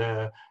with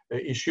the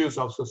issues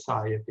of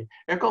society.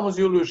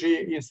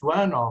 Eco-museology is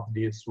one of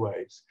these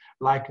ways,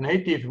 like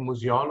native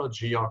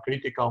museology or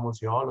critical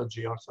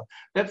museology or so.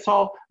 That's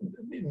all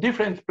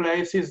different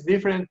places,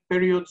 different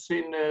periods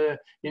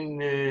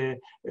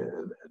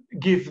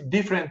give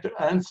different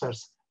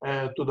answers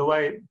to the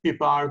way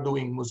people are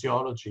doing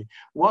museology.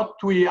 What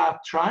we are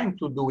trying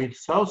to do with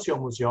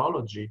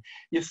socio-museology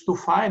is to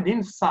find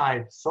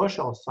inside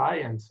social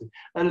science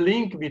a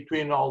link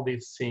between all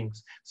these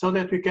things so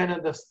that we can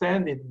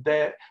understand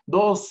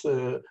those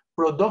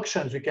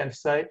productions, we can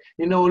say,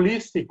 in a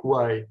holistic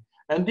way.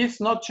 And this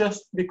not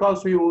just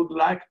because we would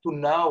like to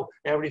know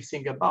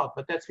everything about,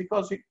 but that's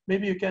because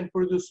maybe you can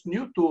produce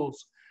new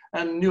tools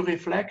and new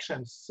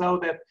reflections so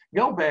that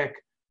go back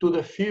to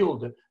the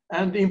field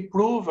and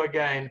improve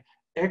again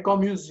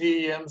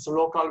eco-museums,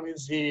 local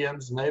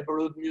museums,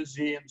 neighborhood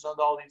museums, and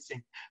all these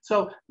things.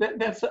 So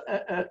that's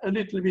a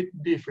little bit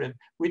different.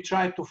 We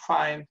try to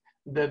find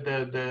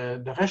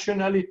the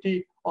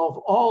rationality of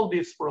all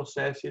these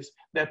processes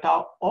that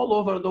are all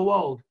over the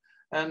world,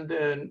 and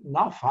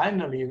now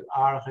finally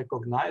are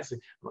recognized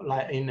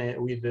like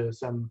with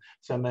some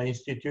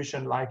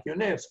institution like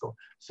UNESCO.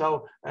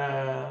 So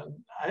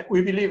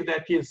we believe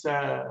that is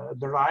the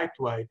right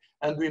way,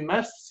 and we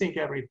must think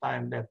every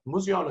time that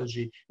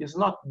museology is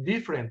not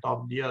different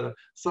of the other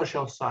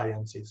social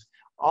sciences.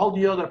 All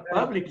the other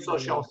public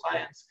social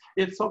science,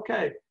 it's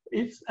okay.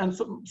 And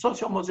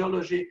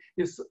socio-museology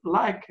is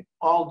like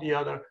all the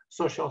other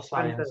social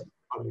sciences.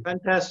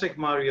 Fantastic,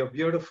 Mario.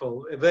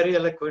 Beautiful. Very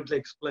eloquently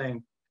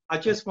explained. I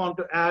just want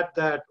to add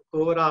that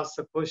whoever asked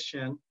the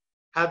question,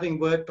 having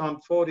worked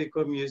on 4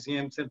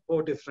 eco-museums in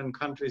 4 different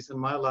countries in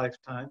my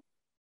lifetime,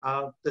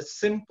 the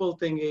simple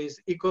thing is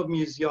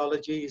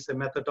eco-museology is a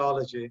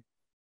methodology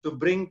to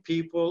bring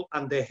people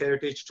and their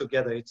heritage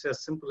together. It's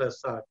as simple as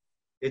that.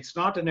 It's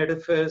not an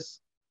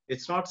edifice,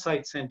 it's not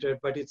site-centered,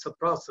 but it's a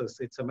process.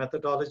 It's a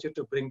methodology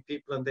to bring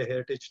people and their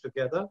heritage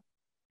together.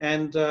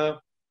 And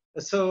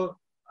so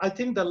I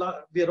think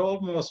we're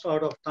almost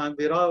out of time.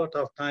 We're out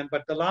of time,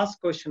 but the last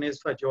question is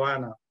for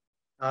Joana.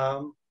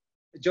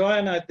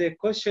 Joana, the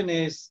question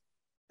is,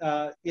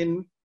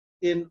 in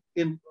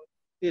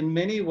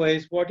many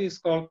ways, what is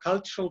called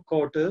cultural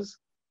quarters,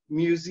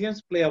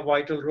 museums play a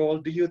vital role.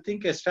 Do you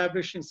think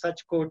establishing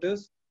such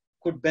quarters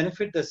could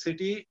benefit the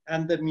city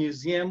and the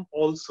museum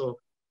also?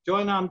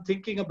 Joana, I'm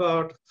thinking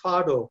about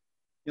Fado,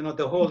 you know,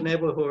 the whole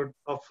neighborhood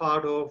of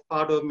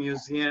Fado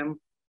Museum.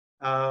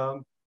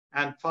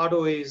 And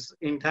Fado is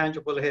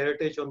intangible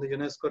heritage on the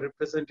UNESCO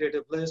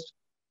representative list,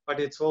 but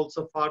it's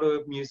also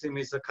Fado Museum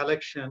is a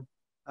collection.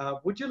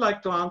 Would you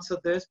like to answer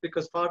this?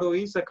 Because Fado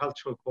is a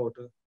cultural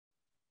quarter,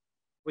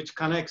 which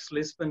connects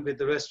Lisbon with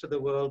the rest of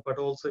the world, but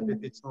also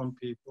with its own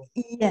people.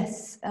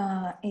 Yes,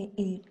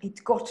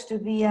 it got to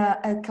be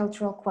a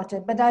cultural quarter,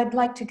 but I'd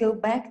like to go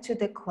back to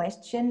the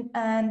question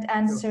and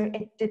answer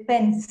it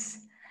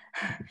depends,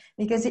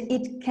 because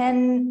it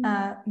can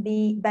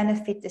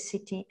benefit the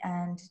city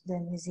and the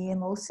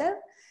museum also,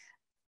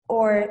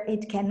 or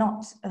it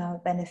cannot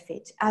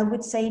benefit. I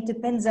would say it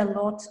depends a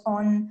lot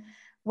on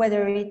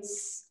whether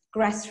it's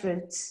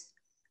grassroots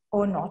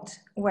or not,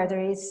 whether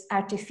it's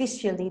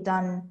artificially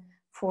done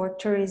for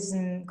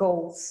tourism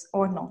goals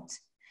or not.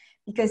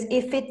 Because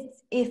if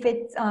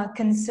it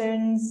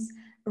concerns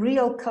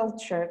real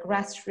culture,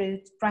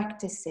 grassroots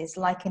practices,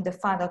 like in the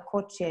Fado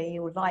Courtier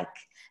you like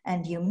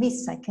and you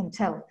miss, I can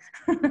tell.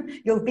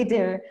 You'll be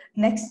there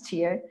next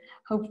year,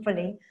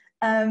 hopefully.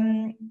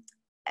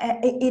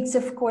 It's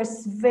of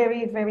course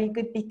very, very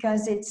good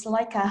because it's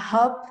like a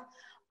hub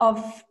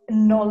of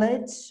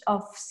knowledge,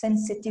 of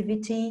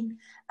sensitivity,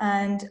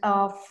 and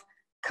of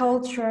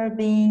culture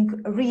being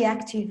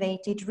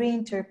reactivated,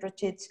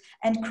 reinterpreted,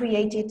 and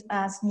created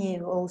as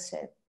new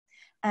also.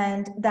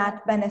 And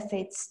that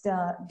benefits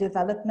the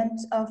development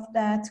of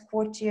that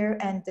quarter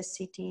and the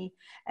city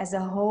as a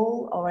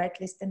whole, or at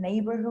least the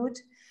neighborhood,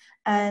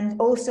 and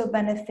also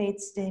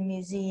benefits the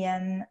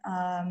museum,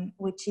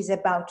 which is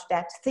about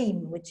that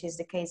theme, which is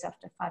the case of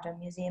the Fado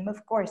Museum,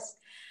 of course.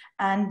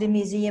 And the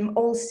museum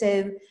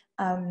also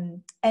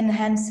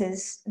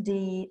enhances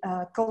the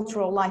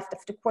cultural life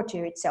of the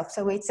quarter itself.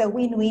 So it's a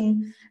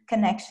win-win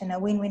connection, a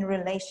win-win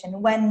relation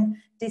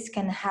when this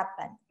can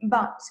happen.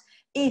 But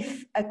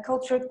if a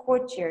cultural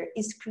quarter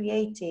is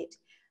created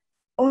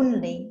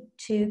only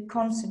to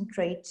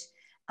concentrate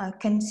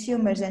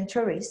consumers and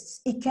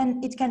tourists, it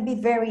can be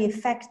very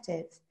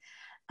effective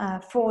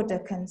for the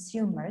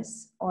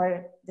consumers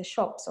or the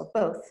shops or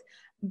both.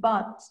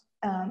 But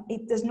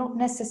it does not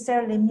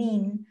necessarily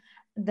mean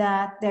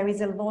that there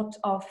is a lot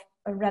of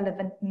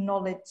relevant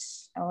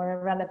knowledge or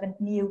a relevant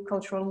new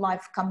cultural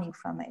life coming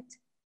from it.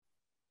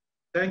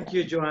 Thank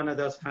you, Joana.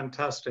 That's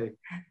fantastic.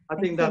 I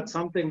think that's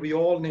something we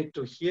all need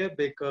to hear,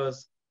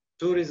 because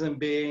tourism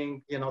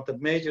being, you know, the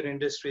major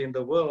industry in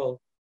the world,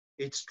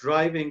 it's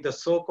driving the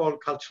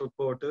so-called cultural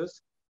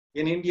quarters.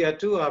 In India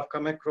too, I've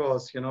come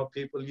across, you know,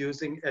 people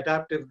using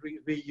adaptive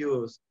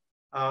reuse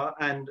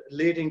and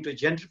leading to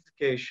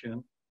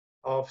gentrification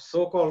of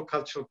so-called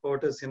cultural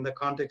quarters in the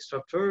context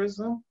of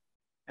tourism.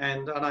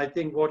 And I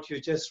think what you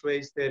just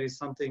raised there is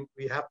something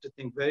we have to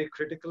think very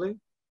critically.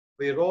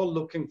 We're all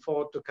looking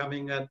forward to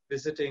coming and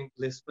visiting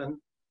Lisbon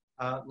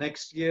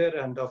next year,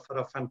 and for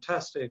a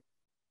fantastic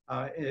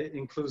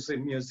inclusive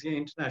museum,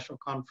 international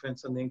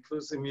conference on the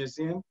inclusive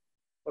museum.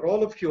 For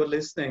all of you who are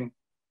listening,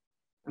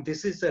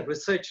 this is a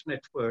research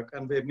network,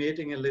 and we're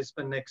meeting in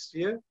Lisbon next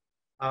year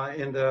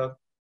in the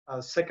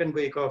second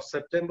week of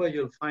September.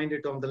 You'll find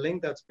it on the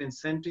link that's been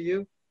sent to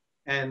you,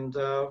 and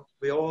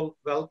we all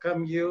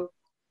welcome you,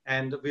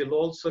 and we'll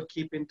also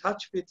keep in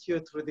touch with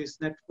you through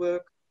this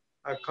network.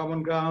 Our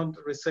Common Ground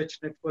Research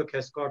Network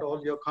has got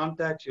all your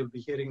contacts. You'll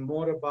be hearing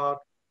more about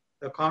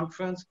the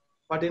conference.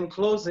 But in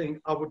closing,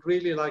 I would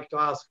really like to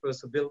ask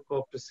Professor Bill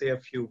Cope to say a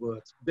few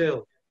words.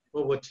 Bill,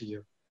 over to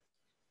you.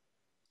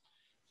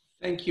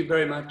 Thank you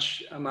very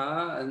much,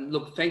 Amar. And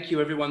look, thank you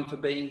everyone for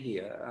being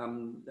here.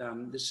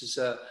 This is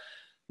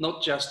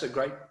not just a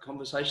great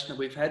conversation that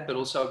we've had, but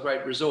also a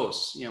great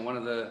resource. You know, one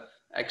of the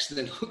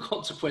accidental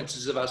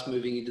consequences of us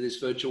moving into this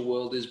virtual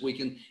world is we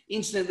can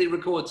instantly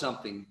record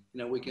something. You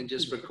know, we can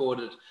just record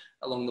it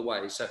along the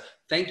way. So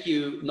thank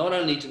you not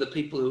only to the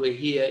people who are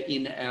here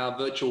in our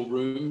virtual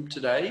room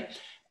today,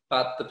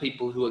 but the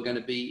people who are going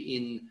to be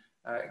in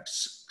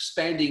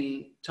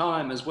expanding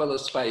time as well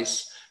as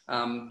space,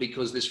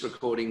 because this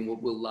recording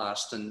will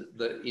last, and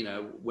you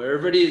know,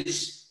 wherever it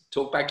is,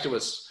 talk back to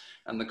us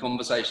and the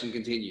conversation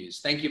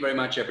continues. Thank you very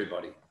much,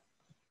 everybody.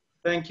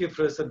 Thank you,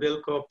 Professor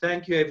Bilkop.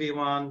 Thank you,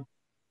 everyone.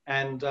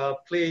 And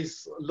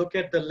please look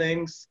at the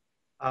links.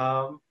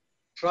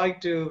 Try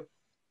to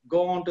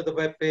go onto the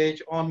webpage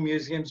on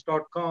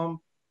museums.com.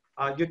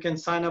 You can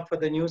sign up for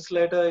the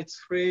newsletter. It's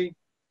free.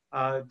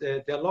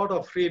 There are a lot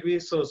of free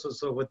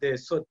resources over there.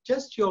 So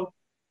just you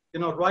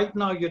know, right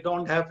now you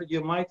don't have,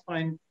 you might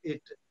find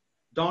it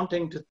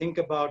daunting to think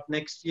about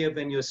next year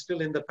when you're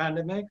still in the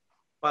pandemic,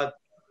 but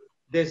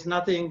there's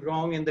nothing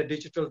wrong in the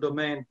digital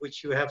domain,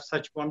 which you have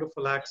such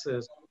wonderful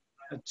access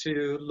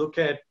to look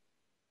at,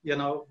 you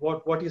know,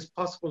 what is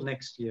possible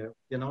next year,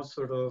 you know,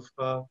 sort of.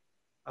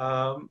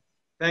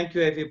 Thank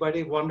you,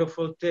 everybody.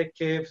 Wonderful. Take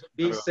care.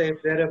 Be safe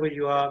wherever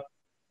you are.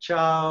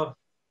 Ciao.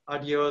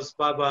 Adios.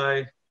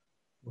 Bye-bye.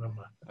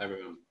 Bye-bye.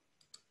 Everyone.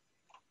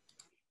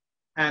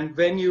 And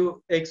when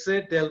you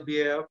exit, there'll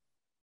be a,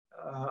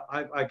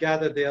 I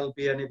gather there'll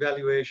be an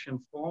evaluation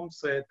form,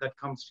 so that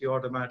comes to you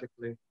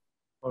automatically.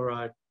 All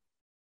right.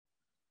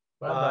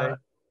 Bye-bye. Bye.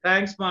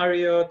 Thanks,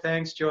 Mário.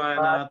 Thanks,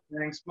 Joana.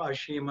 Thanks,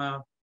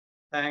 Ashima.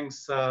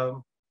 Thanks,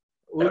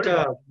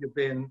 Uta. You've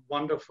been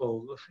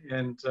wonderful.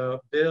 And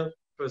Bill,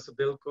 Professor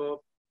Bilkop.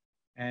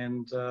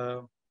 And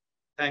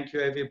thank you,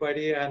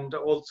 everybody. And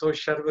also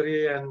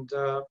Sharvari and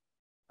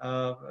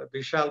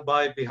Vishal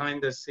Bhai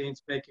behind the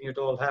scenes, making it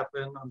all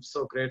happen. I'm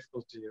so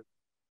grateful to you.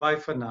 Bye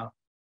for now.